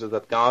claims is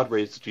that God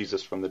raised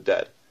Jesus from the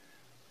dead.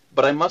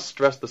 But I must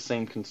stress the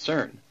same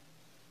concern,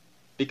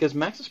 because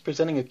Max is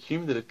presenting a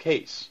cumulative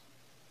case,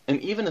 and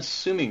even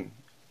assuming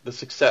the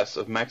success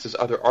of Max's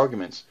other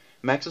arguments,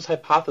 Max's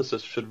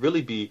hypothesis should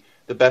really be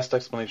the best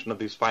explanation of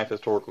these 5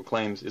 historical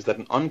claims is that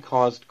an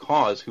uncaused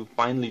cause who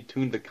finely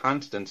tuned the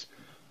constants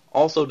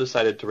also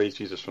decided to raise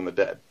Jesus from the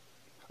dead.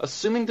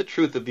 Assuming the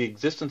truth of the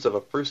existence of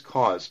a first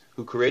cause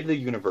who created the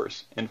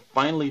universe and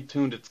finely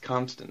tuned its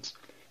constants,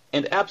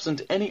 and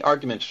absent any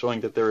argument showing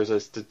that there is a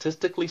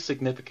statistically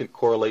significant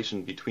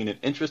correlation between an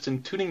interest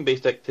in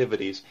tuning-based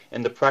activities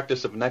and the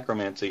practice of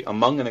necromancy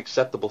among an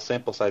acceptable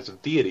sample size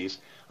of deities,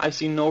 I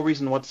see no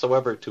reason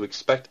whatsoever to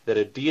expect that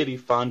a deity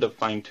fond of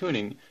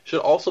fine-tuning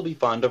should also be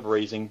fond of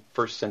raising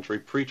first-century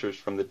preachers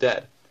from the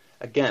dead.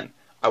 Again,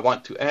 I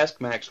want to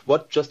ask Max,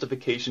 what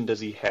justification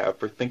does he have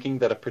for thinking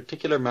that a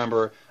particular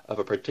member of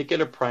a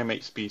particular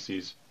primate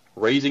species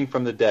raising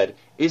from the dead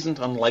isn't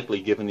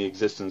unlikely given the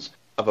existence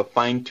of a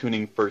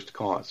fine-tuning first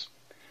cause?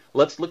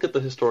 Let's look at the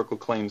historical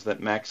claims that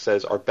Max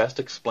says are best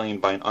explained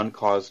by an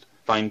uncaused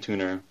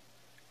fine-tuner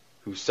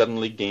who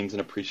suddenly gains an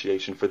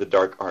appreciation for the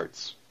dark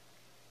arts.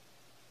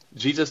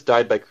 Jesus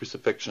died by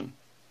crucifixion.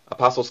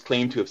 Apostles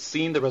claim to have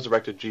seen the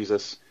resurrected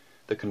Jesus,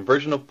 the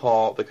conversion of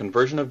Paul, the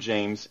conversion of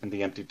James, and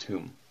the empty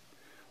tomb.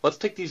 Let's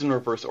take these in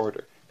reverse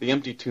order. The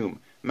empty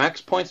tomb.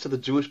 Max points to the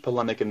Jewish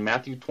polemic in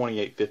Matthew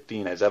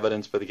 28:15 as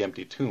evidence for the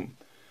empty tomb.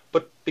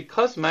 But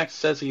because Max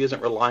says he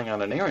isn't relying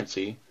on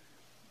inerrancy,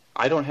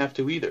 I don't have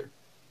to either.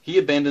 He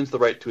abandons the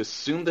right to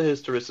assume the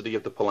historicity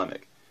of the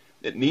polemic.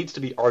 It needs to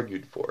be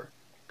argued for.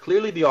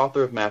 Clearly the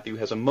author of Matthew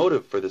has a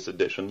motive for this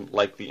addition,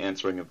 like the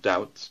answering of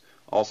doubts.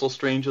 Also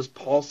strange is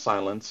Paul's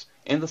silence,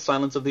 and the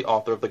silence of the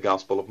author of the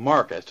Gospel of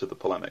Mark as to the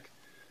polemic.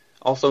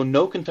 Also,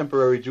 no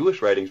contemporary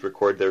Jewish writings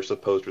record their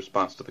supposed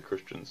response to the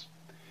Christians.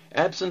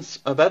 Absence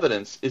of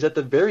evidence is at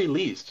the very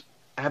least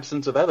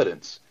absence of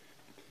evidence.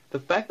 The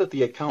fact that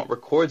the account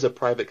records a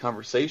private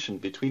conversation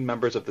between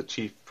members of the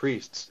chief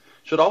priests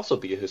should also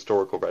be a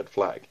historical red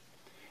flag.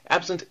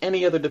 Absent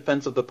any other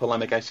defense of the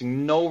polemic, I see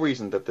no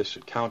reason that this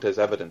should count as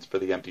evidence for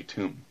the empty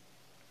tomb.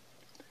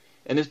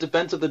 In his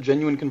defense of the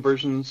genuine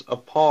conversions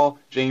of Paul,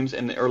 James,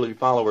 and the early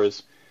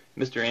followers,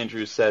 Mr.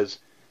 Andrews says,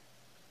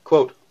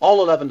 quote,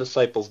 "All 11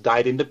 disciples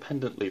died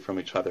independently from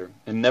each other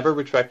and never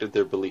retracted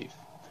their belief.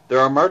 There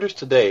are martyrs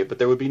today, but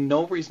there would be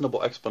no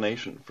reasonable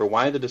explanation for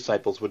why the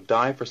disciples would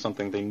die for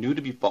something they knew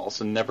to be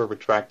false and never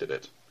retracted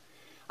it."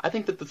 I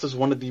think that this is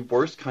one of the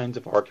worst kinds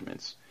of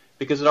arguments,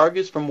 because it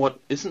argues from what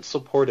isn't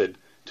supported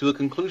to a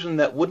conclusion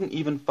that wouldn't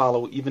even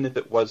follow even if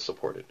it was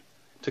supported.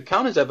 To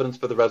count as evidence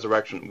for the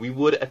resurrection, we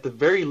would, at the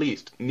very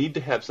least, need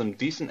to have some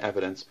decent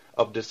evidence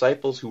of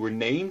disciples who were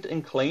named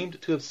and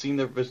claimed to have seen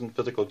the risen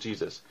physical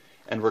Jesus,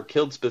 and were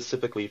killed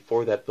specifically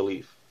for that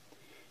belief,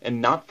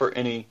 and not for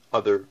any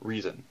other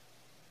reason.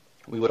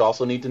 We would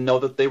also need to know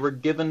that they were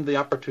given the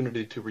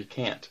opportunity to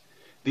recant.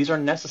 These are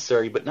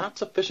necessary but not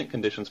sufficient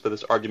conditions for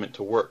this argument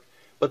to work,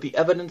 but the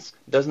evidence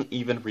doesn't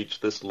even reach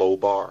this low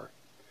bar.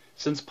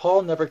 Since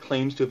Paul never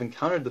claims to have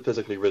encountered the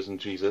physically risen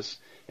Jesus,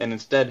 and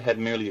instead had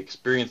merely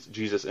experienced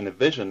Jesus in a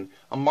vision,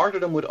 a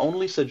martyrdom would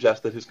only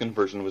suggest that his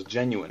conversion was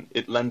genuine.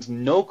 It lends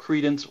no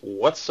credence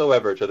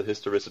whatsoever to the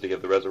historicity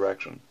of the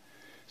resurrection.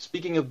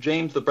 Speaking of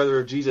James, the brother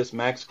of Jesus,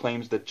 Max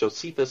claims that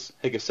Josephus,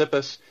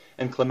 Hegesippus,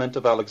 and Clement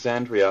of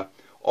Alexandria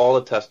all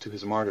attest to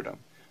his martyrdom.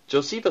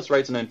 Josephus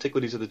writes in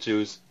Antiquities of the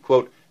Jews,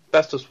 quote,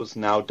 Festus was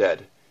now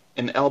dead,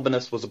 and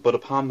Albinus was but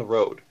upon the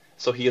road.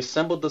 So he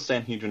assembled the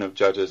Sanhedrin of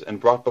judges, and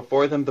brought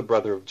before them the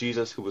brother of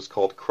Jesus, who was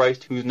called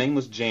Christ, whose name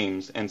was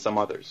James, and some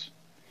others.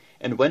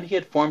 And when he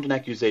had formed an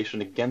accusation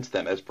against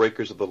them as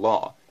breakers of the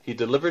law, he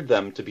delivered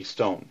them to be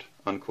stoned.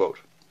 Unquote.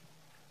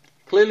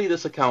 Clearly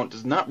this account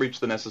does not reach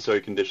the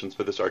necessary conditions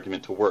for this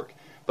argument to work,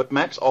 but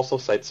Max also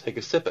cites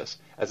Hegesippus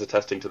as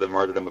attesting to the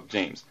martyrdom of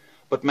James.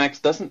 But Max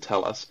doesn't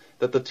tell us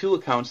that the two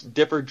accounts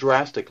differ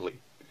drastically.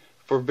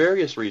 For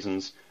various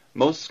reasons,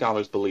 most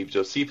scholars believe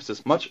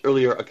Josephus' much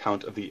earlier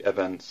account of the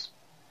events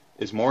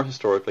is more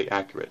historically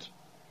accurate.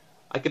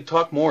 I could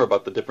talk more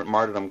about the different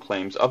martyrdom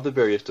claims of the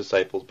various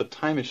disciples, but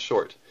time is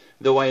short,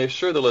 though I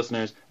assure the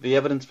listeners the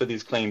evidence for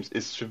these claims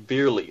is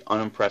severely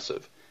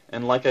unimpressive,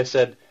 and like I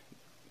said,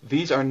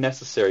 these are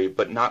necessary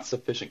but not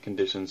sufficient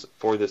conditions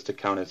for this to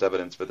count as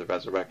evidence for the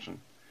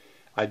resurrection.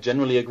 I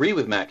generally agree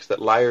with Max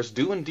that liars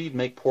do indeed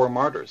make poor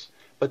martyrs,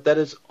 but that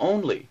is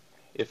only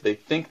if they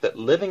think that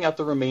living out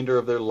the remainder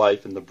of their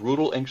life in the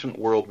brutal ancient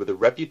world with a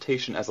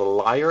reputation as a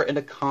liar and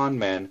a con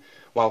man,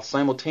 while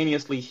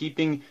simultaneously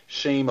heaping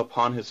shame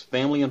upon his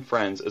family and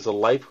friends, is a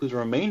life whose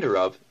remainder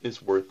of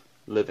is worth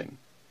living.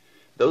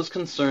 Those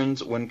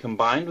concerns, when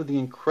combined with the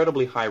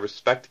incredibly high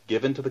respect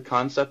given to the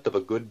concept of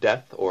a good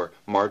death or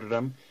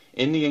martyrdom,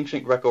 in the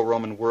ancient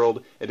Greco-Roman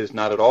world, it is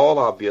not at all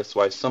obvious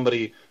why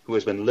somebody who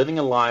has been living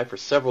a lie for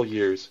several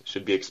years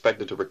should be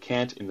expected to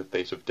recant in the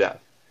face of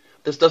death.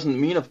 This doesn't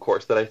mean, of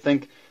course, that I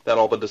think that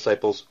all the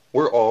disciples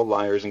were all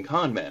liars and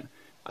con men.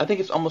 I think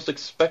it's almost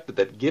expected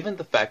that given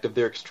the fact of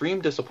their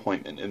extreme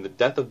disappointment in the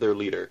death of their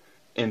leader,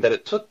 and that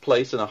it took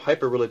place in a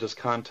hyper-religious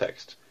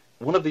context,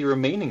 one of the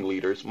remaining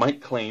leaders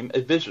might claim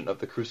a vision of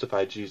the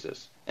crucified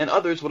Jesus, and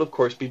others would of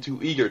course be too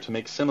eager to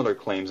make similar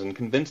claims and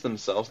convince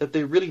themselves that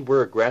they really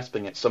were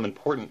grasping at some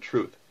important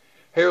truth.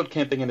 Harold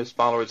Camping and his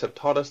followers have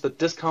taught us that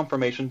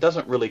disconfirmation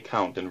doesn't really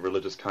count in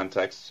religious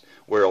contexts,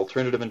 where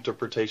alternative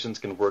interpretations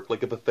can work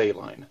like a buffet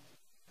line.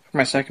 For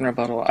my second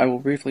rebuttal, I will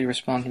briefly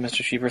respond to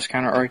Mr. Schieber's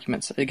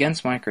counter-arguments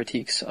against my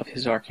critiques of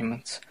his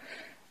arguments.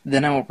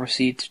 Then I will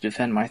proceed to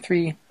defend my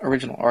three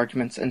original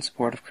arguments in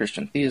support of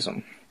Christian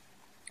theism.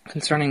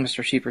 Concerning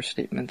Mr. Schieber's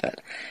statement that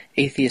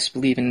atheists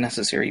believe in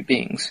necessary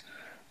beings,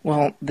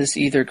 well, this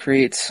either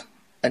creates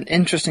an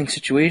interesting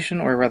situation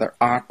or a rather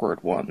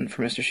awkward one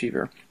for Mr.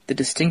 Schieber. The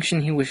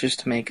distinction he wishes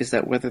to make is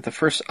that whether the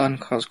first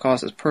uncaused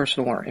cause is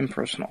personal or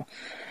impersonal.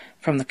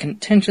 From the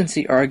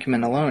contingency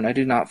argument alone, I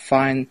do not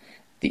find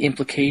the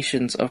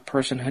implications of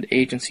personhood,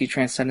 agency,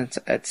 transcendence,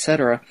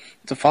 etc.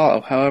 to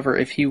follow. However,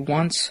 if he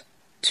wants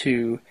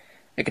to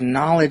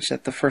acknowledge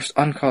that the first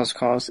uncaused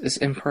cause is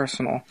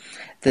impersonal,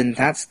 then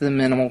that's the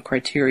minimal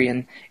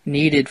criterion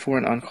needed for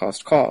an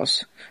uncaused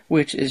cause,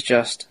 which is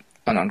just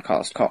an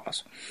uncaused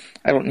cause.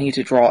 I don't need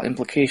to draw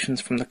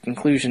implications from the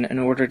conclusion in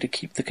order to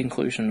keep the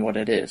conclusion what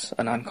it is,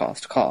 an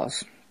uncaused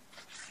cause.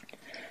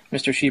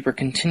 Mr. Schieber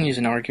continues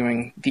in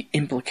arguing the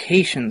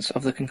implications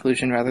of the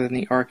conclusion rather than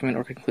the argument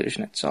or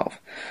conclusion itself.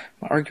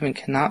 My argument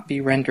cannot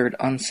be rendered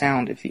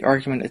unsound if the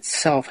argument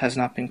itself has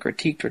not been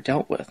critiqued or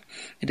dealt with.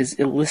 It is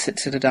illicit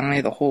to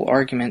deny the whole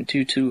argument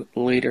due to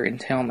later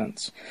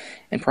entailments.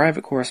 In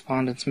private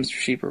correspondence, Mr.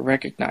 Schieber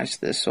recognized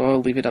this, so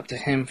I'll leave it up to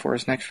him for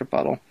his next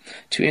rebuttal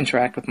to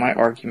interact with my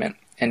argument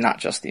and not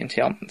just the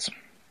entailments.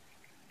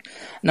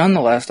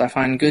 Nonetheless, I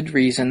find good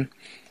reason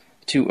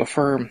to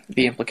affirm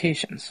the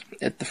implications.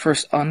 If the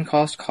first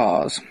uncaused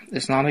cause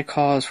is not a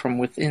cause from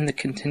within the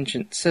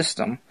contingent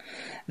system,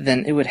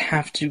 then it would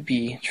have to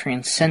be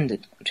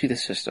transcended to the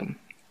system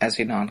as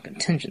a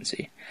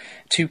non-contingency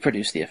to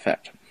produce the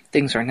effect.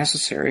 Things are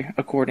necessary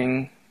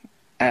according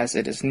as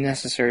it is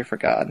necessary for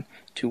God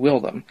to will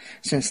them,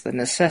 since the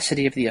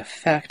necessity of the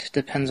effect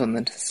depends on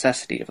the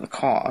necessity of the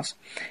cause.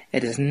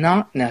 It is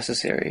not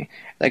necessary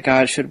that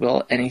God should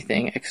will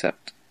anything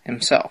except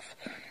himself.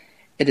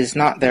 It is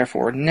not,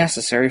 therefore,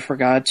 necessary for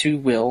God to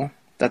will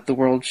that the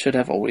world should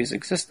have always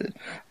existed,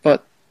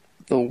 but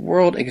the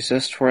world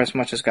exists for as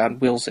much as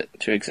God wills it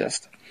to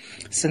exist,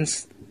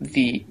 since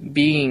the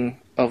being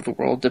of the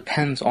world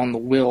depends on the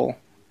will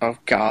of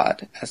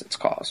God as its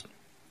cause.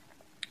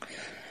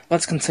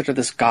 Let's consider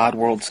this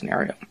God-world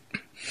scenario,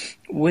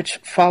 which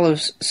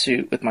follows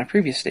suit with my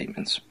previous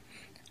statements.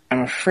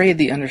 I'm afraid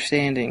the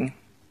understanding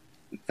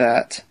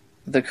that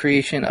the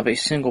creation of a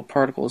single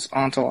particle is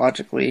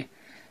ontologically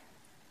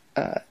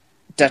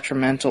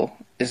detrimental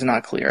is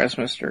not clear, as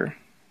Mr.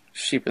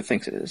 Schieber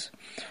thinks it is.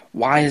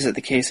 Why is it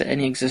the case that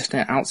any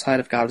existence outside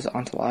of God is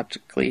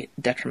ontologically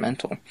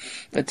detrimental?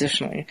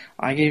 Additionally,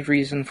 I gave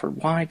reason for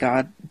why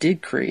God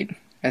did create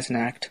as an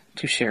act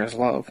to share his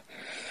love.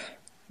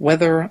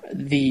 Whether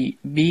the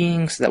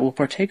beings that will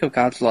partake of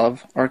God's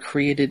love are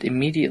created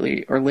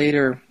immediately or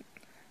later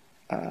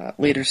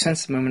later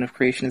since the moment of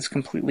creation is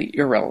completely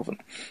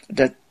irrelevant.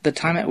 That the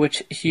time at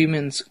which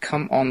humans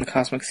come on the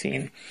cosmic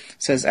scene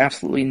says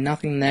absolutely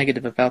nothing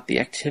negative about the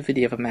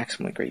activity of a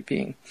maximally great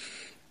being.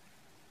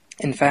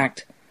 In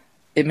fact,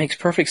 it makes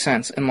perfect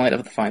sense in light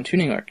of the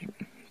fine-tuning argument.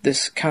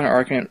 This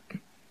counter-argument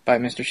by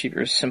Mr.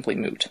 Schieber is simply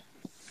moot.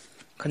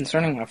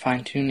 Concerning my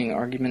fine-tuning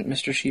argument,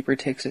 Mr. Schieber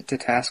takes it to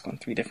task on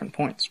 3 different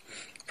points.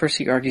 First,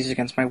 he argues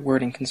against my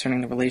wording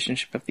concerning the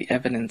relationship of the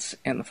evidence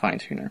and the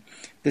fine-tuner.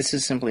 This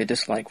is simply a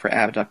dislike for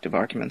abductive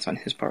arguments on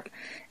his part.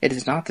 It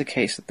is not the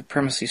case that the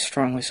premises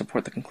strongly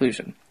support the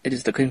conclusion. It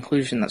is the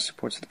conclusion that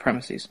supports the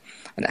premises.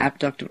 An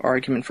abductive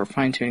argument for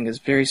fine-tuning is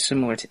very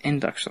similar to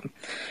induction.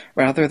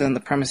 Rather than the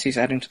premises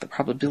adding to the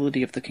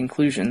probability of the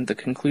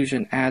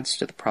conclusion adds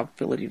to the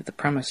probability of the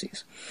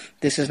premises.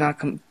 This is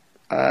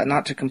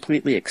not to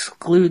completely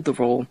exclude the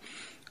role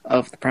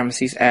of the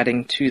premises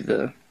adding to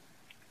the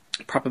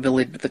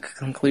probability of the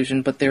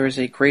conclusion, but there is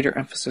a greater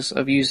emphasis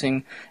of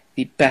using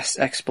the best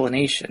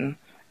explanation,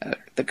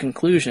 the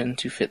conclusion,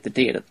 to fit the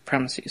data, the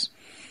premises.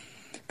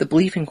 The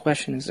belief in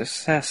question is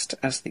assessed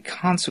as the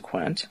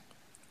consequent,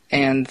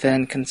 and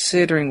then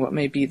considering what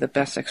may be the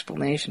best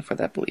explanation for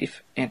that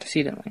belief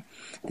antecedently.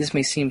 This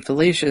may seem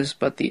fallacious,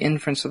 but the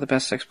inference of the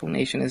best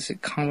explanation is a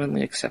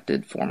commonly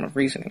accepted form of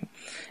reasoning.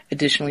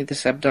 Additionally,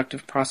 this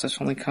abductive process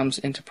only comes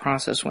into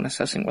process when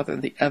assessing whether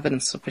the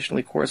evidence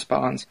sufficiently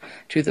corresponds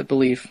to the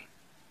belief,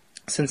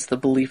 since the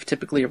belief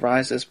typically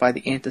arises by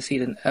the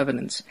antecedent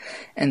evidence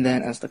and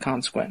then as the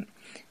consequent.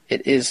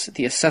 It is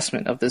the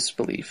assessment of this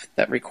belief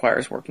that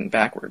requires working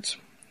backwards.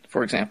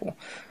 For example,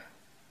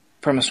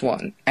 Premise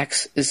 1,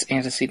 X is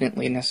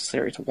antecedently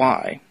necessary to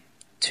Y.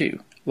 2,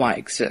 Y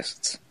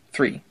exists.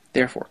 3,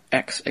 therefore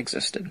X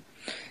existed.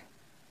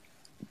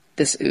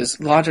 This is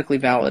logically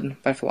valid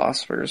by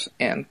philosophers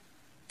and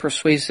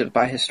persuasive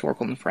by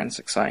historical and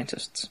forensic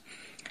scientists.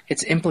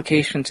 Its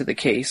implication to the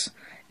case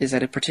is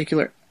that a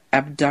particular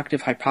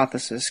abductive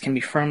hypothesis can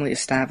be firmly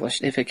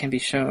established if it can be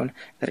shown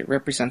that it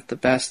represents the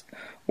best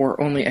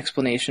or only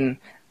explanation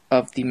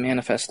of the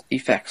manifest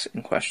effects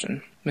in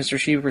question. Mr.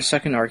 Schieber's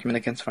second argument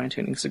against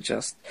fine-tuning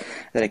suggests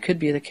that it could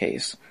be the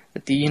case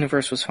that the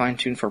universe was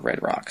fine-tuned for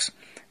red rocks.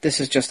 This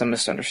is just a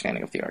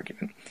misunderstanding of the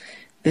argument.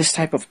 This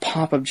type of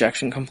pop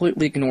objection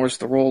completely ignores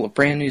the role of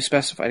brand new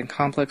specified and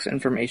complex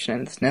information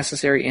and its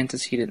necessary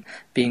antecedent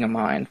being a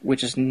mind,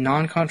 which is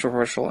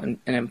non-controversial and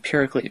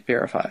empirically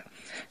verified.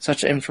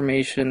 Such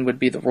information would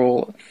be the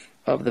role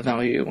of the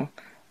value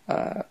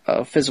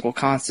of physical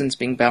constants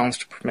being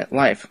balanced to permit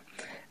life.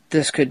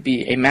 This could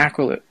be a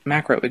macro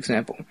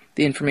example.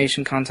 The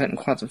information content in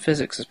quantum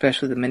physics,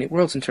 especially the many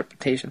worlds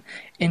interpretation,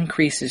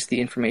 increases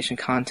the information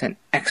content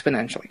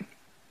exponentially.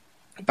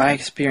 By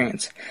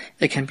experience,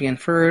 it can be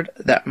inferred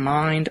that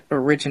mind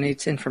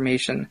originates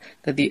information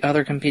that the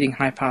other competing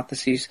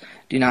hypotheses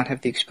do not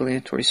have the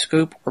explanatory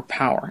scope or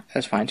power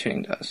as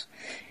fine-tuning does.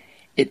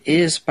 It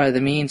is by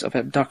the means of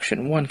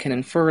abduction one can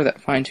infer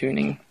that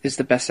fine-tuning is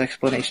the best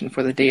explanation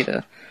for the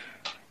data.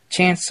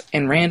 Chance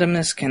and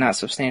randomness cannot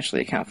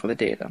substantially account for the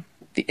data.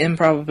 The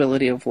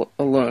improbability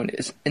alone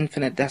is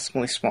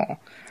infinitesimally small.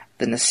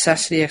 The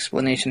necessity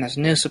explanation has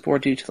no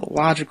support due to the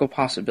logical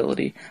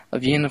possibility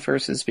of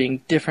universes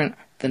being different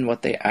than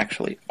what they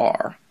actually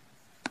are.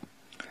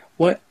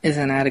 What is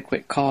an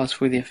adequate cause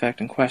for the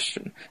effect in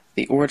question?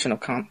 The origin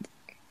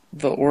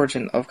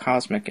of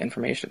cosmic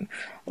information.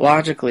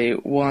 Logically,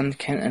 one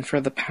can infer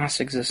the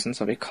past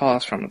existence of a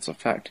cause from its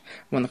effect,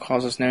 when the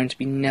cause is known to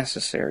be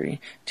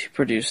necessary to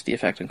produce the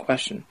effect in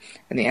question.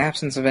 In the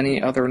absence of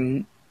any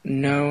other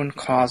known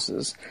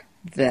causes,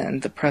 then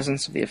the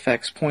presence of the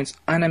effects points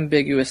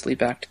unambiguously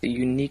back to the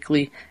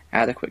uniquely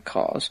adequate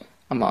cause,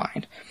 a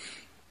mind.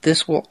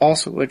 This will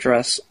also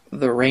address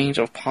the range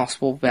of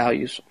possible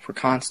values for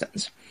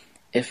constants.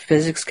 If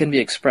physics can be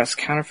expressed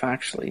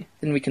counterfactually,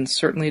 then we can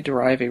certainly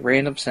derive a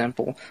random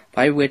sample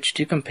by which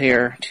to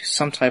compare to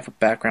some type of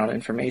background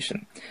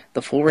information.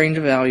 The full range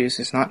of values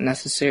is not a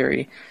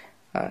necessary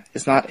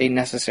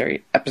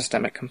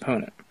epistemic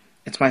component.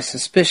 It's my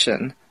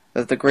suspicion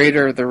that the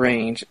greater the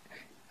range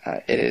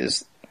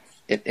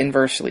it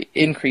inversely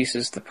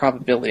increases the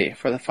probability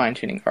for the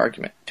fine-tuning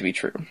argument to be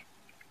true.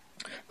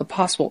 The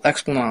possible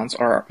explanons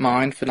are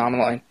mind,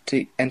 phenomenal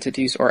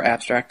entities, or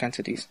abstract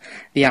entities.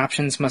 The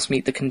options must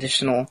meet the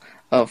conditional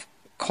of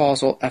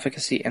causal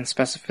efficacy and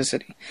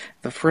specificity.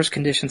 The first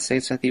condition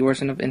states that the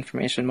origin of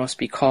information must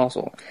be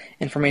causal.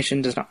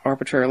 Information does not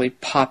arbitrarily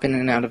pop in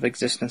and out of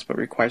existence but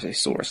requires a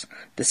source.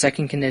 The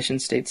second condition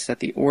states that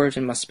the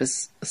origin must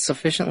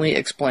sufficiently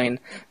explain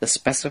the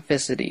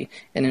specificity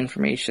in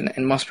information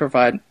and must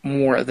provide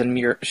more than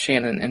mere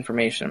Shannon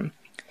information.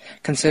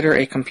 Consider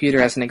a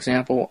computer as an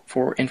example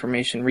for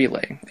information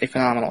relay, a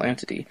phenomenal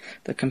entity.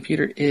 The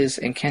computer is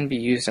and can be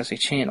used as a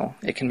channel.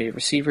 It can be a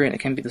receiver and it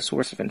can be the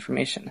source of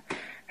information.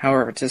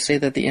 However, to say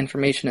that the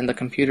information in the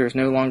computer is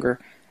no longer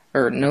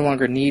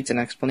needs an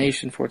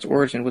explanation for its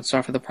origin would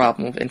suffer the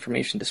problem of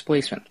information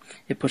displacement.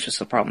 It pushes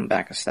the problem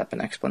back a step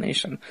in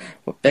explanation.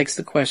 What begs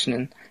the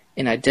question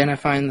in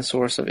identifying the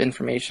source of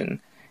information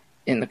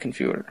in the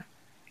computer.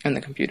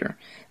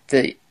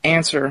 the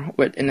answer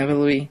would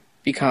inevitably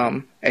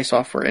become a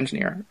software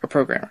engineer or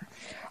programmer.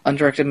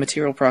 Undirected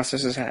material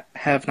processes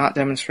have not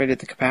demonstrated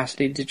the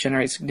capacity to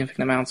generate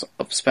significant amounts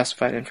of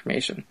specified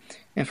information.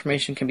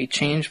 Information can be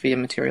changed via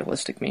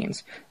materialistic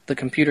means. The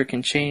computer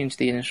can change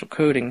the initial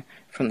coding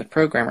from the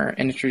programmer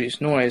and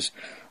introduce noise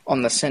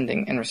on the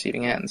sending and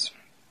receiving ends.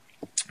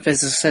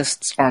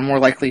 Physicists are more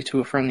likely to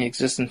affirm the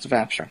existence of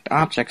abstract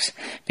objects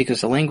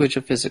because the language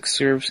of physics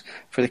serves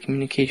for the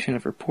communication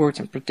of reports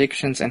and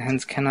predictions and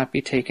hence cannot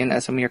be taken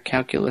as a mere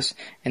calculus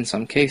in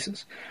some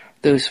cases.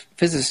 Those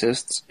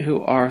physicists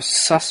who are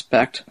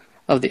suspect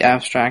of the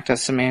abstract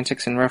as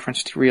semantics in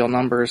reference to real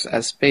numbers,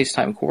 as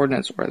space-time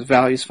coordinates, or as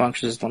values,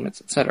 functions, limits,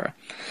 etc.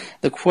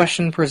 The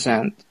question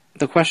present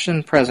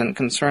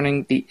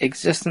concerning the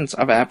existence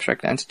of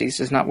abstract entities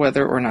is not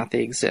whether or not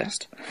they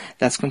exist.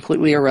 That's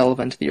completely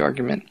irrelevant to the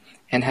argument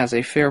and has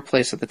a fair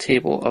place at the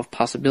table of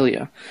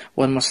possibilia.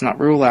 One must not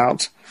rule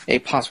out a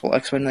possible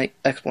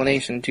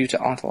explanation due to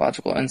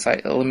ontological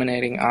insight,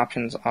 eliminating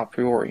options a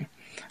priori.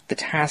 The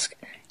task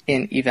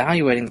in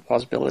evaluating the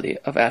plausibility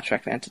of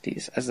abstract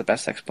entities as the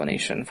best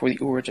explanation for the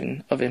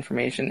origin of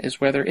information is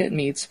whether it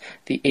meets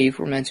the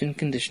aforementioned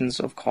conditions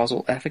of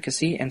causal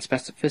efficacy and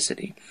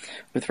specificity.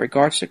 With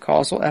regards to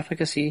causal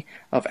efficacy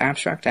of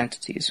abstract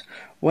entities,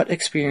 what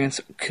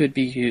experience could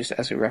be used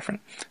as a referent?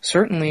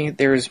 Certainly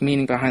there is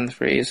meaning behind the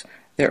phrase,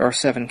 "there are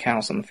 7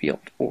 cows in the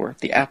field," or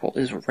 "the apple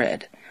is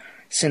red,"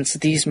 since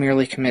these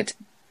merely commit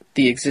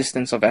the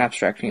existence of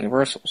abstract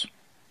universals.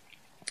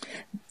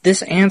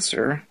 This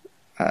answers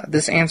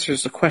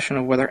the question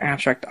of whether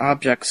abstract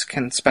objects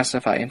can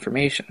specify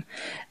information.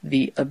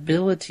 The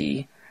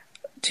ability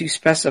to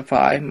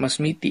specify must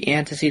meet the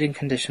antecedent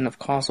condition of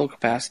causal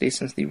capacity,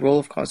 since the role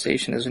of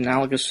causation is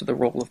analogous to the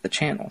role of the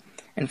channel.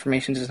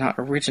 Information does not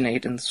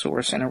originate in the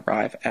source and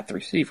arrive at the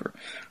receiver,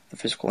 the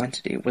physical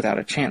entity, without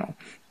a channel.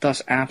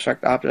 Thus,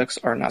 abstract objects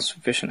are not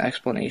sufficient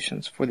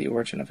explanations for the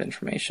origin of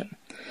information.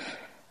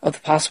 Of the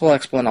possible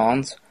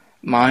explanons,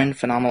 mind,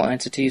 phenomenal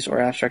entities,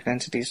 or abstract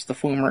entities, the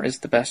former is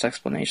the best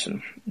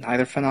explanation.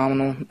 Neither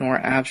phenomenal nor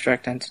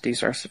abstract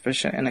entities are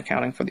sufficient in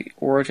accounting for the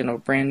origin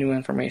of brand new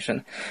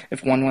information.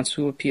 If one wants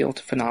to appeal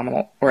to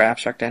phenomenal or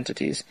abstract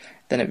entities,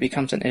 then it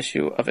becomes an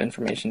issue of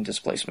information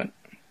displacement.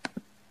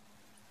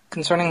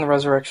 Concerning the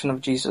resurrection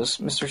of Jesus,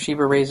 Mr.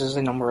 Schieber raises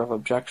a number of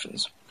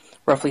objections.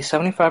 Roughly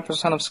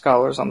 75% of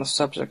scholars on the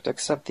subject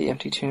accept the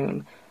empty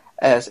tomb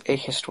as a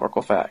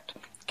historical fact.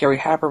 Gary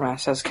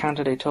Habermas has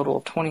counted a total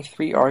of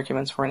 23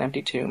 arguments for an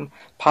empty tomb,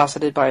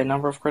 posited by a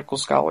number of critical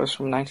scholars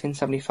from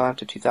 1975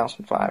 to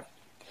 2005.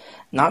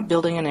 Not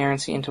building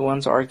inerrancy into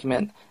one's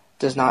argument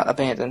does not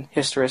abandon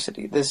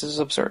historicity. This is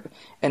absurd.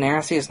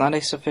 Inerrancy is not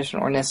a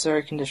sufficient or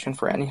necessary condition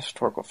for any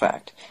historical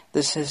fact.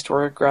 This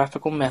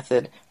historiographical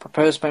method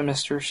proposed by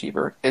Mr.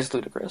 Schieber is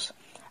ludicrous.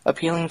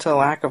 Appealing to the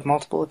lack of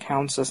multiple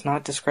accounts does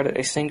not discredit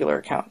a singular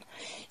account,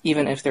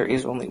 even if there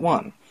is only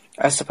one.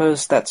 I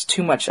suppose that's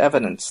too much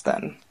evidence,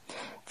 then.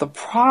 The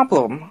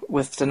problem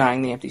with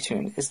denying the empty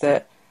tomb is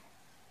that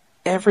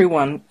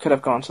everyone could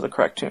have gone to the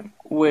correct tomb,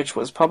 which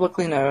was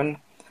publicly known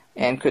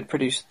and could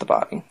produce the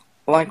body.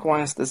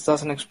 Likewise, this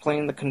doesn't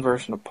explain the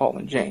conversion of Paul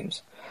and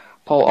James.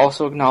 Paul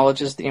also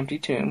acknowledges the empty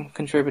tomb,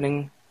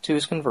 contributing to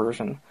his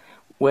conversion,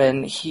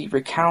 when he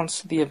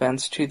recounts the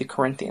events to the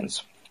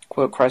Corinthians.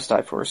 Quote, Christ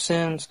died for his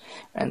sins,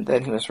 and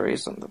then he was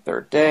raised on the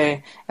 3rd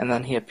day, and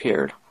then he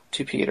appeared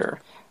to Peter.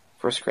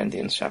 1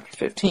 Corinthians chapter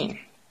 15.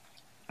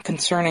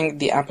 Concerning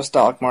the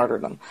apostolic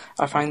martyrdom,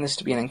 I find this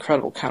to be an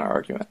incredible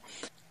counterargument.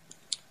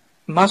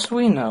 Must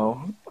we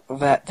know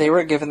that they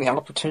were given the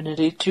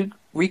opportunity to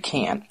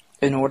recant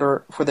in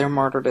order for their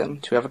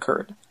martyrdom to have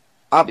occurred?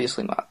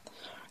 Obviously not.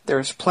 There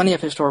is plenty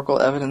of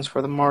historical evidence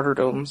for the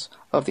martyrdoms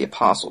of the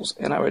apostles,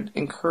 and I would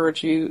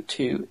encourage you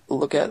to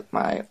look at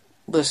my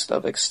list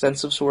of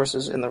extensive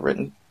sources in the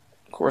written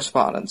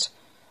correspondence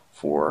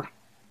for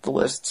the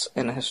lists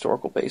and a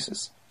historical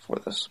basis for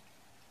this.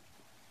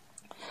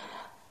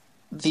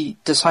 The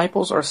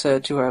disciples are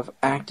said to have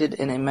acted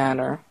in a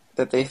manner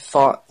that they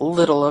thought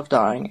little of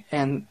dying,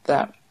 and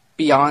that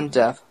beyond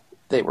death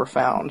they were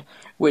found,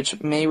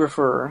 which may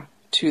refer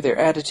to their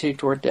attitude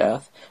toward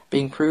death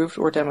being proved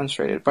or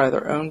demonstrated by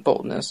their own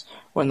boldness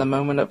when the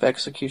moment of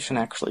execution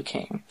actually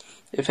came.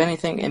 If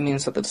anything, it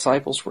means that the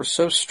disciples were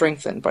so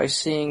strengthened by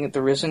seeing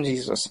the risen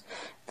Jesus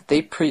that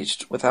they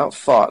preached without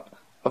thought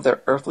of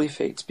their earthly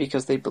fates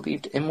because they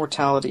believed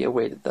immortality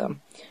awaited them.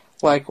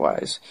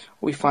 Likewise,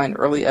 we find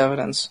early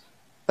evidence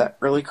that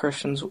early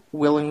Christians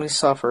willingly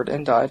suffered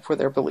and died for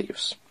their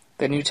beliefs.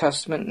 The New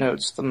Testament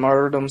notes the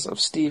martyrdoms of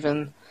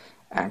Stephen,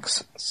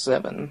 Acts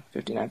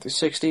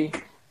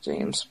 7:59-60,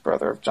 James,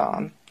 brother of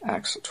John,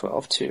 Acts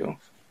 12:2,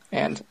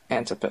 and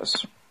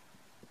Antipas.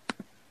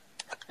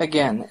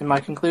 Again, in my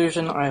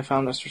conclusion, I have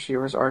found Mr.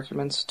 Schieber's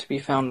arguments to be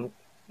found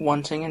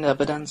wanting in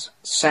evidence,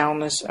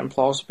 soundness, and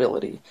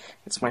plausibility.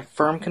 It's my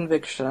firm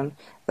conviction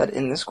that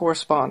in this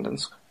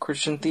correspondence,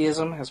 Christian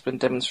theism has been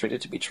demonstrated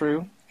to be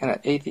true, and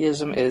that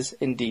atheism is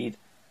indeed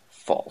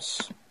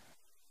false.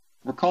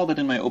 Recall that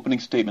in my opening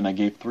statement I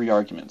gave 3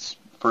 arguments.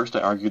 First, I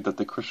argued that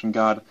the Christian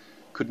God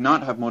could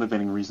not have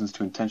motivating reasons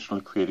to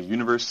intentionally create a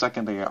universe.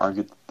 Secondly, I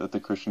argued that the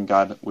Christian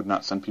God would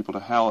not send people to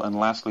hell. And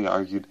lastly, I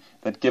argued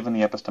that given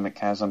the epistemic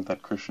chasm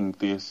that Christian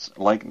theists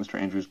like Mr.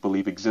 Andrews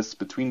believe exists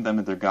between them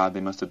and their God,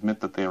 they must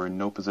admit that they are in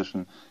no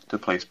position to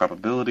place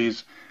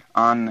probabilities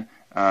on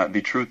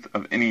the truth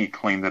of any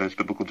claim that is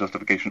biblical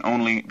justification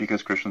only,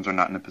 because Christians are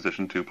not in a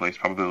position to place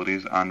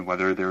probabilities on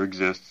whether there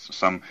exists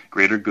some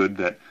greater good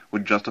that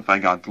would justify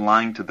God's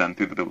lying to them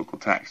through the biblical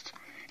text.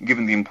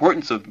 Given the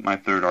importance of my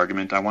third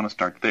argument, I want to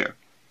start there.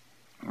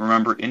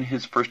 Remember, in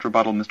his first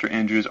rebuttal, Mr.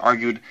 Andrews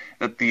argued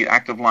that the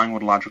act of lying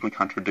would logically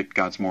contradict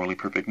God's morally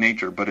perfect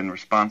nature, but in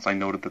response I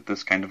noted that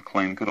this kind of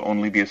claim could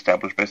only be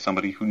established by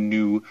somebody who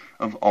knew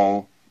of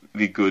all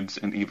the goods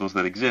and evils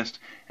that exist,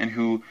 and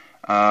who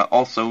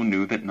also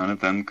knew that none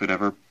of them could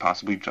ever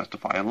possibly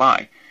justify a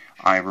lie.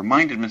 I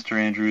reminded Mr.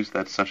 Andrews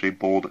that such a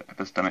bold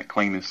epistemic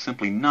claim is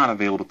simply not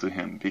available to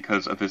him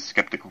because of his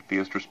skeptical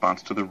theist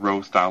response to the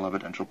Rowe-style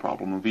evidential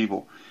problem of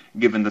evil.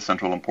 Given the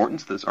central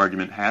importance this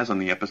argument has on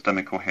the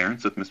epistemic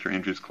coherence of Mr.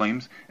 Andrews'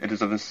 claims, it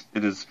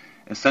is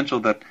essential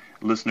that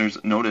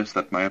listeners notice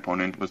that my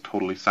opponent was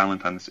totally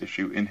silent on this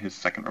issue in his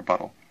second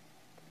rebuttal.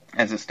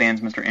 As it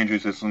stands, Mr.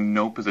 Andrews is in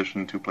no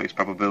position to place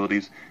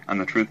probabilities on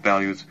the truth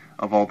values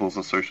of all those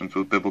assertions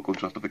with biblical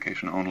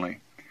justification only.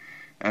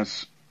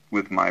 As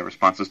with my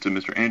responses to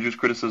Mr. Andrews'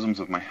 criticisms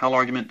of my hell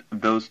argument,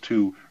 those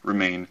too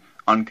remain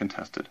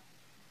uncontested.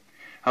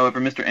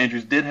 However, Mr.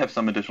 Andrews did have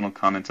some additional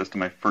comments as to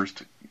my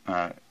first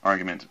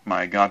argument,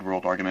 my God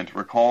world argument.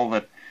 Recall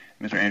that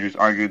Mr. Andrews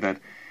argued that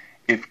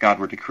if God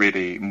were to create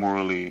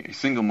a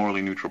single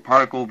morally neutral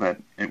particle, that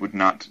it would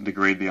not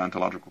degrade the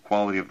ontological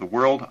quality of the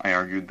world. I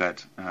argued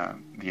that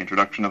the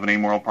introduction of an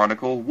amoral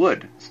particle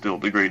would still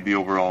degrade the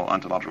overall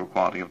ontological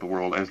quality of the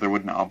world, as there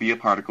would now be a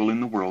particle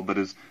in the world that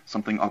is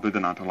something other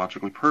than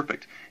ontologically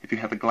perfect. If you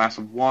have a glass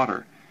of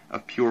water,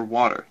 of pure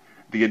water,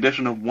 the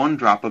addition of one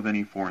drop of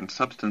any foreign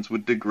substance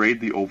would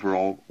degrade the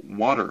overall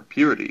water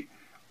purity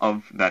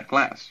of that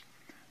glass.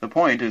 The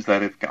point is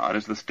that if God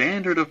is the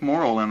standard of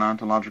moral and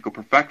ontological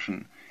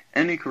perfection,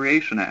 any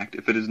creation act,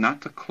 if it is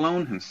not to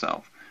clone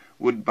himself,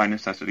 would by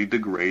necessity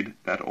degrade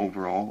that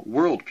overall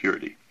world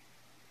purity.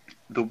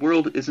 The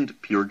world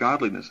isn't pure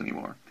godliness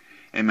anymore.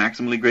 A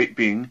maximally great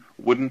being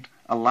wouldn't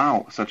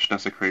allow such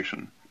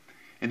desecration.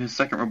 In his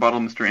second rebuttal,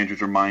 Mr.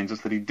 Andrews reminds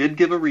us that he did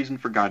give a reason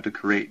for God to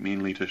create,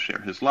 mainly to share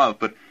his love,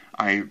 but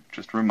I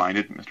just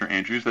reminded Mr.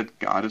 Andrews that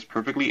God is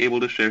perfectly able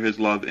to share his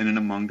love in and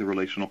among the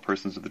relational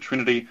persons of the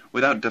Trinity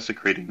without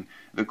desecrating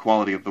the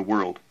quality of the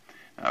world.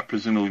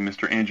 Presumably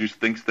Mr. Andrews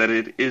thinks that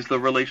it is the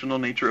relational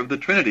nature of the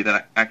Trinity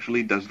that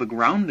actually does the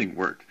grounding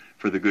work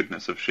for the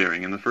goodness of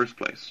sharing in the first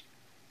place.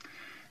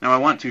 Now I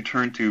want to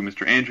turn to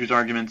Mr. Andrews'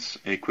 arguments.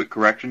 A quick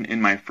correction.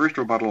 In my first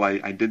rebuttal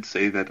I did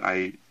say that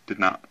I did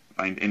not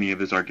find any of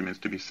his arguments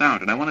to be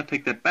sound, and I want to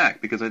take that back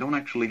because I don't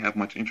actually have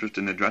much interest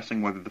in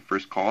addressing whether the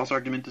first cause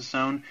argument is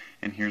sound,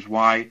 and here's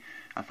why.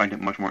 I find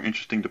it much more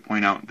interesting to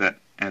point out that,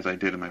 as I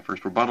did in my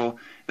first rebuttal,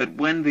 that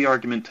when the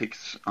argument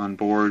takes on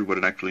board what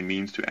it actually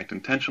means to act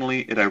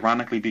intentionally, it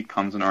ironically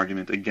becomes an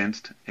argument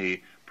against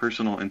a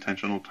personal,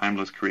 intentional,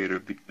 timeless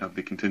creator of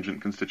the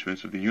contingent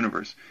constituents of the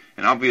universe.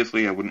 And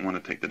obviously I wouldn't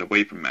want to take that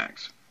away from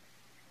Max.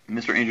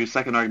 Mr. Andrews'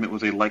 second argument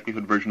was a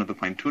likelihood version of the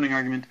fine-tuning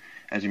argument.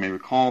 As you may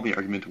recall, the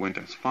argument went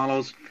as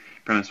follows.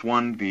 Premise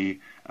 1,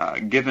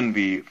 given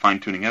the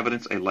fine-tuning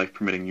evidence, a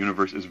life-permitting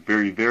universe is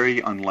very, very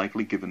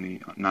unlikely given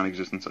the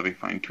non-existence of a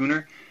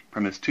fine-tuner.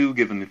 Premise 2,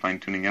 given the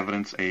fine-tuning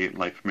evidence, a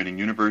life-permitting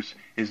universe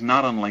is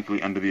not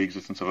unlikely under the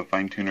existence of a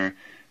fine-tuner,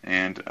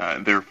 and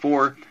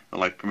therefore the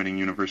life-permitting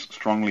universe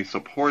strongly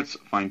supports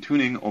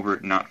fine-tuning over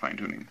not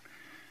fine-tuning.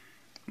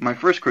 My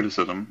first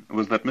criticism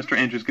was that Mr.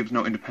 Andrews gives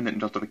no independent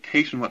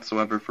justification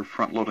whatsoever for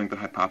front-loading the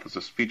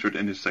hypothesis featured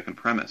in his second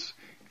premise.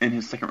 In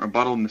his second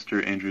rebuttal,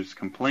 Mr. Andrews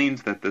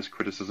complains that this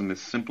criticism is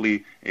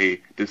simply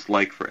a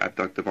dislike for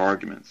abductive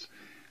arguments.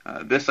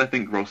 This, I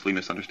think, grossly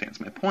misunderstands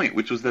my point,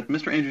 which was that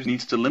Mr. Andrews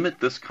needs to limit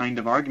this kind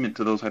of argument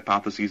to those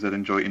hypotheses that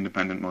enjoy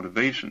independent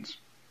motivations.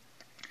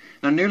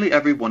 Now, nearly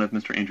every one of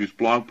Mr. Andrews'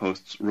 blog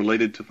posts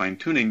related to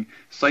fine-tuning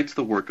cites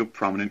the work of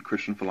prominent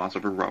Christian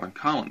philosopher Robin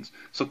Collins,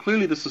 so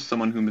clearly this is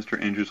someone whom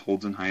Mr. Andrews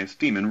holds in high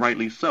esteem, and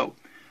rightly so.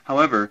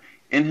 However,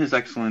 in his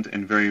excellent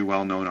and very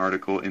well-known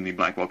article in the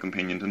Blackwell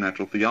Companion to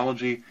Natural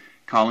Theology,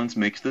 Collins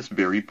makes this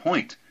very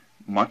point,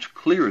 much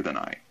clearer than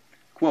I.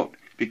 Quote,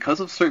 "Because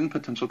of certain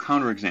potential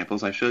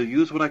counterexamples, I shall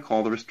use what I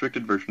call the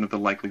restricted version of the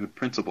likelihood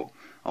principle,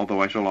 although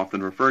I shall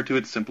often refer to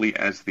it simply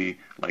as the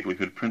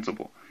likelihood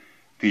principle.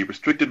 The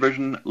restricted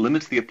version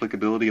limits the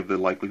applicability of the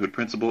likelihood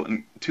principle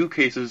in two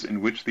cases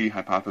in which the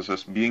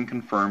hypothesis being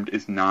confirmed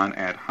is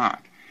non-ad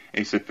hoc.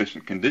 A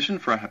sufficient condition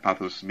for a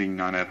hypothesis being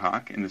non-ad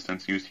hoc, in the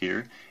sense used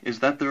here, is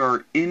that there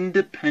are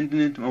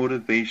independent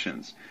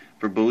motivations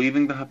for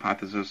believing the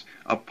hypothesis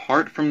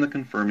apart from the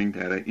confirming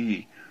data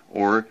E,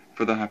 or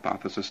for the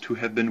hypothesis to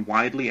have been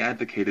widely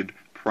advocated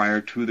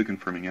prior to the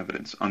confirming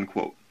evidence,"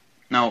 unquote.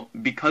 Now,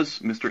 because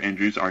Mr.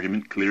 Andrews'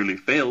 argument clearly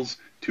fails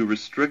to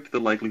restrict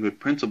the likelihood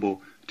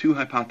principle to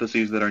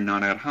hypotheses that are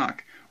non-ad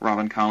hoc,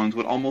 Robin Collins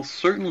would almost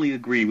certainly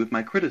agree with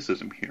my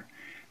criticism here.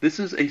 This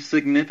is a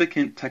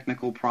significant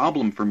technical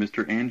problem for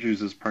Mr.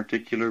 Andrews'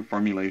 particular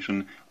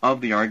formulation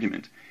of the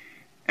argument,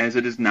 as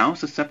it is now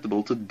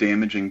susceptible to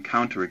damaging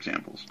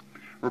counterexamples.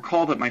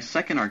 Recall that my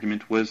second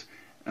objection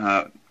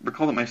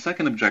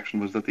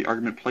was that the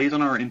argument plays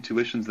on our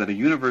intuitions that a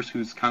universe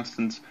whose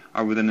constants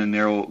are within a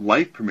narrow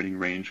life-permitting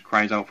range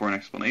cries out for an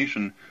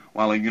explanation,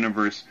 while a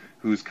universe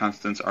whose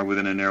constants are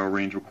within a narrow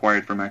range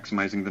required for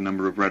maximizing the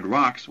number of red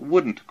rocks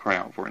wouldn't cry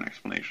out for an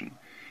explanation.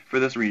 For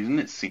this reason,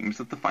 it seems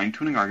that the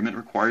fine-tuning argument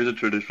requires a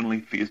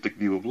traditionally theistic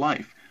view of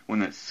life, one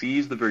that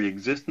sees the very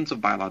existence of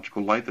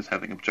biological life as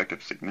having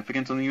objective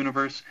significance in the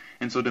universe,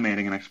 and so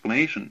demanding an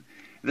explanation.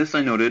 This,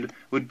 I noted,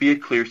 would be a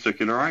clear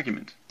circular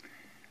argument.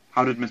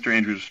 How did Mr.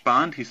 Andrews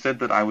respond? He said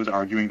that I was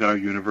arguing that our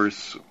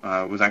universe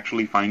was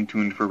actually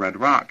fine-tuned for red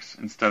rocks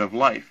instead of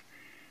life.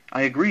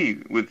 I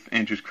agree with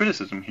Andrews'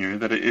 criticism here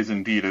that it is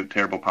indeed a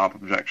terrible pop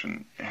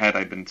objection, had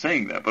I been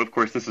saying that, but of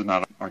course this is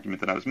not an argument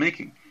that I was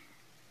making.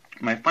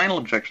 My final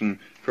objection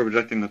for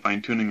rejecting the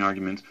fine-tuning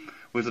argument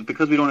was that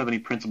because we don't have any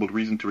principled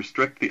reason to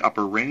restrict the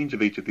upper range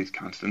of each of these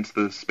constants,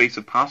 the space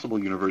of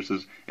possible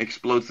universes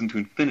explodes into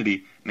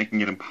infinity, making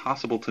it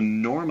impossible to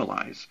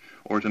normalize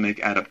or to make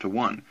add up to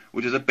 1,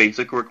 which is a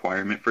basic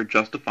requirement for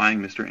justifying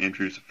Mr.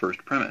 Andrews'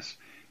 first premise.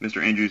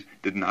 Mr. Andrews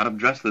did not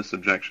address this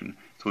objection,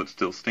 so it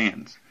still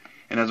stands.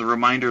 And as a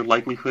reminder,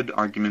 likelihood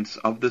arguments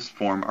of this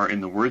form are, in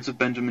the words of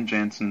Benjamin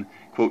Jansen,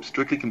 quote,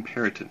 strictly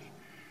comparative.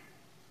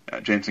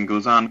 Jansen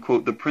goes on,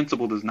 quote, the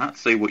principle does not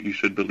say what you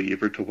should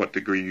believe or to what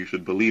degree you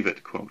should believe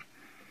it, quote.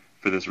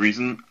 For this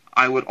reason,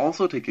 I would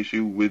also take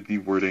issue with the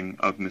wording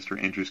of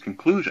Mr. Andrews'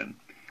 conclusion.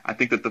 I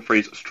think that the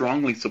phrase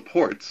strongly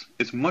supports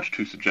is much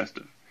too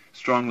suggestive.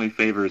 Strongly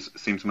favors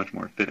seems much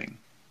more fitting.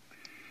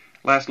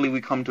 Lastly,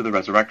 we come to the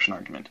resurrection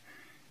argument.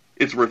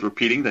 It's worth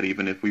repeating that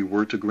even if we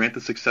were to grant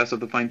the success of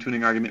the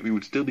fine-tuning argument, we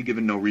would still be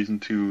given no reason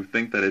to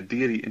think that a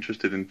deity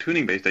interested in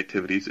tuning-based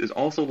activities is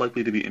also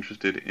likely to be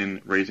interested in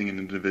raising an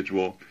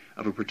individual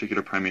of a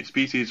particular primate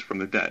species from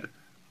the dead.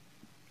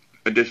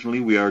 Additionally,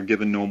 we are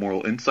given no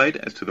moral insight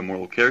as to the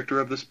moral character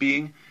of this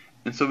being,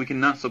 and so we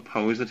cannot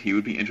suppose that he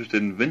would be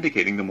interested in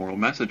vindicating the moral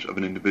message of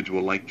an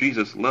individual like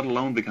Jesus, let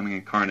alone becoming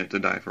incarnate to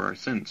die for our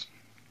sins.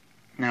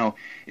 Now,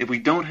 if we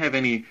don't have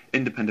any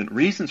independent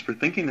reasons for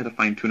thinking that a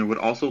fine-tuner would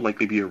also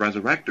likely be a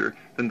resurrector,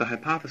 then the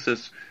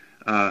hypothesis,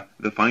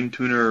 the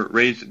fine-tuner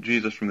raised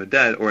Jesus from the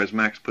dead, or as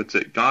Max puts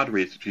it, God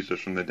raised Jesus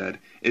from the dead,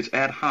 is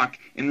ad hoc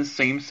in the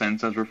same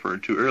sense as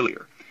referred to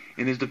earlier.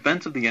 In his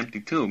defense of the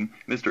empty tomb,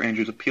 Mr.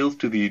 Andrews appeals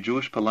to the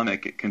Jewish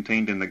polemic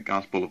contained in the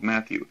Gospel of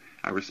Matthew.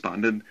 I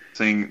responded,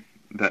 saying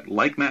that,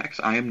 like Max,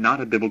 I am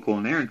not a biblical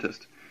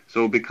inerrantist.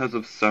 So because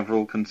of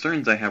several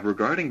concerns I have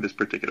regarding this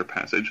particular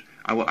passage,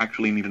 I will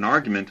actually need an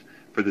argument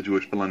for the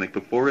Jewish polemic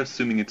before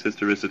assuming its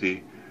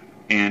historicity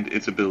and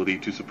its ability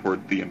to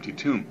support the empty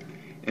tomb.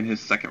 In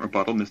his second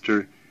rebuttal,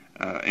 Mr.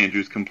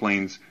 Andrews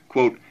complains,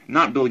 quote,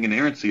 not building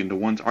inerrancy into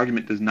one's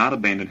argument does not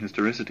abandon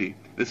historicity.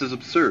 This is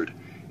absurd.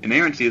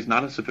 Inerrancy is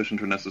not a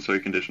sufficient or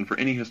necessary condition for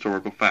any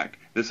historical fact.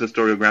 This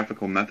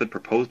historiographical method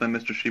proposed by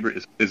Mr.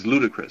 Schieber is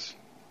ludicrous.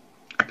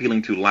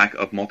 Appealing to lack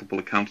of multiple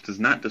accounts does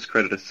not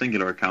discredit a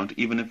singular account,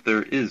 even if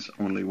there is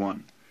only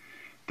one.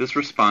 This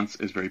response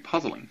is very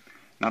puzzling.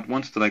 Not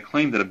once did I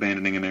claim that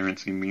abandoning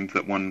inerrancy means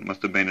that one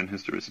must abandon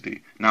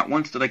historicity. Not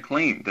once did I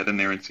claim that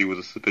inerrancy was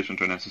a sufficient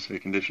or necessary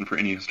condition for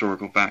any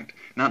historical fact.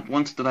 Not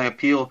once did I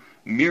appeal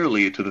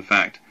merely to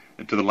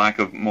the lack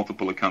of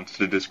multiple accounts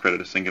to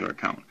discredit a singular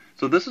account.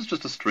 So this is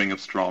just a string of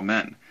straw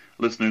men.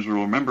 Listeners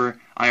will remember,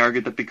 I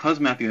argued that because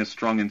Matthew has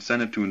strong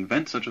incentive to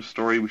invent such a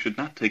story, we should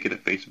not take it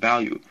at face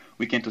value.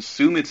 We can't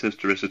assume its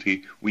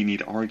historicity, we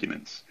need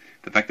arguments.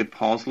 The fact that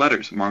Paul's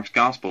letters, Mark's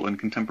Gospel, and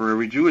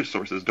contemporary Jewish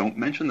sources don't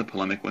mention the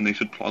polemic when they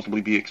should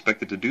plausibly be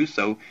expected to do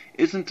so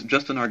isn't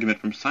just an argument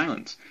from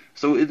silence,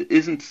 so it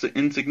isn't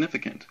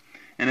insignificant.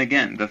 And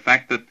again, the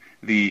fact that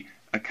the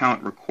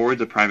account records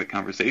a private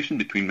conversation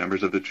between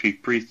members of the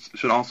chief priests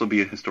should also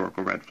be a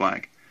historical red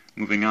flag.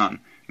 Moving on,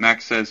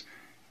 Max says,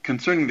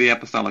 concerning the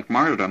apostolic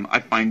martyrdom, I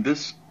find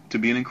this to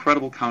be an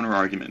incredible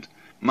counter-argument.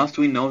 Must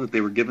we know that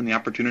they were given the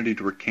opportunity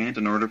to recant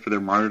in order for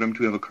their martyrdom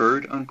to have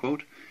occurred,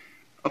 unquote?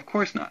 Of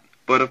course not.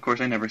 But of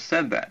course I never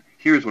said that.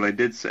 Here's what I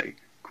did say.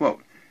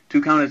 Quote,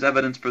 to count as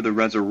evidence for the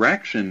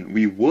resurrection,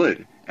 we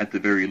would, at the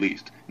very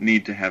least,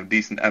 need to have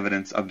decent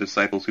evidence of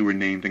disciples who were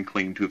named and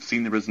claimed to have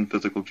seen the risen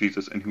physical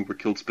Jesus and who were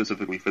killed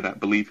specifically for that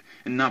belief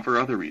and not for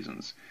other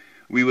reasons.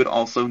 We would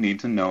also need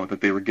to know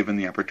that they were given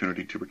the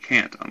opportunity to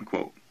recant,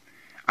 unquote.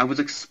 I was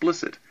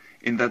explicit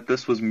in that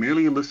this was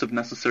merely a list of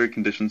necessary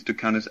conditions to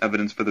count as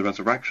evidence for the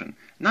resurrection,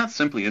 not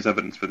simply as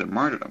evidence for their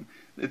martyrdom.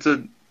 It's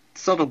a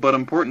subtle but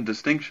important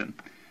distinction.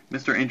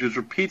 Mr. Andrews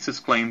repeats his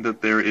claim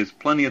that there is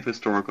plenty of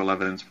historical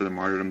evidence for the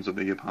martyrdoms of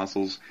the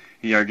apostles.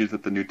 He argues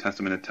that the New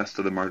Testament attests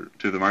to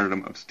the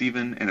martyrdom of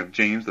Stephen and of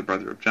James, the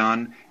brother of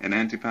John, and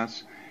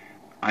Antipas.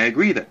 I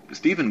agree that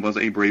Stephen was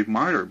a brave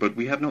martyr, but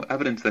we have no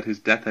evidence that his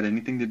death had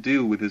anything to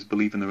do with his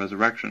belief in the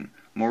resurrection.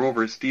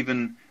 Moreover,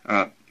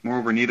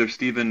 neither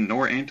Stephen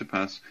nor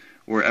Antipas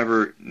were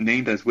ever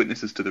named as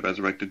witnesses to the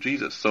resurrected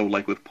Jesus. So,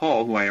 like with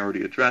Paul, who I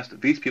already addressed,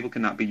 these people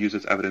cannot be used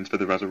as evidence for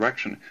the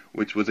resurrection,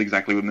 which was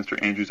exactly what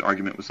Mr. Andrews'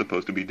 argument was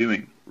supposed to be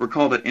doing.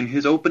 Recall that in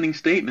his opening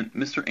statement,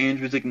 Mr.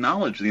 Andrews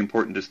acknowledged the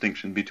important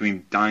distinction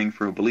between dying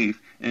for a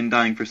belief and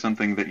dying for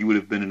something that you would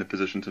have been in a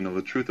position to know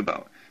the truth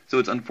about. So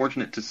it's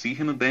unfortunate to see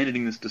him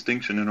abandoning this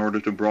distinction in order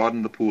to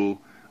broaden the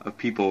pool of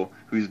people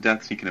whose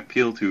deaths he can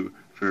appeal to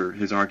for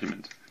his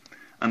argument.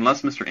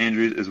 Unless Mr.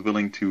 Andrews is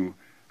willing to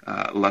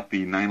let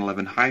the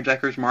 9/11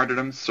 hijackers'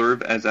 martyrdom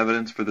serve as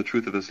evidence for the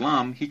truth of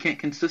Islam, he can't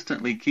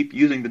consistently keep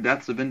using the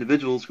deaths of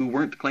individuals who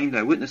weren't claimed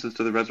eyewitnesses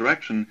to the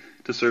resurrection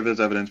to serve as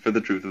evidence for the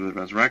truth of the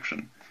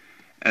resurrection.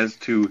 As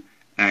to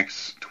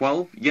Acts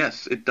 12,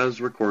 yes, it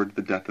does record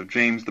the death of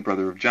James, the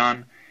brother of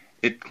John.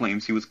 It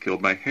claims he was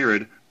killed by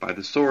Herod by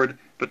the sword,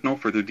 but no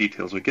further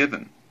details are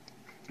given.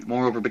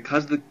 Moreover,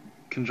 because the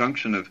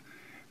conjunction of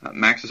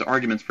Max's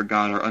arguments for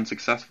God are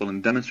unsuccessful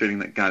in demonstrating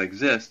that God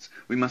exists,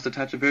 we must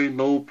attach a very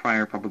low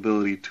prior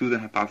probability to the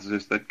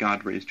hypothesis that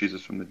God raised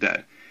Jesus from the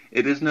dead.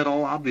 It isn't at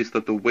all obvious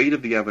that the weight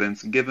of the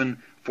evidence given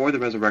for the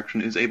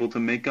resurrection is able to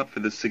make up for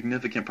this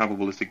significant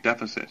probabilistic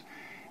deficit.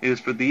 It is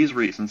for these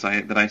reasons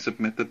that I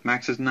submit that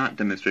Max has not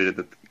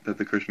demonstrated that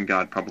the Christian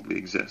God probably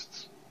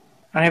exists.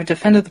 I have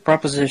defended the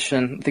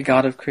proposition the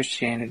God of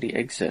Christianity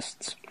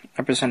exists.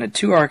 I presented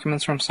two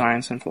arguments from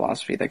science and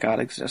philosophy that God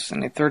exists,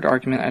 and a third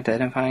argument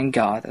identifying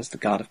God as the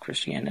God of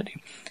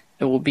Christianity.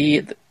 It will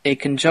be a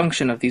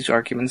conjunction of these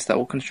arguments that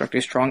will construct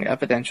a strong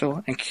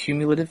evidential and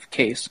cumulative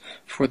case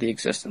for the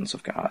existence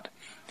of God.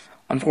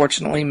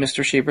 Unfortunately,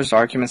 Mr. Schieber's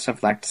arguments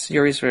have lacked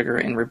serious rigor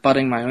in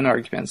rebutting my own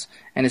arguments,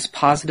 and his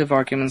positive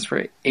arguments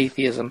for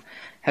atheism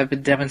have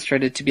been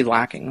demonstrated to be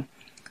lacking.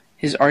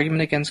 His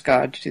argument against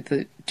God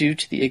due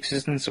to the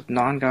existence of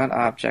non-God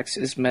objects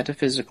is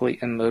metaphysically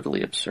and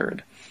modally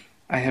absurd.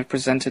 I have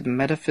presented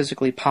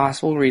metaphysically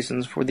possible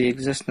reasons for the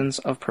existence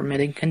of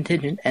permitting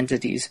contingent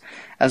entities,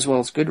 as well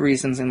as good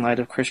reasons in light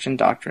of Christian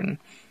doctrine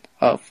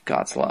of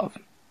God's love.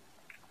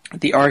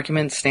 The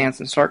argument stands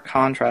in stark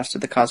contrast to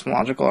the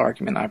cosmological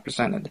argument I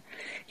presented.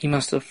 He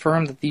must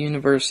affirm that the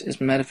universe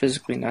is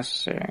metaphysically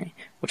necessary,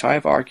 which I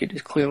have argued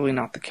is clearly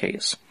not the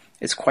case.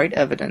 It's quite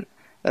evident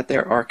that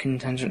there are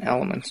contingent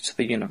elements to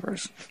the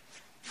universe.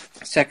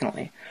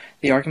 Secondly,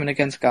 the argument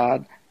against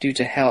God due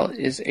to hell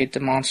is a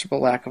demonstrable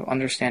lack of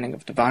understanding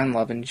of divine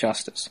love and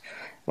justice.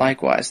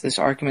 Likewise, this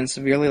argument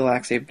severely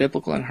lacks a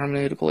biblical and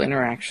hermeneutical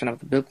interaction of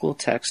the biblical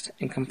text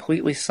and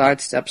completely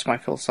sidesteps my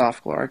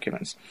philosophical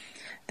arguments.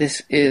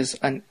 This is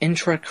an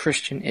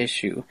intra-Christian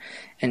issue,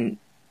 and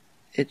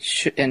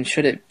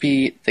should it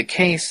be the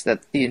case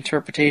that the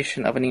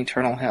interpretation of an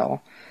eternal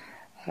hell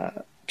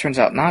turns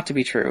out not to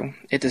be true,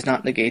 it does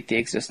not negate the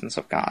existence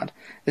of God.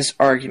 This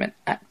argument,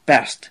 at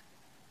best,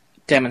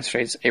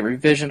 demonstrates a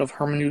revision of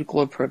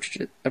hermeneutical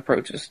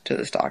approaches to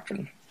this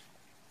doctrine.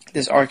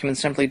 This argument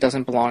simply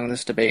doesn't belong in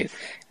this debate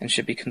and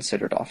should be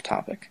considered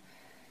off-topic.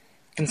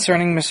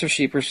 Concerning Mr.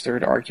 Schieber's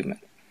third argument,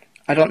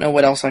 I don't know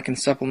what else I can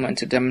supplement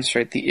to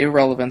demonstrate the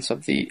irrelevance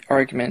of the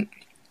argument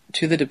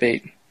to the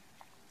debate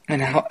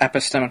and how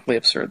epistemically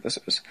absurd this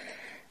is.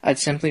 I'd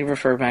simply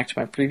refer back to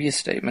my previous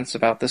statements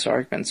about this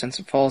argument since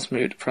it falls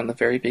moot from the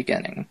very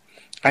beginning.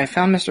 I have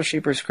found Mr.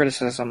 Schieber's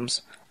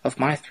criticisms of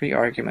my three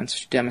arguments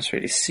to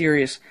demonstrate a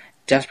serious,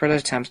 desperate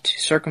attempt to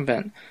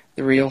circumvent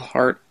the real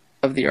heart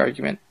of the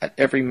argument at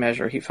every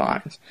measure he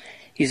finds.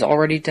 He's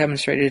already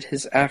demonstrated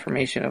his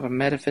affirmation of a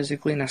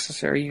metaphysically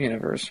necessary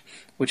universe,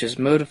 which is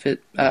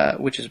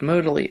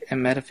modally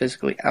and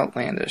metaphysically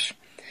outlandish.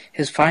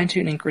 His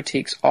fine-tuning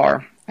critiques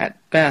are, at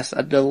best,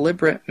 a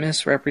deliberate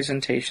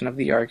misrepresentation of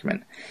the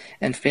argument,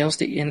 and fails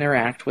to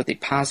interact with the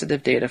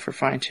positive data for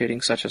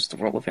fine-tuning such as the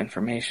role of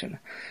information.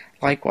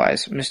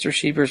 Likewise, Mr.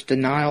 Schieber's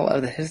denial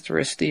of the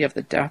historicity of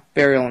the death,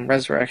 burial, and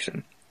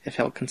resurrection, if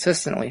held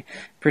consistently,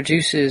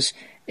 produces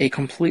a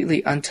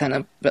completely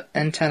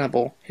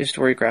untenable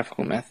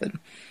historiographical method.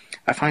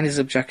 I find his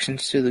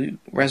objections to the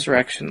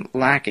resurrection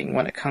lacking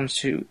when it comes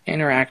to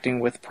interacting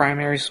with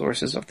primary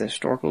sources of the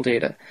historical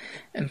data,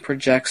 and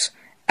projects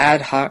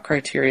ad hoc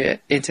criteria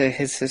into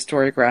his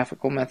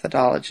historiographical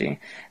methodology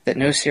that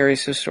no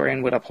serious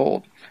historian would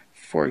uphold.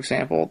 For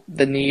example,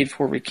 the need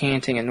for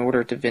recanting in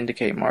order to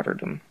vindicate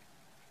martyrdom.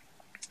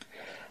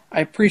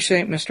 I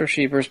appreciate Mr.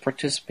 Schieber's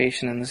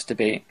participation in this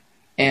debate,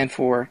 and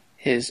for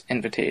his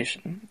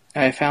invitation.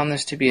 I have found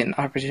this to be an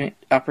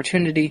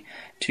opportunity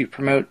to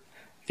promote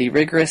the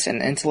rigorous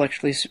and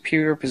intellectually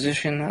superior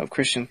position of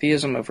Christian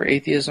theism over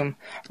atheism,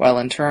 while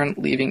in turn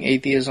leaving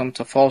atheism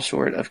to fall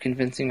short of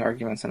convincing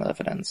arguments and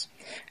evidence.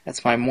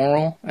 It's my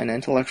moral and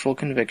intellectual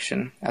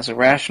conviction, as a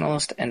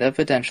rationalist and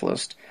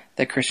evidentialist,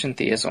 that Christian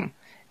theism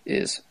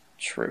is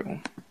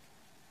true.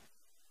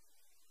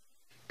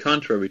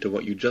 Contrary to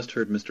what you just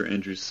heard Mr.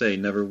 Andrews say,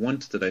 never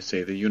once did I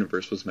say the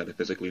universe was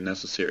metaphysically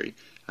necessary.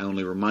 I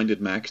only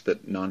reminded Max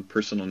that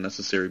non-personal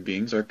necessary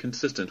beings are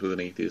consistent with an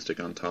atheistic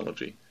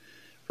ontology.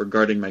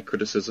 Regarding my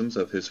criticisms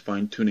of his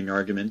fine-tuning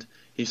argument,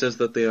 he says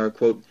that they are,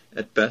 quote,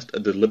 at best a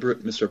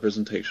deliberate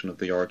misrepresentation of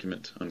the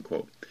argument,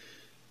 unquote.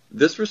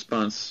 This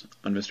response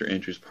on Mr.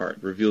 Andrews' part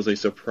reveals a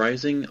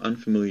surprising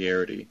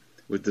unfamiliarity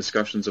with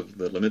discussions of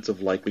the limits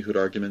of likelihood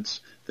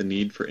arguments, the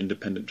need for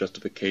independent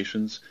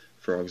justifications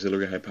for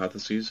auxiliary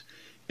hypotheses,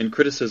 and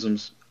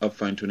criticisms of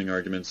fine-tuning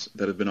arguments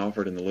that have been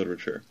offered in the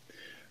literature.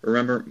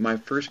 Remember, my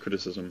first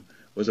criticism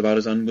was about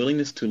his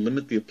unwillingness to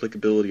limit the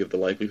applicability of the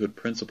likelihood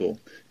principle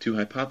to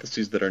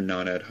hypotheses that are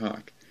non-ad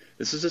hoc.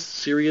 This is a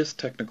serious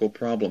technical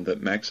problem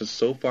that Max has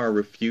so far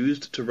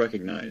refused to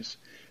recognize.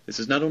 This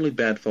is not only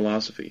bad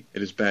philosophy,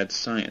 it is bad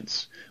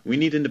science. We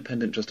need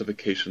independent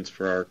justifications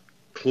for our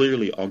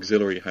clearly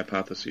auxiliary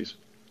hypotheses.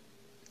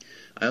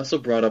 I also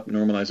brought up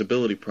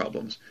normalizability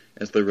problems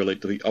as they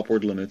relate to the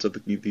upward limits of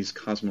these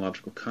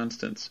cosmological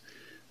constants,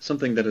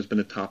 something that has been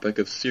a topic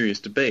of serious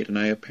debate, and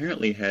I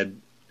apparently had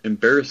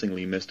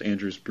embarrassingly missed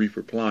Andrews' brief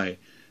reply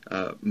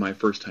my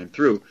first time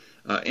through.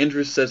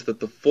 Andrews says that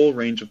the full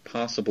range of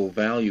possible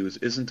values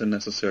isn't a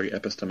necessary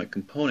epistemic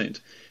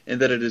component,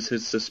 and that it is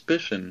his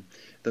suspicion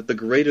that the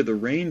greater the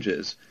range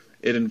is,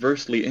 it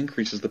inversely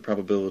increases the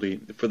probability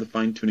for the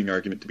fine-tuning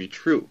argument to be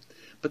true.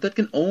 But that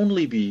can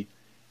only be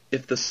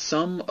if the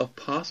sum of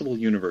possible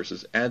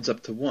universes adds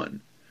up to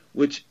 1,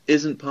 which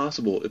isn't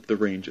possible if the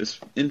range is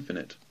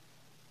infinite.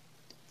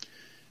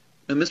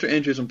 Now, Mr.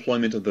 Andrews'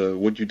 employment of the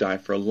would you die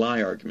for a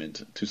lie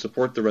argument to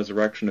support the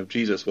resurrection of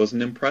Jesus was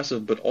an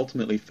impressive but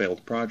ultimately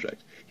failed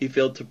project. He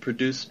failed to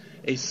produce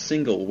a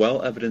single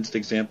well-evidenced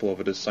example of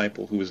a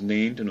disciple who was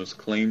named and was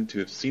claimed to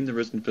have seen the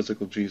risen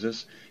physical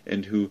Jesus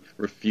and who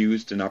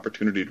refused an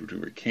opportunity to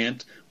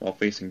recant while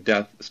facing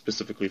death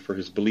specifically for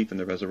his belief in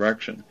the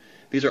resurrection.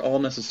 These are all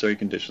necessary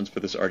conditions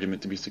for this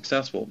argument to be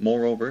successful.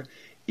 Moreover,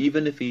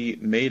 even if he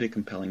made a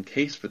compelling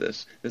case for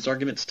this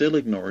argument still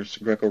ignores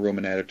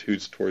Greco-Roman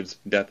attitudes towards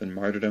death and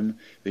martyrdom,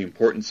 the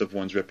importance of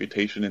one's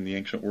reputation in the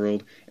ancient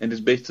world, and is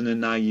based on a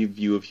naive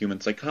view of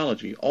human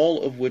psychology,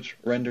 all of which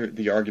render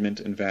the argument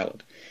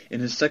invalid.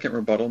 In his second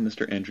rebuttal,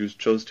 Mr. Andrews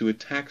chose to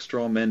attack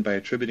straw men by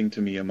attributing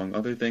to me, among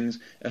other things,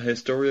 a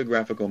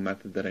historiographical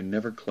method that I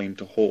never claimed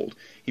to hold.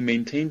 He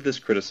maintained this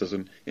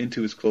criticism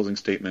into his closing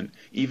statement,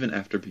 even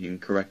after being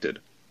corrected.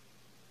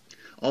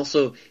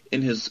 Also,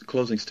 in his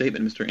closing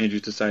statement, Mr.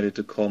 Andrews decided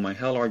to call my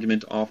hell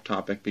argument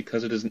off-topic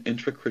because it is an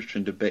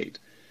intra-Christian debate.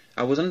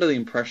 I was under the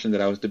impression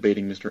that I was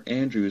debating Mr.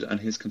 Andrews on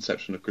his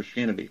conception of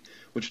Christianity,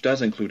 which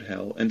does include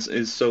hell, and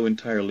is so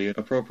entirely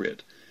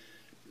appropriate.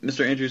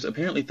 Mr. Andrews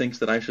apparently thinks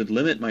that I should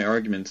limit my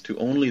arguments to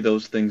only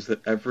those things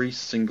that every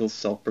single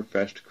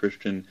self-professed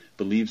Christian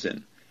believes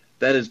in.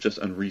 That is just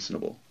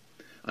unreasonable.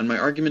 On my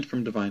argument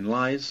from divine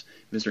lies,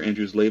 Mr.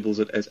 Andrews labels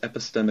it as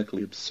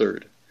epistemically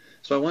absurd.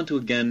 So I want to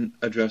again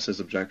address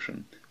his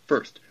objection.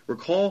 First,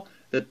 recall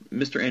that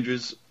Mr.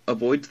 Andrews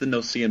avoids the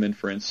noseum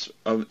inference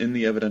in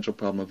the evidential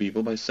problem of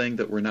evil by saying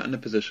that we're not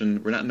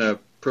in a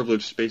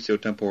privileged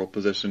spatio-temporal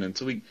position, and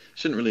so we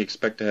shouldn't really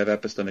expect to have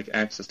epistemic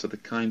access to the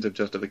kinds of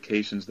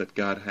justifications that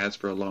God has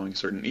for allowing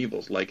certain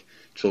evils, like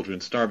children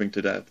starving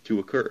to death, to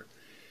occur.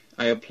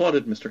 I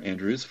applauded Mr.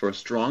 Andrews for a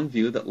strong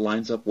view that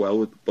lines up well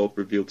with both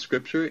revealed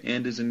scripture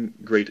and is in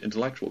great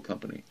intellectual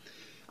company.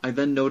 I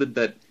then noted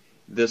that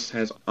this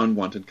has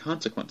unwanted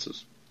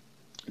consequences.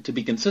 To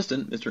be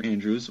consistent, Mr.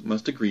 Andrews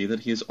must agree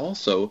that he is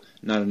also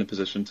not in a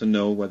position to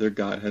know whether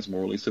God has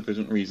morally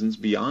sufficient reasons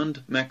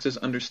beyond Max's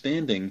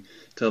understanding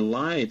to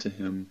lie to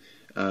him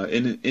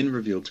in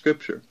revealed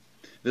scripture.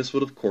 This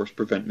would, of course,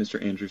 prevent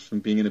Mr. Andrews from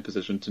being in a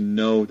position to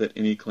know that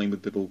any claim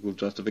of biblical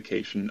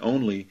justification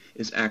only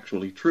is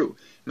actually true.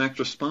 Max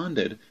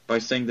responded by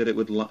saying that it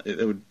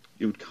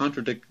would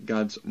contradict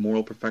God's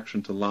moral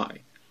perfection to lie.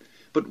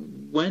 But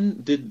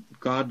when did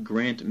God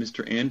grant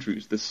Mr.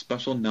 Andrews this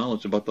special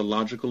knowledge about the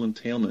logical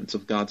entailments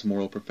of God's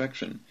moral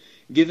perfection?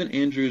 Given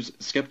Andrews'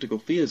 skeptical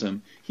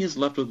theism, he is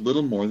left with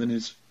little more than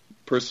his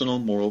personal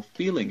moral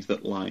feelings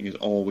that lying is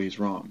always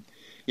wrong.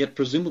 Yet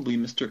presumably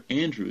Mr.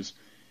 Andrews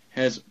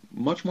has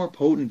much more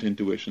potent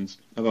intuitions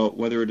about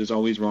whether it is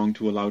always wrong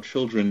to allow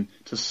children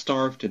to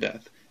starve to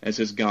death, as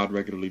his God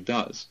regularly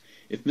does.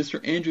 If Mr.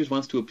 Andrews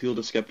wants to appeal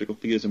to skeptical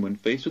theism when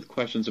faced with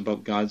questions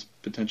about God's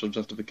potential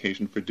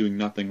justification for doing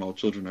nothing while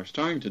children are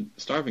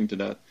starving to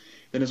death,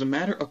 then as a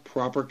matter of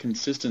proper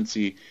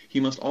consistency, he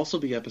must also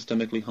be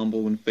epistemically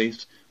humble when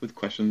faced with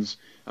questions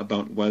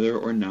about whether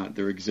or not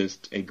there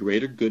exists a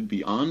greater good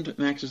beyond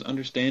Max's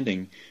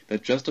understanding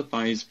that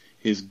justifies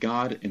his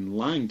God in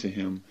lying to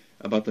him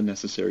about the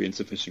necessary and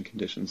sufficient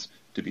conditions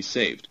to be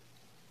saved.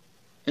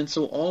 And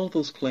so all of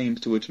those claims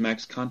to which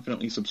Max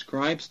confidently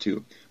subscribes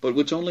to, but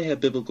which only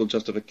have biblical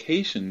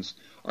justifications,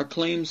 are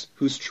claims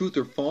whose truth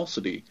or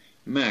falsity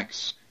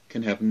Max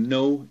can have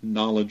no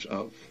knowledge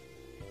of.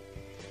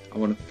 I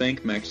want to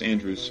thank Max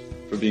Andrews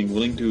for being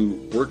willing to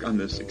work on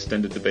this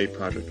extended debate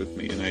project with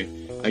me,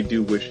 and I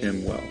do wish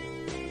him well.